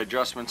pushrod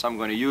adjustments I'm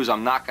going to use,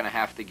 I'm not going to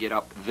have to get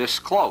up this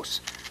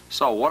close.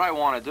 So what I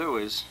want to do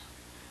is,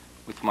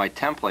 with my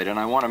template, and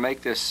I want to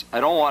make this,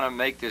 I don't want to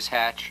make this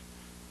hatch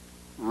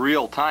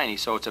real tiny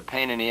so it's a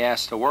pain in the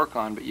ass to work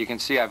on, but you can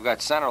see I've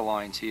got center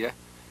lines here.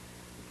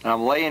 And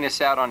I'm laying this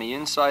out on the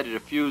inside of the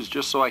fuse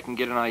just so I can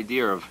get an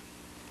idea of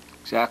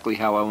exactly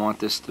how I want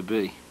this to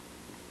be.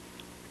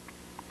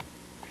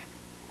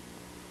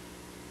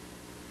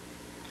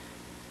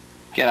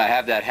 Again, I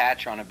have that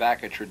hatch on the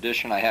back of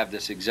Tradition. I have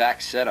this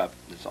exact setup.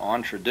 It's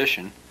on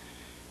Tradition,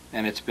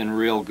 and it's been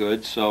real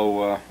good,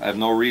 so I have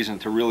no reason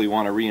to really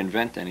want to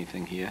reinvent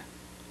anything here.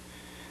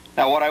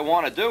 Now what I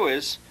want to do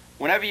is,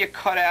 whenever you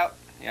cut out,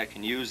 I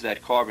can use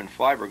that carbon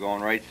fiber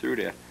going right through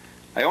there.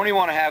 I only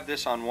want to have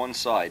this on one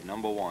side,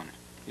 number one.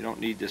 You don't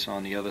need this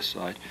on the other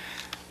side.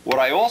 What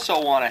I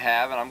also want to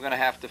have, and I'm going to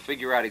have to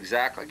figure out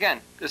exactly,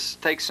 again, this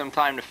takes some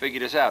time to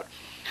figure this out.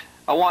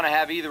 I want to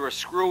have either a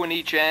screw in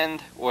each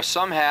end or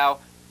somehow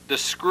the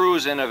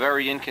screws in a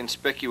very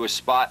inconspicuous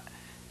spot.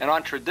 And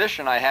on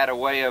Tradition I had a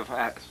way of,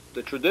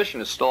 the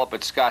Tradition is still up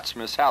at Scott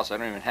Smith's house, I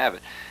don't even have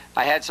it.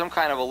 I had some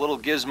kind of a little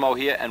gizmo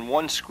here and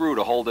 1 screw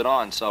to hold it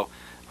on, so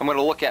I'm going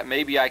to look at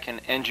maybe I can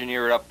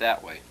engineer it up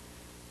that way.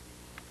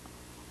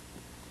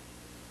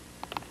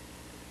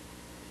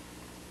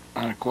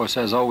 And of course,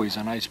 as always,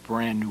 a nice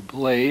brand new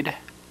blade.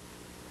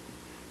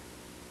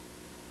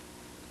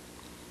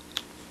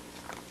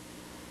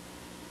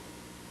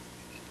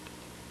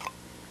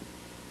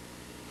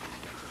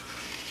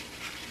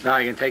 Now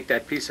I can take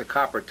that piece of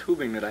copper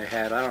tubing that I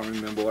had, I don't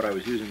remember what I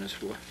was using this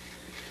for.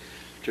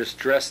 Just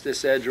dress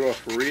this edge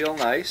off real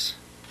nice.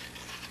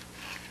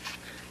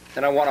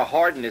 Then I want to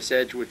harden this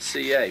edge with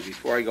CA.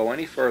 Before I go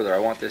any further, I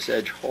want this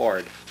edge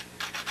hard.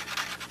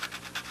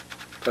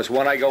 Because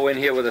when I go in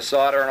here with a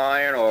soldering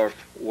iron or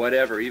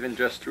whatever, even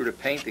just through the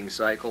painting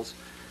cycles,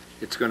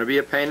 it's going to be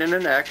a pain in the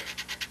neck.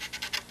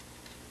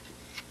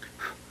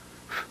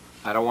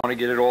 I don't want to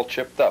get it all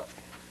chipped up.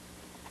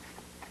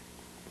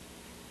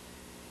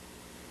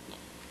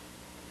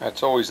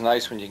 It's always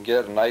nice when you can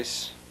get a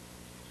nice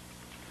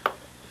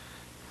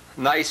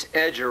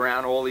edge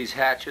around all these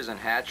hatches and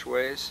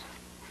hatchways.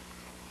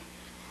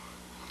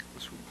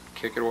 Let's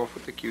kick it off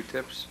with the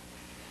Q-tips.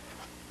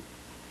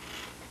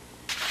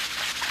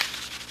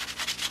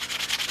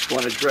 Just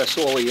want to dress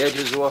all the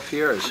edges off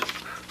here as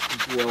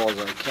well as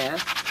I can.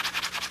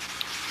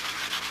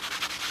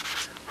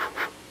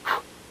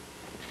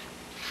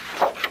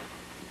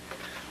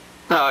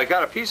 Now I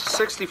got a piece of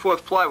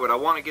 64th plywood. I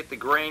want to get the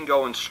grain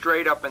going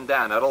straight up and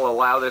down. That'll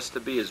allow this to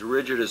be as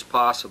rigid as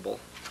possible.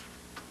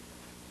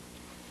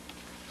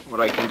 What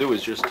I can do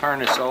is just turn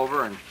this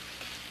over and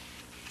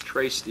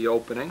trace the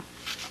opening.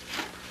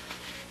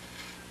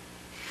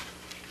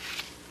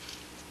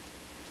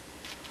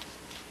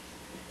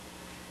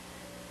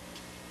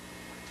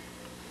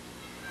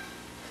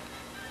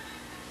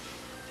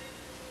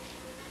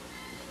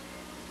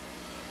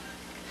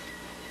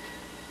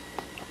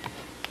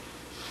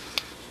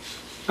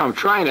 I'm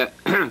trying to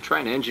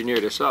engineer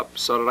this up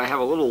so that I have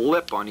a little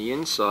lip on the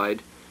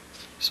inside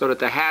so that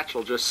the hatch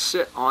will just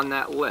sit on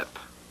that lip.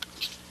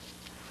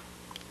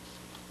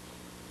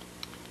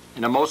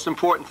 And the most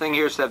important thing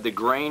here is to have the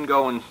grain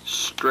going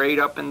straight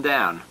up and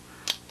down,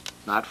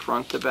 not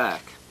front to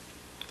back.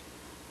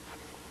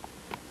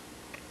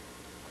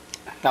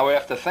 Now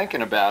after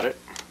thinking about it,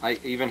 I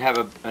even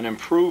have an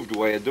improved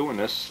way of doing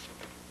this.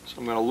 So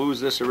I'm going to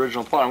lose this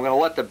original part. I'm going to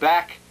let the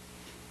back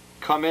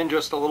come in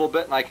just a little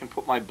bit and I can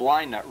put my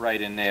blind nut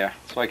right in there.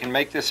 So I can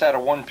make this out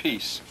of one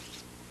piece.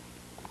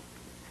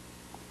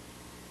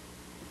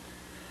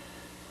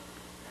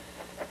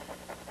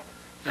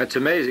 That's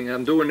amazing.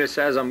 I'm doing this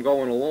as I'm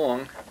going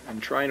along.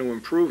 I'm trying to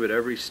improve it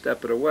every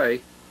step of the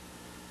way.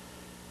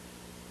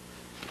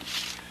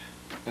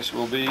 This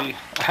will be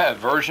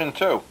version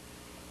 2.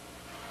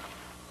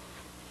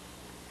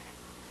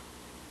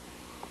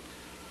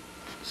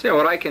 See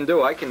what I can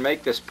do. I can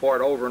make this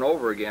part over and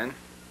over again.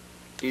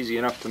 Easy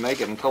enough to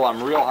make it until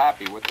I'm real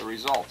happy with the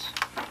results.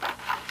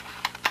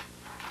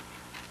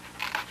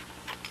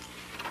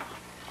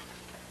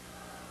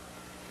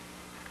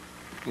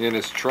 In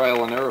this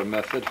trial and error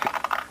method.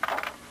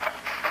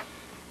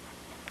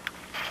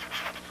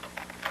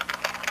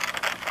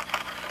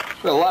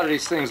 But a lot of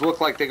these things look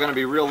like they're going to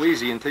be real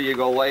easy until you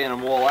go laying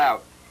them all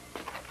out.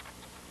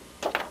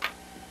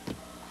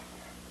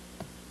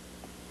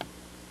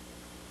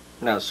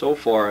 Now so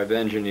far I've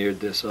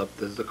engineered this up.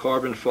 There's the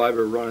carbon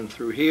fiber running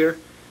through here,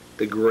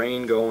 the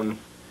grain going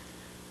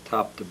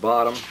top to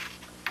bottom.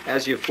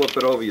 As you flip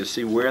it over, you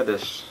see where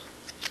this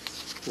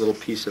little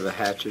piece of a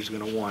hatch is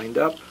going to wind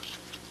up.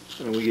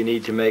 And we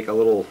need to make a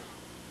little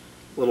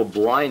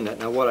blind nut.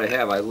 Now what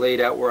I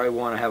laid out where I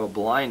want to have a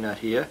blind nut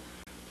here,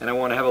 and I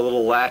want to have a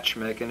little latch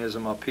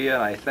mechanism up here,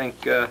 and I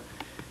think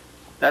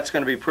that's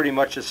going to be pretty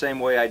much the same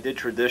way I did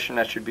tradition.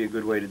 That should be a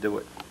good way to do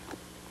it.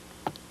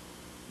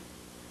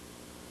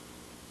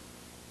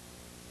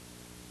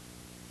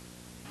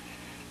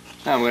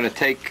 Now I'm going to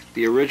take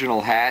the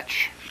original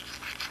hatch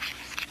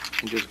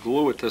and just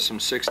glue it to some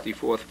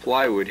 64th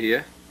plywood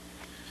here.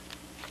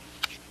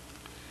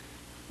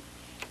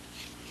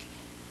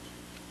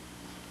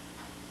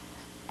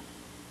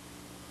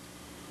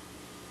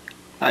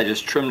 I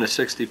just trim the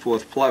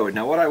 64th plywood.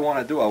 Now what I want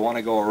to do, I want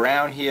to go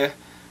around here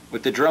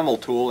with the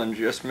Dremel tool and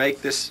just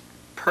make this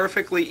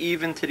perfectly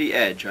even to the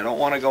edge. I don't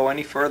want to go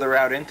any further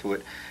out into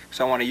it,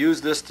 so I want to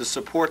use this to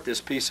support this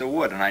piece of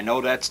wood, and I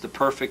know that's the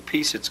perfect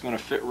piece. It's going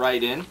to fit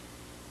right in.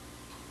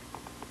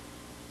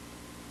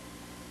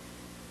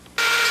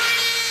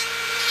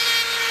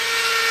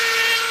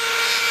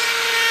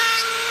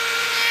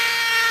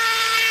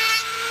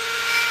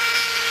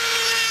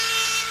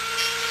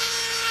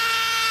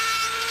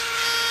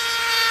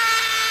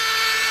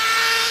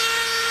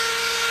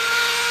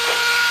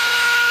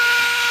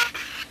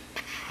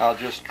 I'll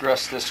just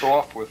dress this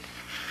off with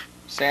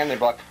sanding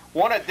block.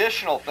 One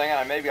additional thing,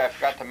 and maybe I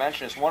forgot to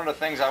mention, is one of the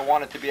things I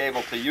wanted to be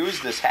able to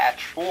use this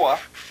hatch for,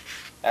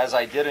 as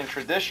I did in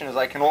tradition, is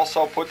I can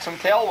also put some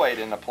tail weight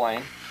in the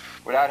plane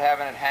without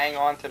having it hang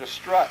on to the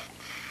strut.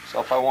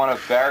 So if I want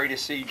to vary the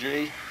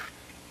CG,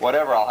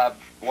 whatever, I'll have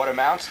what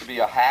amounts to be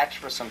a hatch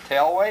for some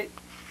tail weight,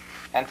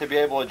 and to be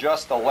able to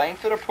adjust the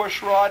length of the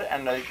push rod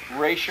and the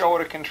ratio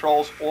of the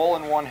controls all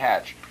in one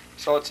hatch.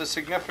 So it's a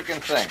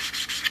significant thing.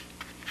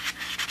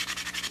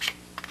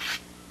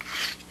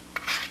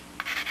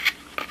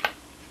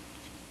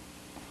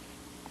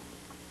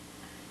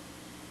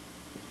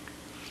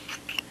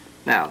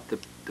 Now, the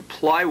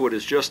plywood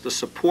is just the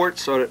support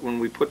so that when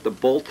we put the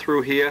bolt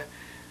through here,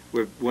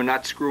 we're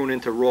not screwing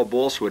into raw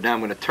balsa. Now I'm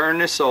going to turn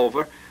this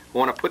over. I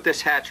want to put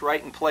this hatch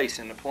right in place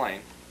in the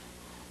plane.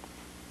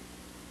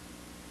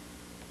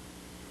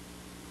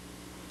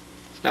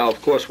 Now, of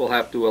course, we'll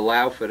have to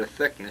allow for the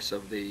thickness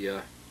of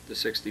the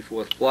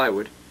 64th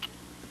plywood.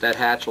 That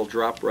hatch will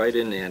drop right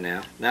in there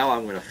now. Now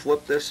I'm going to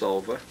flip this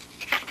over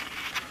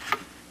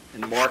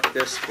and mark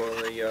this for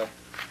the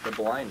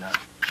blind nut.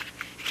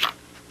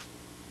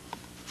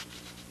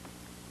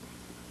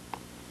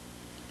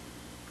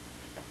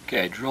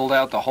 Okay, I drilled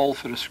out the hole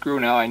for the screw.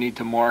 Now I need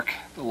to mark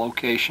the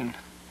location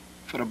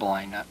for the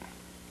blind nut.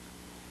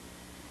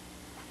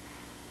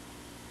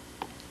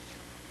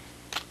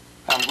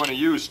 I'm going to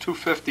use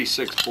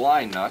 256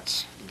 blind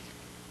nuts.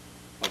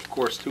 Of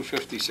course,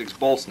 256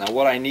 bolts. Now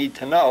what I need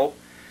to know,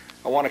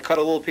 I want to cut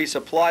a little piece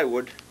of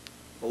plywood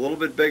a little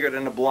bit bigger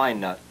than the blind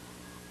nut.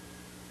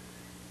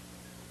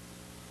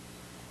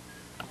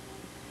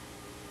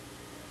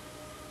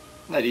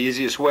 Now the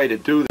easiest way to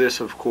do this,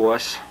 of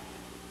course,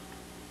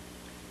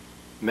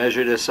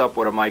 measure this up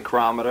with a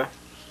micrometer,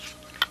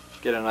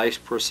 get a nice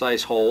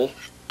precise hole,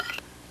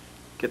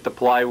 get the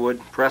plywood,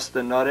 press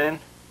the nut in,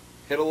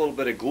 hit a little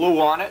bit of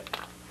glue on it,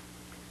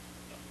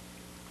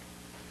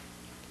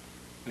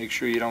 make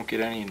sure you don't get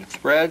any in the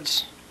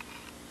threads,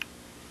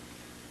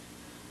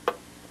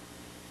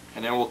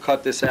 and then we'll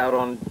cut this out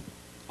on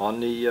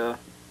the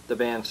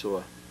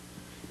bandsaw.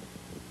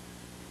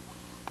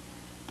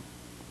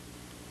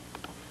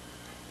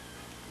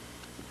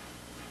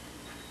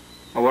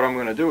 Now what I'm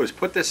going to do is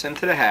put this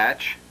into the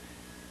hatch,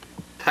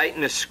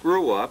 tighten the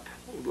screw up,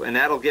 and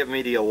that'll give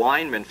me the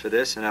alignment for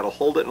this, and that'll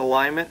hold it in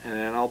alignment, and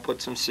then I'll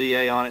put some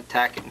CA on it,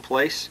 tack it in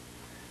place,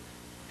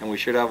 and we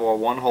should have our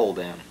one hole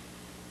down.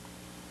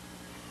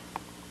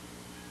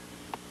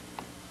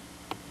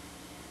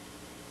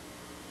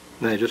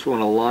 Now I just want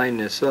to line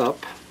this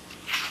up,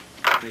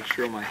 make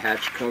sure my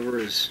hatch cover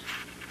is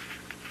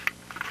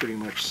pretty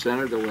much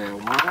centered the way I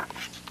want it.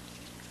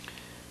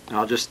 And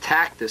I'll just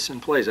tack this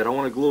in place. I don't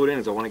want to glue it in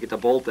because I want to get the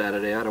bolt out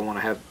of there. I don't want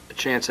to have a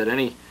chance at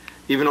any,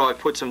 even though I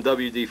put some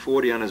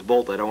WD-40 on this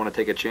bolt, I don't want to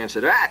take a chance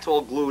that, it's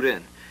all glued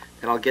in.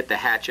 Then I'll get the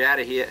hatch out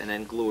of here and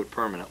then glue it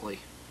permanently.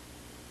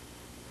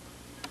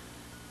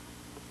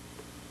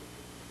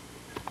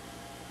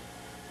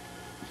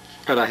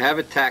 But I have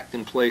it tacked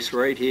in place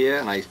right here,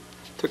 and I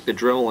took the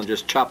Dremel and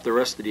just chopped the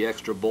rest of the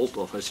extra bolt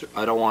off.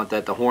 I don't want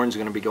that, the horn's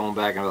going to be going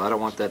back, and I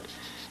don't want that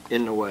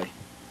in the way.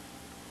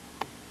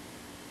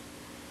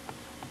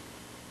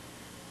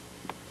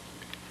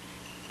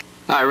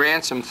 I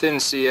ran some thin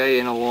CA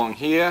in along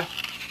here,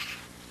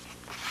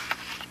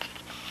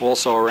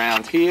 also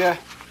around here.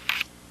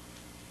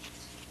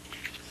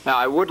 Now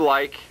I would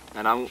like,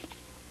 and I'm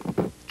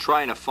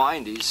trying to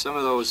find these, some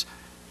of those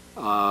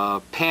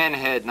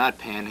panhead, not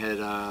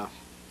panhead,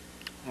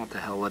 what the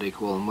hell are they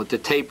call them, with the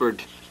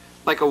tapered,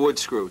 like a wood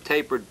screw,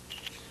 tapered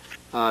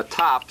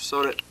top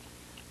so that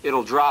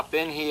it'll drop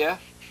in here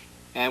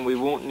and we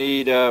won't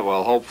need,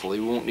 well, hopefully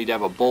we won't need to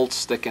have a bolt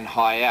sticking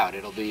high out.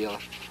 It'll be, I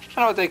don't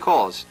know what they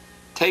call it,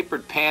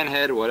 tapered pan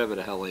head or whatever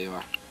the hell they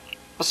are.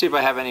 I'll see if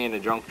I have any in the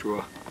junk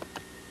drawer.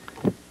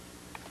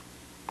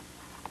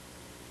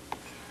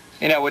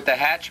 You know, with the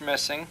hatch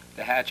missing,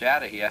 the hatch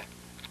out of here,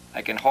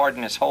 I can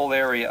harden this whole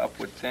area up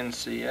with thin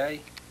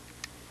CA.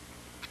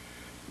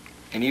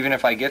 And even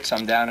if I get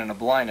some down in a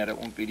blind net, it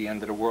won't be the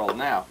end of the world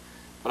now.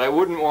 But I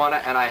wouldn't want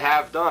to, and I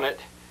have done it,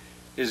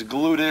 is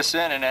glue this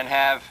in and then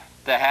have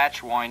the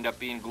hatch wind up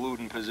being glued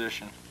in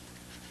position.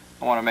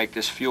 I want to make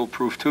this fuel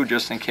proof too,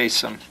 just in case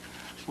some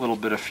little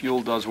bit of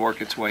fuel does work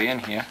its way in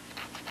here.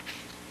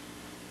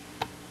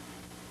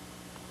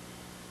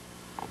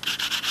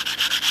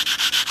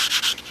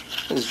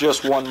 There's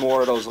just one more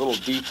of those little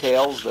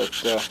details that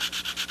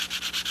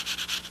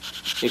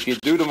if you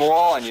do them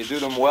all and you do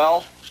them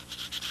well,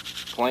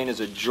 plane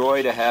is a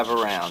joy to have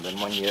around. And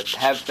when you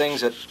have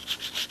things that,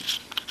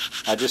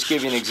 I'll just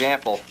give you an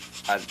example.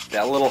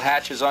 That little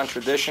hatches on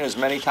tradition, as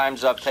many times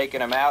as I've taken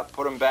them out,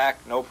 put them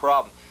back, no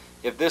problem.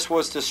 If this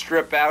was to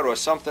strip out or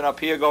something up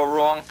here go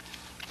wrong,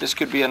 this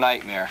could be a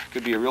nightmare. It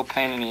could be a real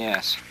pain in the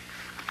ass.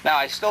 Now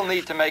I still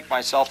need to make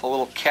myself a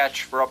little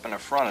catch for up in the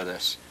front of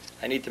this.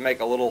 I need to make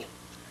a little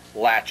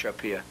latch up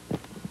here.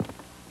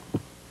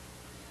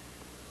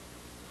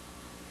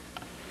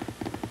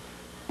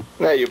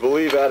 Now you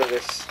believe out of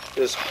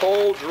this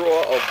whole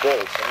drawer of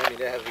bolts, I mean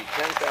there has to be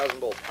 10,000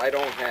 bolts. I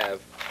don't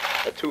have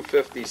a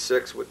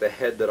 256 with the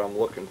head that I'm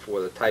looking for,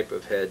 the type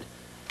of head.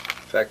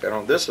 In fact, I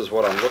don't, this is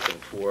what I'm looking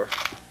for.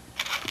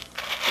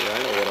 Yeah,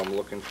 I know what I'm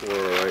looking for,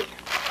 all right.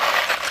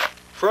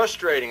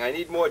 Frustrating, I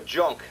need more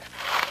junk.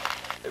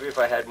 Maybe if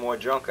I had more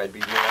junk, I'd be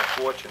more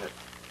fortunate.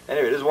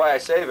 Anyway, this is why I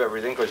save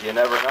everything, because you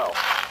never know.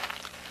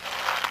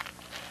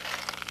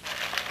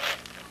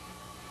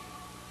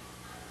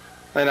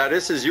 And now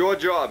this is your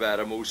job,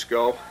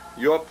 Adamusco.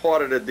 Your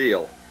part of the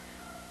deal.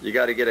 You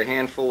got to get a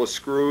handful of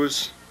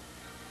screws,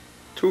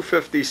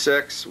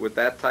 256 with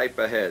that type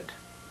of head,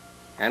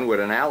 and with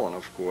an Allen,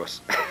 of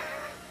course.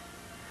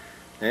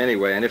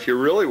 Anyway, and if you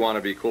really want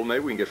to be cool,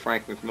 maybe we can get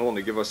Frank McMillan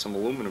to give us some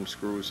aluminum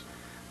screws.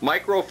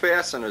 Micro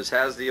Fasteners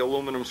has the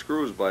aluminum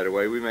screws, by the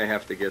way. We may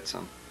have to get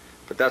some.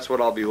 But that's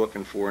what I'll be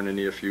looking for in the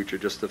near future.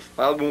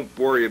 I won't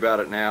worry about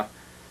it now,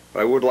 but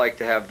I would like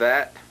to have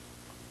that.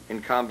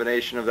 In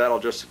combination of that, I'll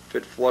just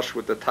fit flush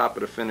with the top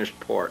of the finished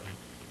part.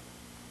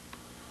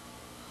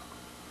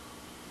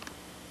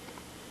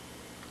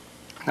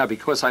 Now,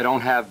 because I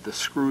don't have the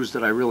screws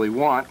that I really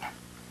want,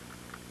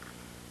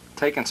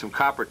 taking some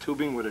copper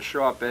tubing with a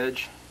sharp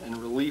edge and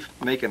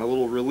making a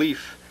little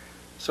relief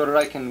so that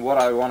I can, what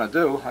I want to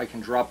do, I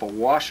can drop a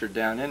washer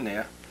down in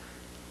there,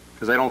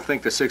 because I don't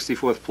think the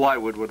 64th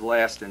plywood would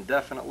last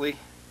indefinitely.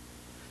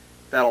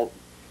 That'll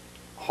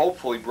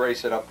hopefully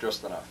brace it up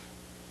just enough.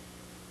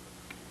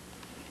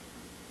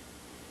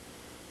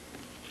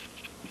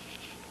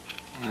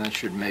 And that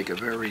should make a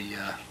very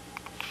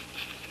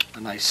a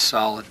nice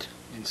solid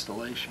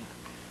installation.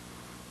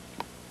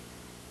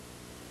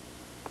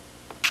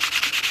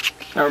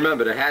 Now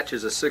remember, the hatch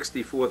is a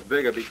 64th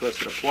bigger because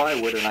of the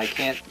plywood, and I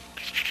can't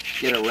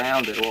get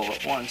around it all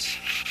at once.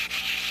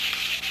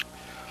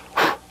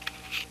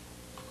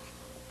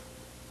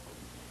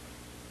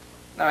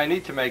 Now I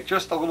need to make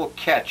just a little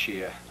catch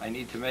here. I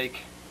need to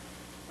make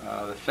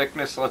the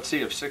thickness, let's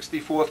see, of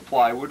 64th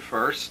plywood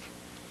first,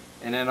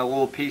 and then a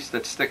little piece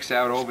that sticks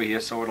out over here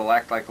so it'll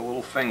act like a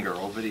little finger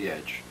over the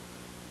edge.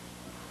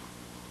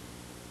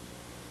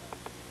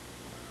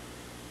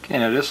 Okay,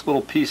 now this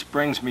little piece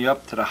brings me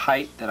up to the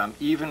height that I'm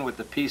even with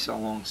the piece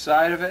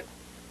alongside of it.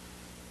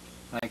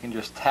 I can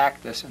just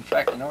tack this. In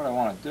fact, you know what I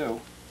want to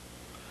do?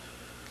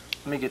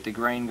 Let me get the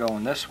grain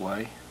going this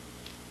way.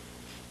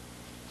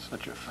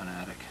 Such a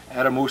fanatic.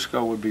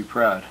 Adamusco would be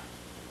proud.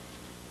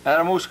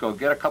 Adamusco,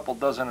 get a couple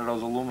dozen of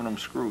those aluminum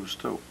screws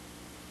too.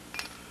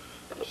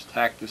 Just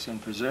tack this in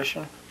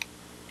position.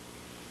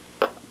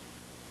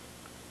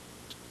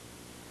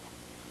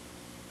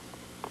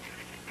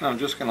 Now I'm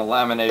just going to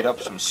laminate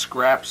up some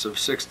scraps of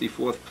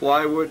 64th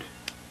plywood.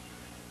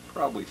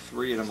 Probably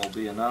 3 of them will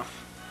be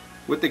enough.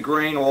 With the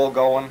grain all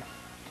going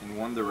in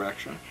one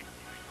direction.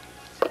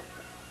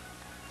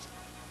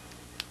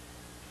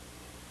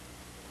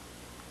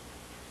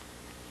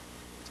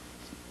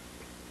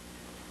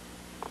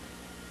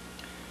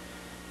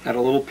 Now the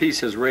little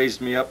piece has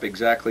raised me up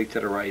exactly to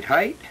the right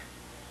height.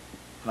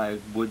 And I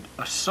would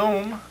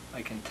assume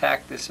I can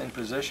tack this in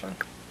position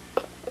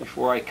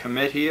before I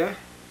commit here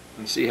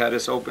and see how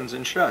this opens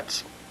and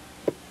shuts.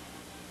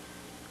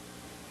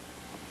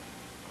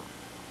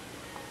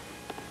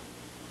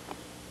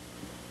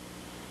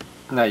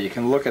 Now you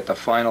can look at the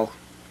final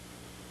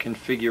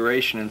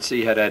configuration and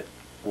see how that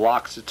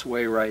locks its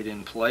way right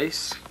in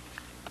place.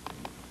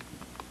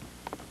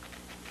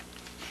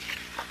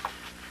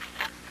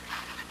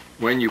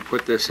 When you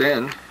put this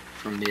in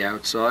from the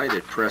outside,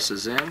 it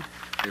presses in.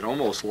 It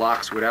almost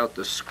locks without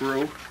the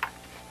screw.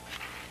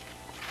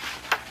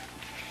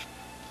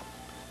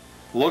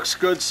 Looks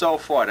good so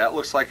far. That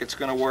looks like it's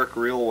going to work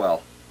real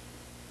well.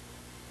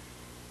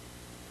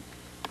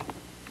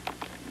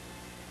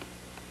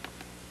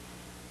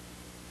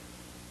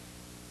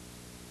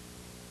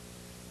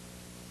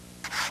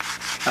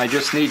 I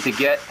just need to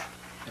get,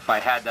 if I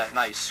had that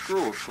nice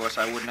screw, of course,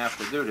 I wouldn't have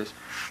to do this,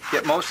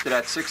 get most of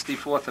that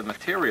 1/64 of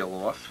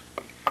material off.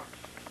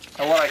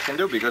 And what I can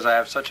do, because I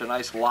have such a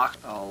nice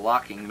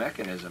locking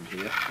mechanism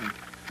here, and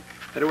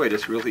by the way,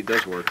 this really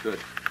does work good.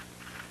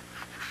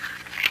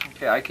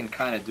 Okay, I can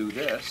kind of do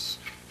this,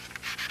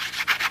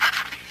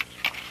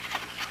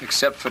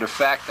 except for the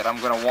fact that I'm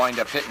going to wind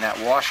up hitting that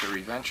washer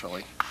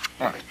eventually.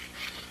 All right,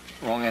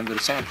 wrong end of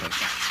the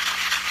sandpaper.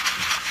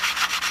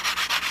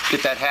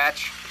 Get that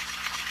hatch.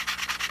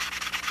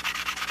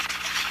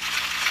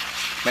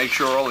 Make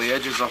sure all the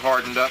edges are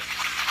hardened up.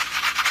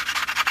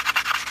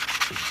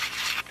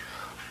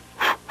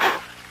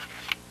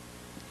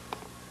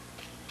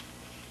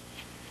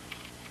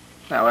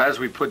 Now as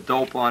we put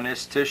dope on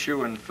this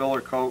tissue and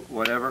filler coat,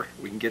 whatever,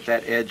 we can get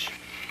that edge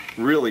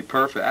really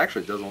perfect.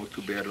 Actually, it doesn't look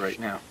too bad right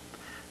now.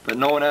 But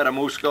knowing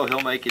Adamusco,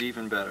 he'll make it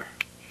even better.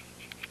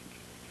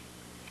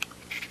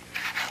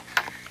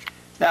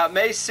 Now it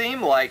may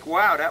seem like,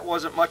 wow, that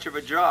wasn't much of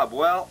a job.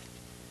 Well,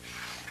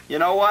 you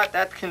know what?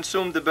 That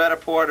consumed the better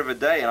part of a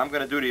day, and I'm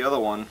going to do the other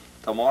one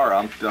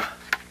tomorrow.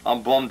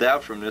 I'm bummed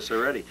out from this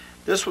already.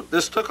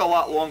 This took a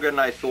lot longer than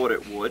I thought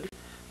it would,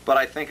 but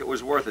I think it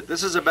was worth it.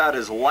 This is about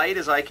as light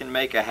as I can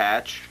make a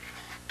hatch,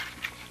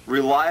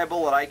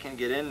 reliable that I can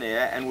get in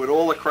there, and with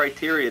all the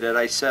criteria that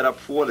I set up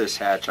for this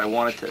hatch. I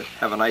want it to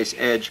have a nice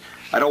edge.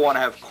 I don't want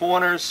to have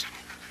corners,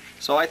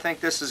 so I think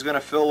this is going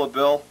to fill the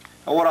bill.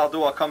 And what I'll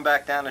do, I'll come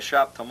back down to the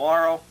shop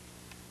tomorrow,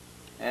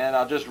 and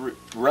I'll just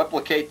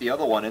replicate the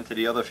other one into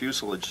the other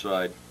fuselage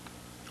side.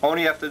 I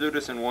only have to do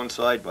this in one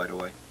side, by the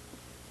way.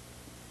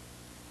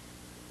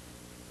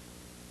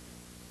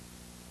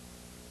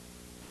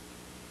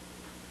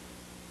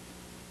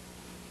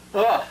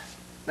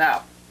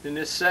 Now, in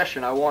this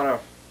session, I'm trying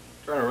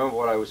to remember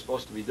what I was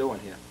supposed to be doing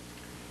here.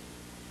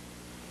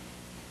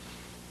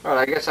 All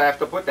right, I guess I have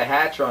to put the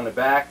hatch on the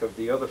back of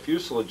the other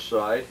fuselage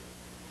side.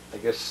 I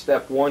guess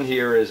step one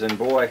here is, and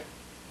boy,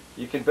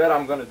 you can bet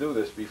I'm going to do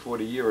this before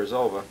the year is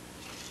over.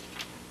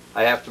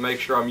 I have to make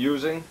sure I'm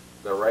using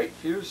the right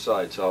fuse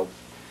side. So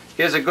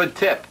here's a good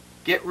tip.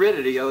 Get rid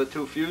of the other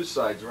two fuse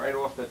sides right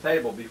off the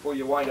table before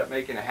you wind up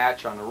making a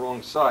hatch on the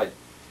wrong side.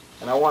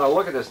 And I want to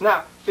look at this.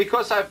 Now,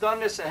 because I've done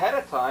this ahead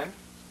of time,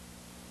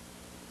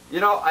 you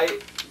know,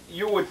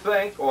 you would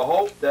think or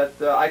hope that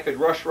I could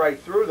rush right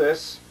through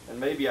this, and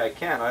maybe I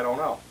can, I don't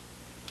know.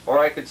 Or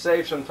I could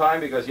save some time,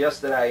 because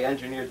yesterday I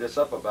engineered this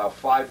up about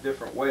 5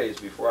 different ways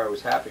before I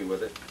was happy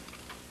with it.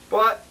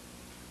 But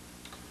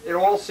it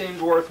all seemed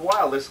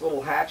worthwhile. This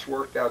little hatch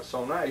worked out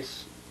so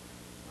nice.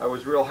 I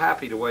was real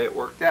happy the way it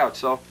worked out.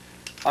 So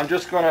I'm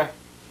just going to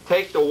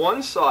take the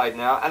one side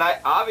now, and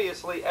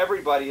obviously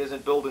everybody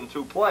isn't building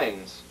 2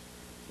 planes.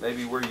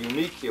 Maybe we're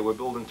unique here, we're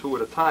building 2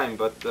 at a time,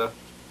 but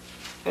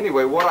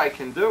anyway, what I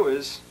can do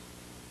is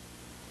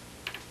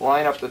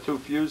line up the 2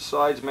 fuse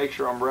sides, make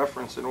sure I'm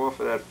referencing off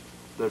of that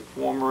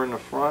former in the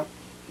front.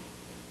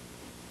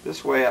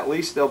 This way at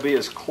least they'll be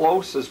as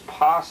close as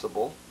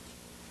possible.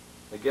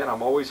 Again,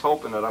 I'm always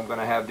hoping that I'm going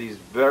to have these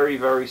very,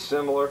 very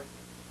similar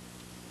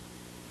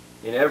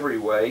in every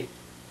way.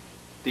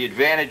 The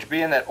advantage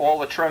being that all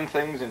the trim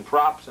things and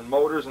props and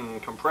motors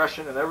and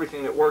compression and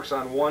everything that works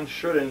on one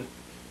should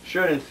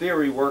in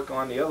theory work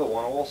on the other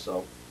one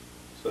also.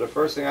 So the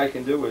first thing I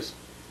can do is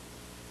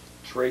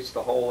trace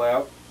the hole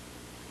out.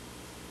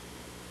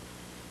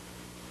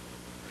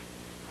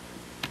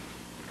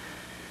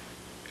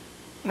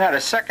 Now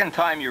the second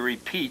time you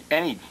repeat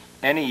any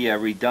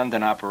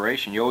redundant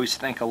operation, you always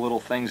think of little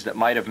things that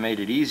might have made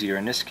it easier.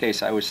 In this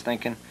case I was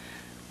thinking,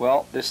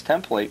 well, this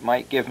template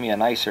might give me a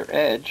nicer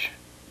edge.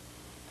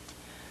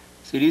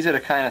 See, these are the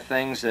kind of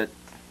things that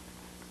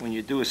when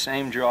you do the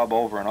same job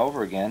over and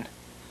over again,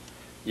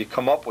 you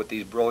come up with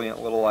these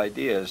brilliant little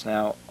ideas.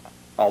 Now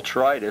I'll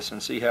try this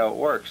and see how it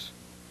works.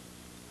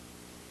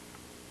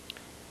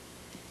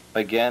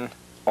 Again,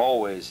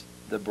 always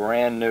the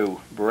brand new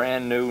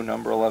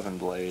number 11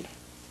 blade.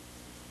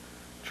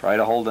 Try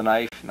to hold the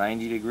knife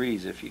 90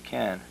 degrees if you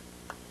can.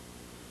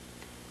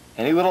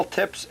 Any little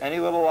tips, any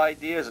little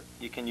ideas,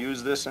 you can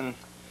use this in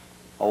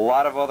a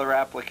lot of other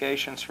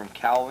applications, from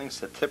cowlings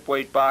to tip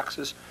weight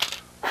boxes.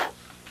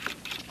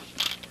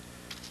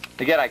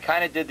 Again, I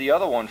kind of did the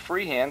other one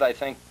freehand. I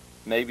think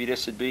maybe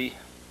this would be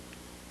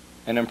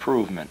an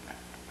improvement.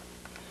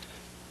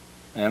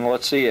 And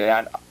let's see,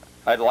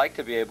 I'd like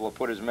to be able to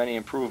put as many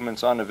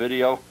improvements on the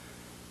video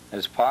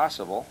as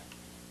possible.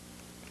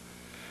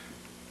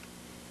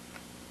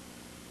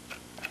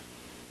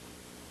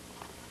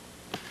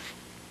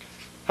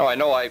 Oh, I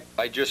know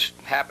I just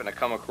happened to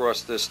come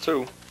across this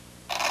too.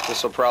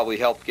 This will probably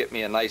help get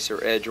me a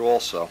nicer edge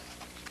also.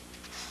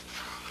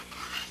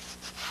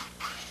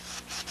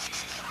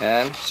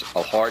 And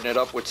I'll harden it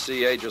up with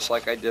CA just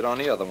like I did on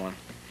the other one.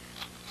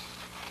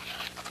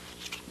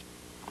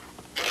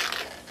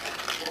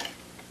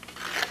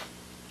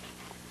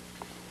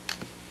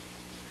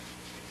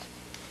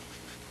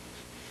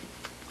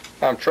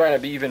 I'm trying to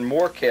be even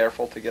more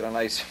careful to get a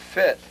nice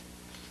fit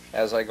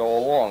as I go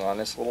along on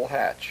this little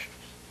hatch.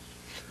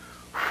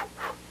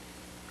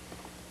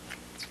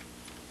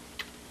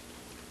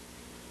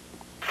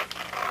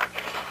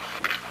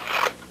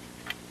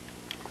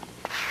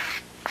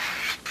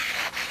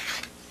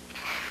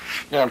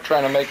 Yeah, I'm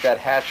trying to make that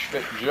hatch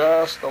fit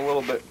just a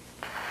little bit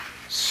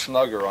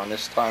snugger on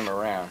this time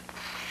around.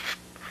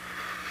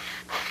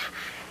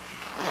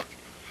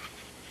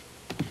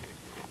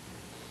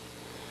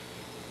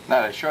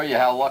 Now to show you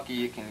how lucky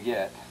you can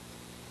get,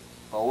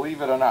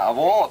 believe it or not, of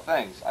all the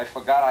things, I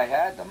forgot I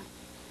had them.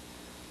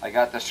 I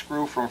got the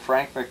screw from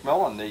Frank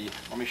McMillan.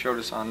 Let me show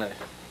this on there.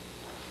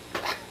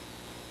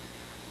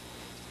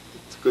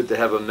 It's good to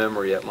have a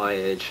memory at my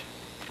age.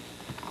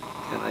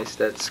 And nice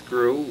that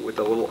screw with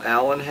a little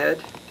Allen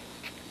head.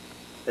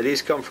 And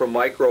these come from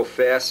Micro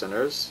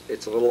Fasteners.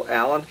 It's a little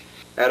Allen.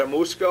 At a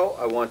Musco,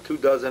 I want 2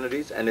 dozen of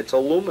these, and it's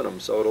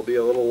aluminum, so it'll be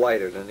a little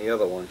lighter than the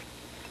other one.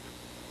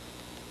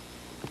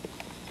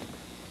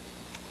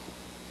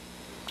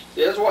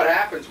 Here's what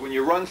happens when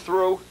you run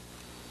through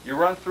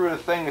the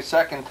thing the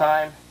second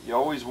time. You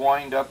always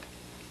wind up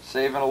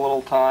saving a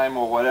little time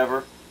or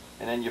whatever,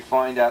 and then you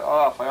find out,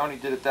 oh, if I only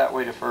did it that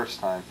way the first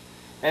time.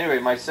 Anyway,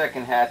 my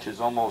second hatch is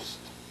almost,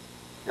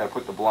 got to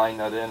put the blind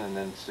nut in and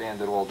then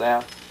sand it all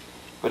down.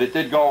 But it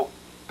did go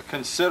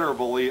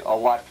considerably a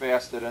lot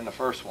faster than the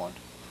first one.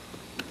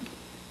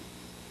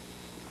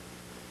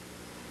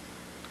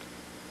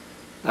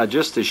 Now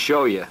just to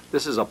show you,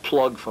 this is a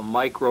plug from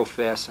Micro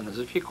Fasteners.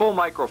 If you call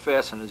Micro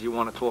Fasteners, you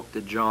want to talk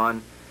to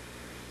John.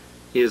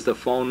 Here's the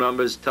phone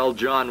numbers. Tell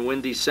John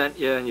Wendy sent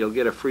you and you'll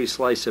get a free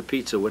slice of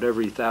pizza with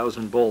every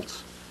 1,000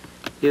 bolts.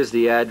 Here's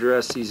the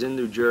address. He's in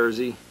New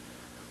Jersey.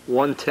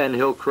 110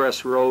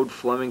 Hillcrest Road,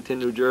 Flemington,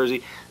 New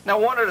Jersey. Now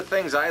one of the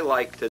things I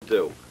like to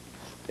do,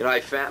 you know, I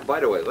found, by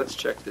the way, let's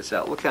check this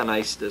out. Look how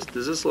nice this,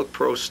 does this look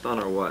pro stun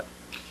or what?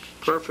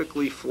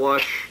 Perfectly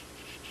flush,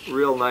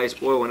 real nice.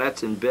 Boy, when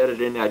that's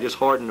embedded in there, I just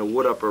harden the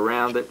wood up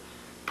around it.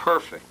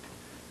 Perfect.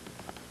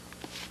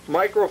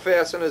 Micro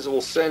Fasteners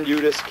will send you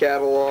this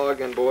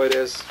catalog, and boy,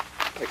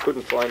 I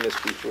couldn't find this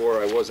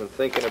before. I wasn't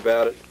thinking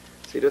about it.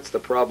 See, that's the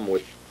problem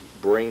with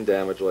brain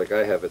damage like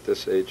I have at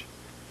this age.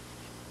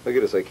 Look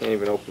at this, I can't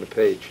even open the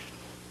page.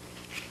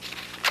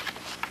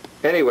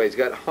 Anyway, it's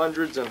got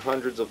hundreds and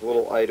hundreds of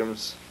little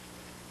items.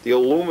 The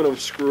aluminum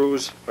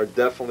screws are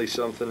definitely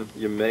something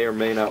you may or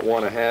may not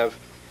want to have.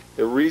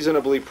 They're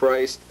reasonably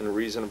priced in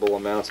reasonable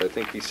amounts. I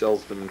think he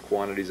sells them in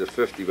quantities of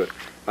 50, but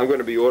I'm going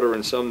to be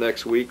ordering some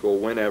next week or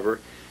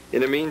whenever.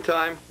 In the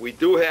meantime, we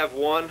do have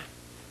one.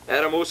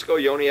 At a Musco,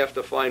 you only have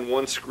to find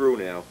 1 screw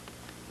now.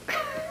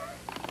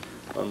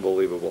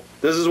 Unbelievable.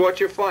 This is what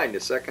you find the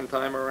second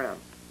time around.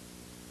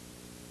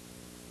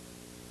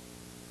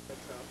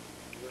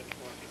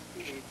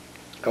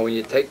 And when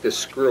you take the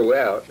screw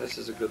out, this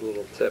is a good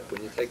little tip.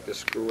 When you take the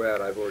screw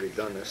out, I've already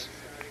done this.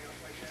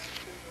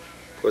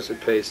 Of course,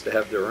 it pays to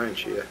have the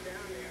wrench here.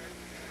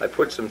 I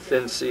put some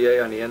thin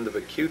CA on the end of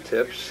the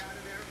Q-tips,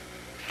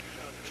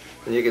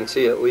 and you can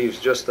see it leaves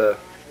just a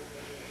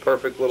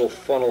perfect little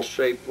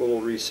funnel-shaped little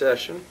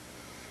recession.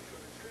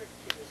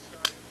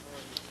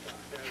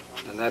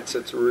 And that's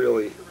it's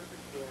really,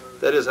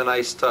 that is a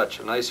nice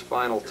touch, a nice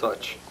final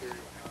touch.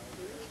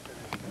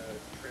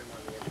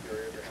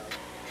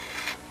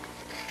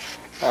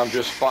 I'm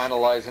just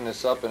finalizing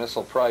this up, and this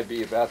will probably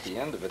be about the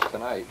end of it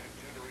tonight.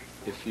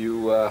 If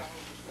you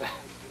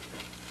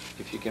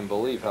can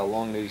believe how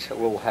long these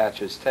little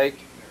hatches take.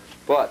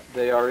 But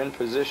they are in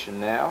position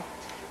now.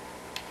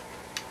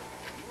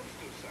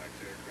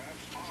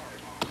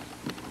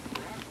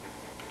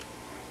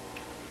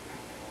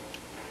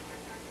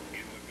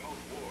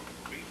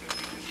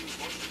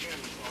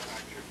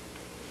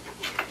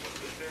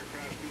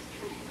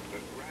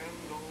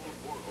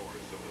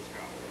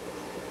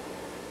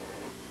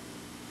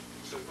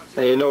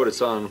 Now you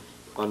notice on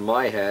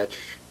my hatch,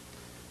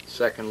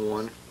 second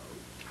one,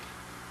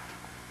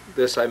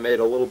 this I made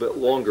a little bit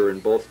longer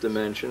in both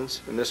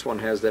dimensions, and this one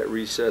has that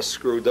recessed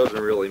screw. Doesn't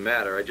really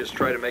matter. I just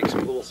try to make some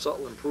little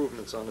subtle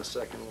improvements on the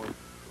second one.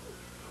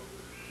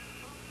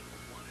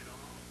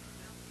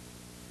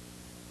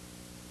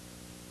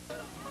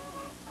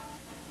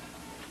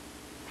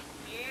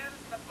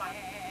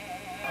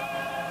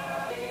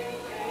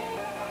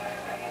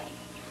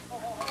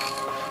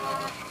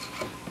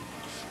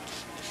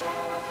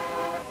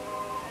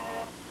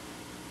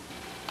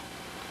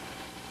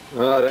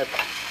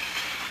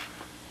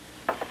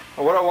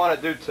 What I want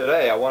to do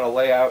today, I want to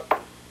lay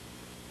out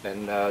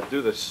and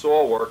do the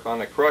saw work on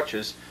the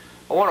crutches.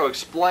 I want to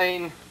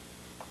explain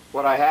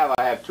what I have.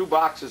 I have 2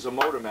 boxes of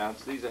motor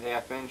mounts. These are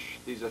 1/2 inch.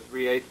 These are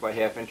 3/8 by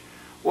 1/2 inch.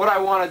 What I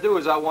want to do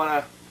is I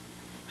want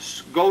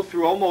to go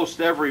through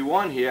almost every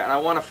one here, and I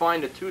want to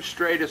find the 2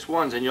 straightest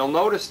ones. And you'll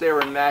notice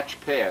they're in match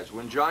pairs.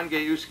 When John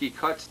Gajewski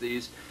cuts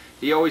these,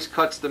 he always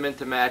cuts them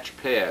into match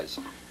pairs.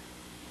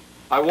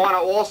 I want to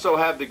also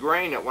have the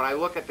grain that when I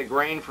look at the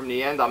grain from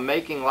the end, I'm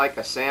making like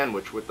a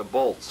sandwich with the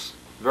bolts.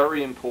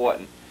 Very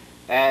important.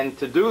 And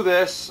to do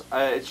this,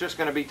 it's just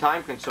going to be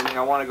time consuming.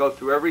 I want to go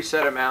through every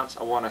set of mounts.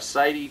 I want to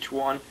sight each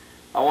one.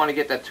 I want to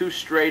get the 2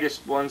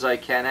 straightest ones I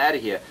can out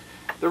of here.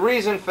 The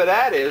reason for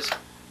that is,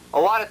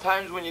 a lot of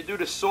times when you do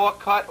the saw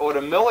cut or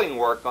the milling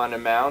work on the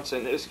mounts,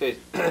 in this case,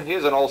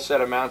 here's an old set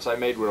of mounts I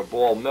made with a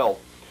ball mill.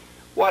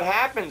 What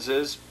happens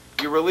is,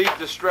 you relieve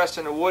the stress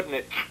in the wood and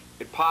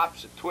it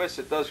pops, it twists,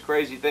 it does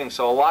crazy things.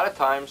 So a lot of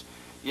times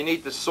you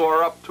need to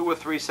saw up 2 or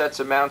 3 sets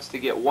of mounts to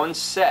get one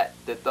set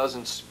that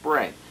doesn't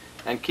spring.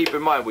 And keep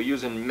in mind, we're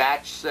using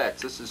matched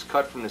sets. This is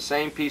cut from the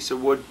same piece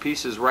of wood,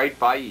 pieces right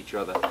by each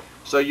other.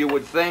 So you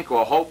would think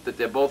or hope that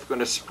they're both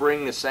going to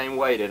spring the same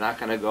way. They're not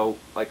going to go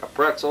like a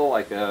pretzel,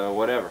 like a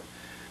whatever.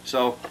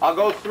 So I'll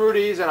go through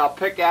these and I'll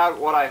pick out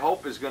what I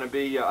hope is going to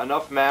be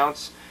enough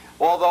mounts.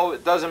 Although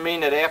it doesn't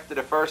mean that after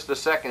the first or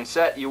second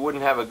set you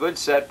wouldn't have a good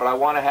set, but I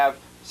want to have,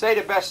 say,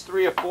 the best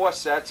 3 or 4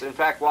 sets. In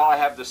fact, while I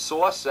have the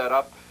saw set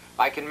up,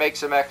 I can make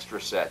some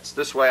extra sets.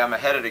 This way I'm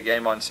ahead of the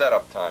game on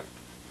setup time.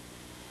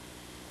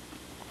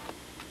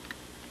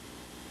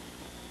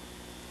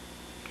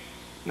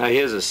 Now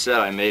here's a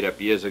set I made up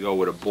years ago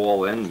with a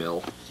ball end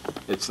mill.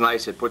 It's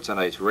nice, it puts a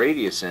nice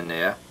radius in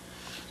there.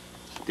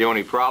 The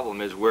only problem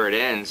is where it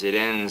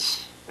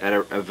ends at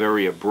a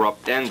very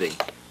abrupt ending.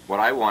 What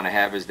I want to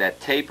have is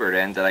that tapered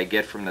end that I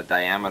get from the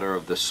diameter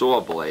of the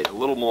saw blade. A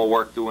little more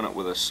work doing it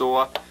with a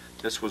saw.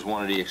 This was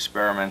one of the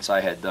experiments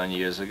I had done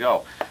years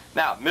ago.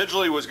 Now,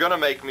 Midgley was going to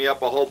make me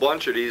up a whole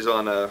bunch of these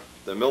on the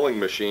milling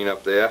machine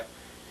up there.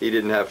 He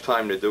didn't have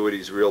time to do it,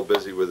 he's real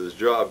busy with his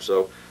job,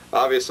 so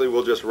obviously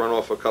we'll just run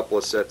off a couple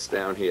of sets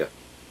down here.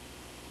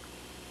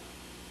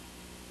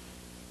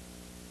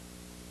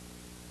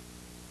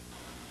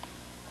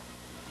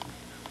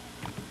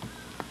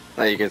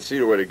 Now you can see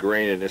the way the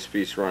grain in this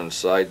piece runs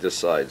side to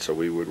side, so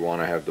we would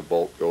want to have the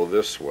bolt go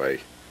this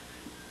way.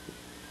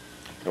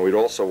 And we'd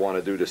also want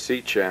to do the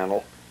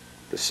C-channel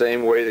the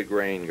same way the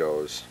grain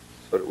goes,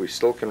 so that we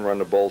still can run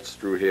the bolts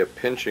through here,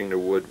 pinching the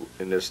wood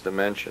in this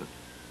dimension.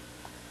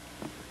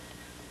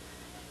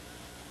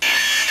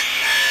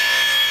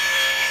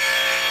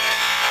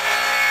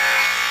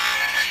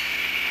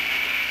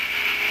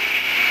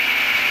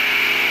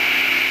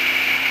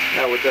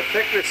 Now with the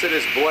thickness of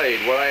this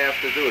blade, what I have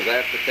to do is I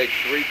have to take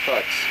 3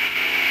 cuts.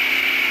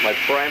 My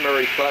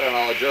primary cut, and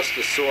I'll adjust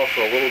the saw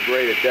for a little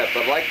greater depth.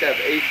 I'd like to have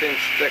 1/8 inch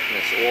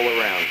thickness all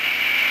around,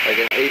 like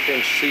an 1/8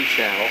 inch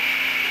C-channel.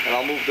 And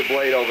I'll move the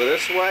blade over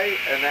this way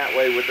and that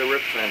way with the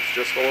rip fence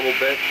just a little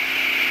bit.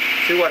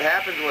 See what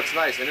happens, what's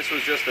nice, and this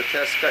was just a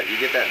test cut, you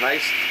get that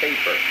nice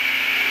taper.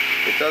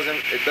 It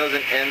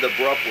doesn't end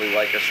abruptly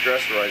like a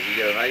stress rise, you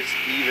get a nice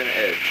even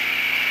edge.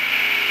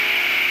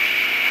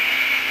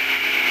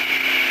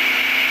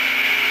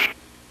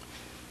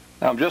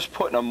 Now I'm just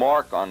putting a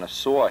mark on the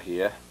saw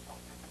here.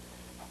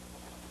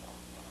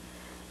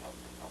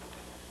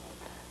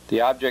 The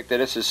object of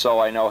this is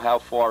so I know how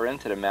far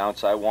into the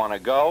mounts I want to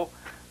go.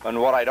 And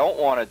what I don't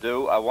want to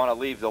do, I want to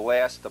leave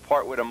the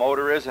part where the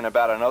motor is, and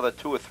about another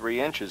 2 or 3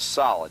 inches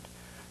solid.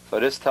 So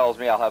this tells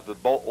me I'll have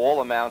all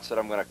the mounts that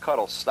I'm going to cut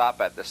will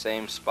stop at the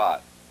same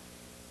spot.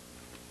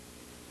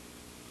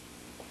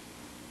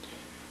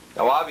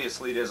 Now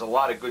obviously there's a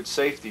lot of good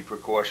safety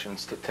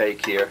precautions to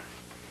take here.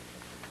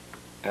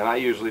 And I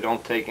usually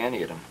don't take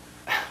any of them.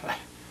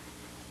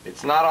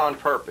 It's not on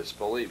purpose,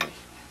 believe me.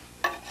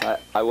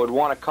 I would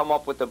want to come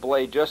up with the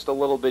blade just a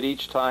little bit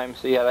each time.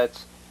 See how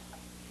that's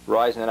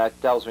rising, and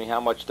that tells me how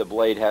much the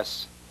blade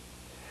has.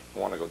 I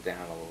want to go down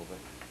a little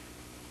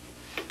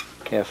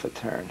bit. Half a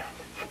turn.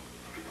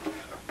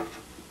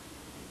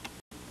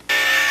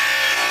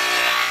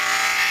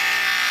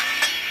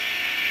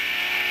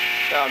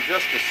 Now I'm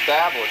just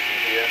establishing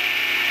here.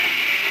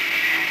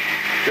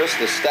 Just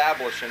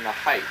establishing the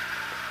height.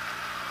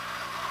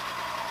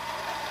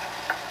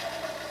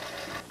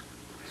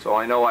 So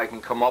I know I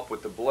can come up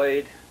with the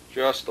blade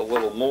just a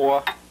little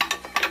more.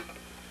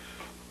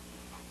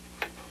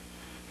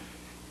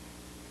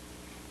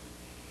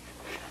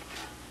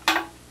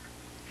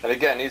 And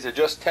again, these are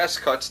just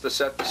test cuts to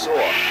set the saw.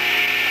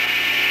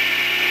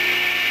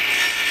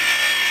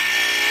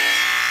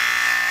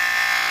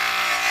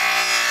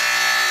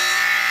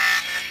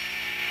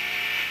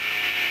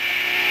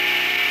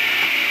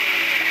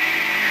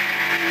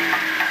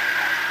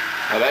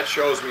 Now that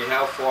shows me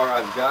how far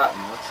I've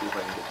gotten. Let's see if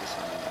I can get this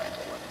on an angle.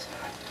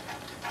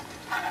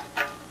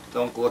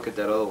 Don't look at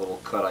that other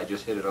little cut. I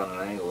just hit it on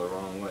an angle the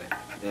wrong way.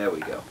 There we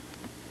go.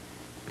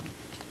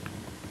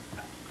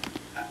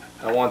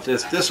 I want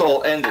this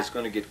whole end is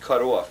going to get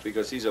cut off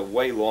because these are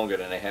way longer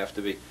than they have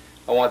to be.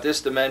 I want this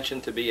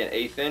dimension to be an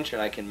 1/8 inch,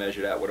 and I can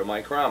measure that with a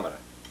micrometer.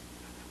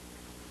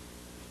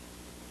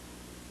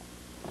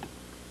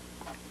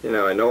 You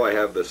know I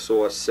have the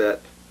saw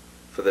set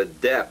for the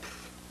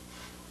depth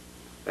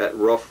at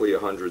roughly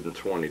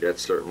 120.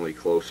 That's certainly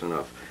close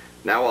enough.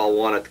 Now I'll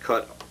want to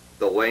cut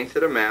the length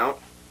of the mount,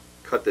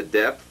 cut the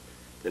depth,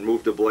 then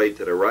move the blade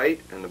to the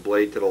right and the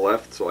blade to the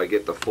left so I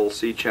get the full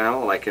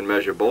C-channel, and I can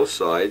measure both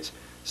sides.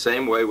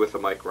 Same way with a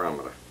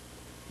micrometer.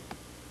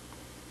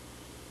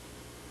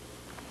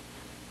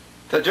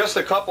 So just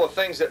a couple of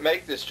things that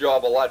make this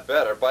job a lot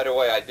better. By the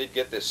way, I did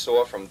get this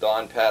saw from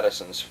Don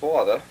Patterson's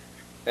father,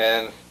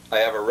 and I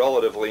have a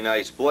relatively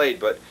nice blade,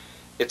 but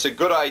it's a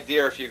good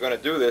idea if you're going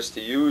to do this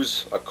to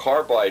use a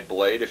carbide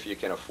blade if you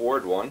can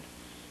afford one,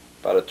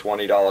 about a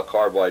 $20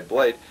 carbide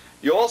blade.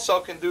 You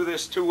also can do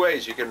this 2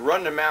 ways. You can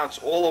run the mounts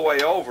all the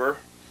way over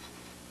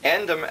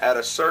end them at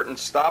a certain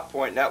stop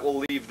point, and that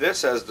will leave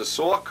this as the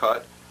saw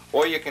cut,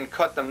 or you can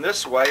cut them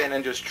this way and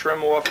then just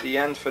trim off the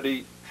end for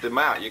the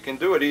mount. You can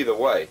do it either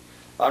way.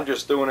 I'm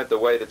just doing it the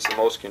way that's the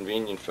most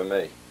convenient for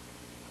me.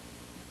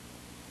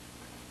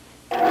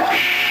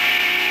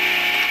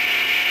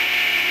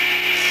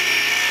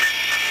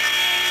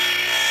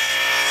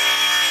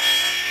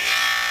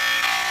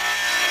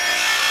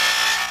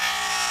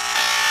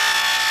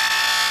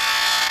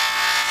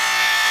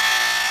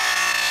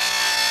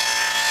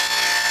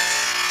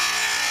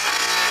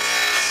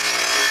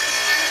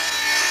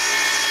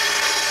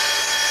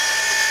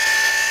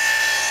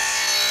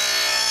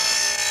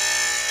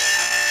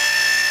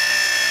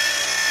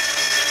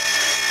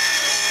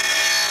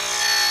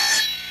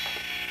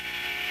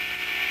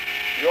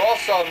 You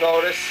also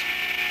notice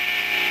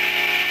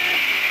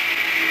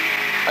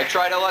I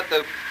try to let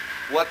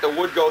the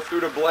wood go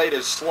through the blade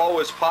as slow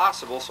as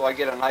possible so I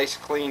get a nice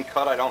clean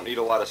cut. I don't need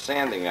a lot of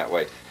sanding that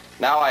way.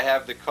 Now I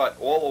have the cut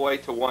all the way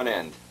to one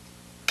end.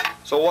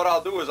 So what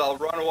I'll do is I'll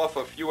run off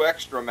a few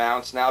extra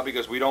mounts now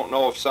because we don't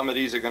know if some of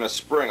these are going to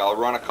spring. I'll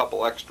run a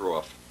couple extra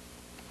off.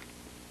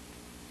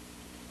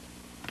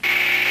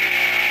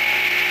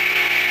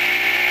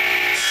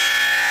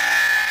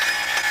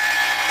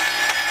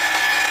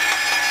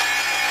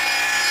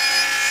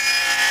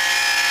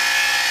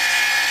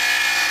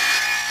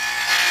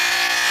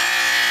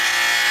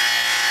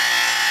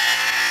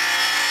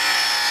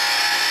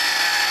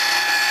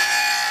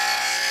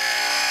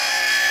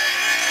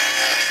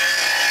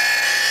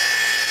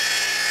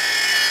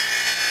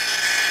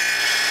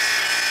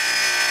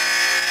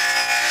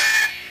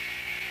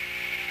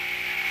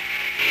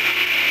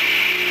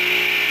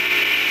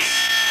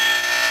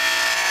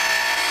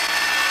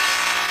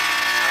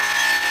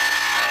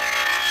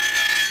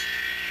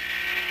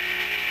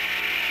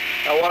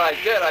 Now what I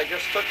did, I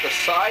just took the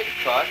side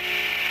cut. Let's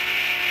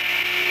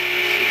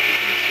see if you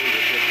can see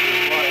this just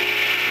this way.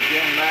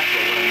 Again,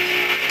 macro lens.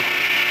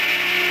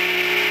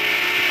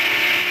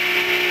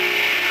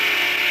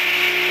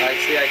 I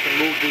see I can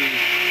move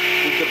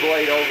the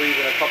blade over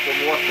even a couple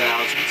more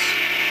thousandths.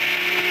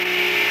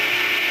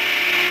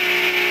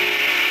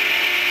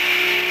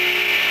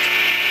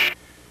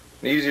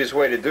 The easiest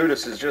way to do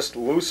this is just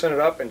loosen it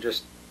up and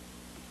just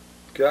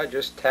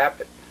tap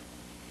it.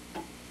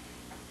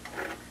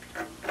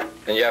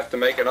 And you have to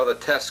make another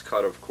test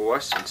cut, of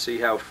course, and see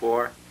how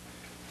far.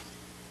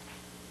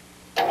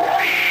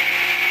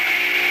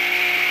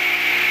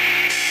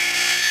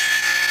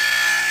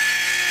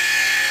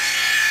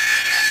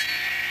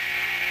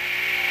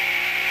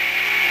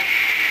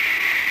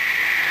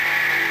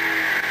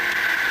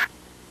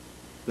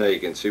 Now you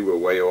can see we're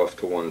way off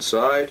to one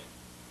side.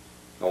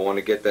 I want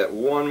to get that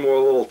one more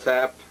little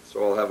tap,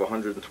 so I'll have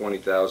 120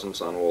 thousandths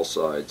on all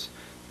sides.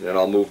 And then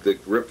I'll move the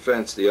rip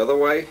fence the other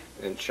way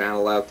and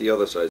channel out the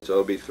other side. So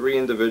it'll be 3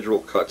 individual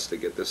cuts to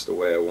get this the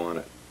way I want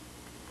it.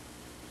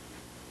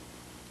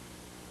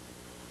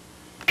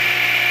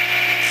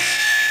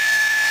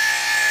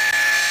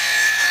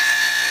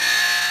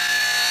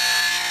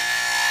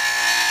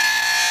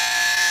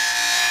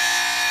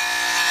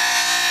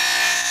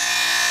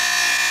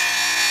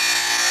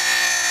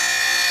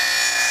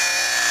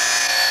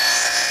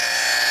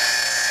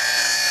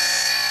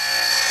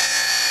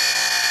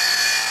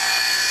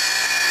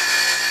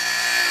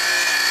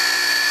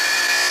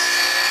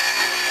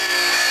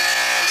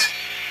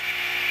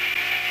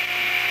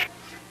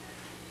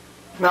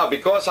 Now,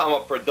 because I'm a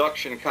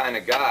production kind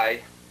of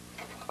guy,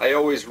 I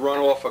always run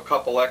off a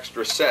couple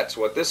extra sets.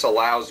 What this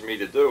allows me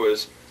to do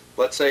is,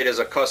 let's say there's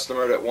a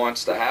customer that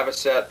wants to have a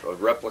set of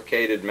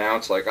replicated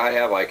mounts like I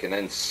have, I can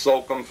then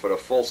soak them for the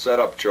full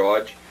setup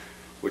charge,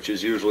 which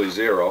is usually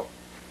 $0.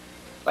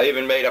 I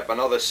even made up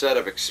another set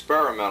of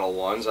experimental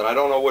ones, and I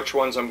don't know which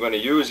ones I'm going to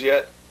use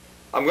yet.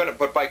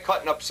 But by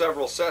cutting up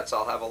several sets,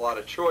 I'll have a lot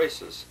of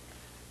choices.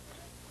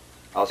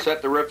 I'll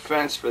set the rip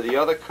fence for the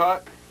other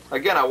cut.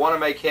 Again, I want to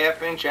make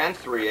 1/2 inch and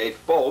 3/8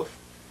 both,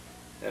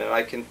 and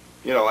I can,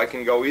 I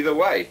can go either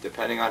way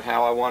depending on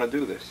how I want to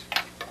do this.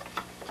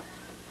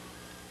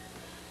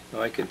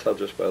 Now I can tell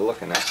just by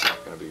looking that's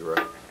not going to be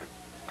right.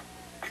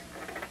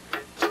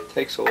 It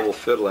takes a little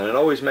fiddling, and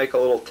always make a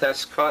little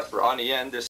test cut on the end. This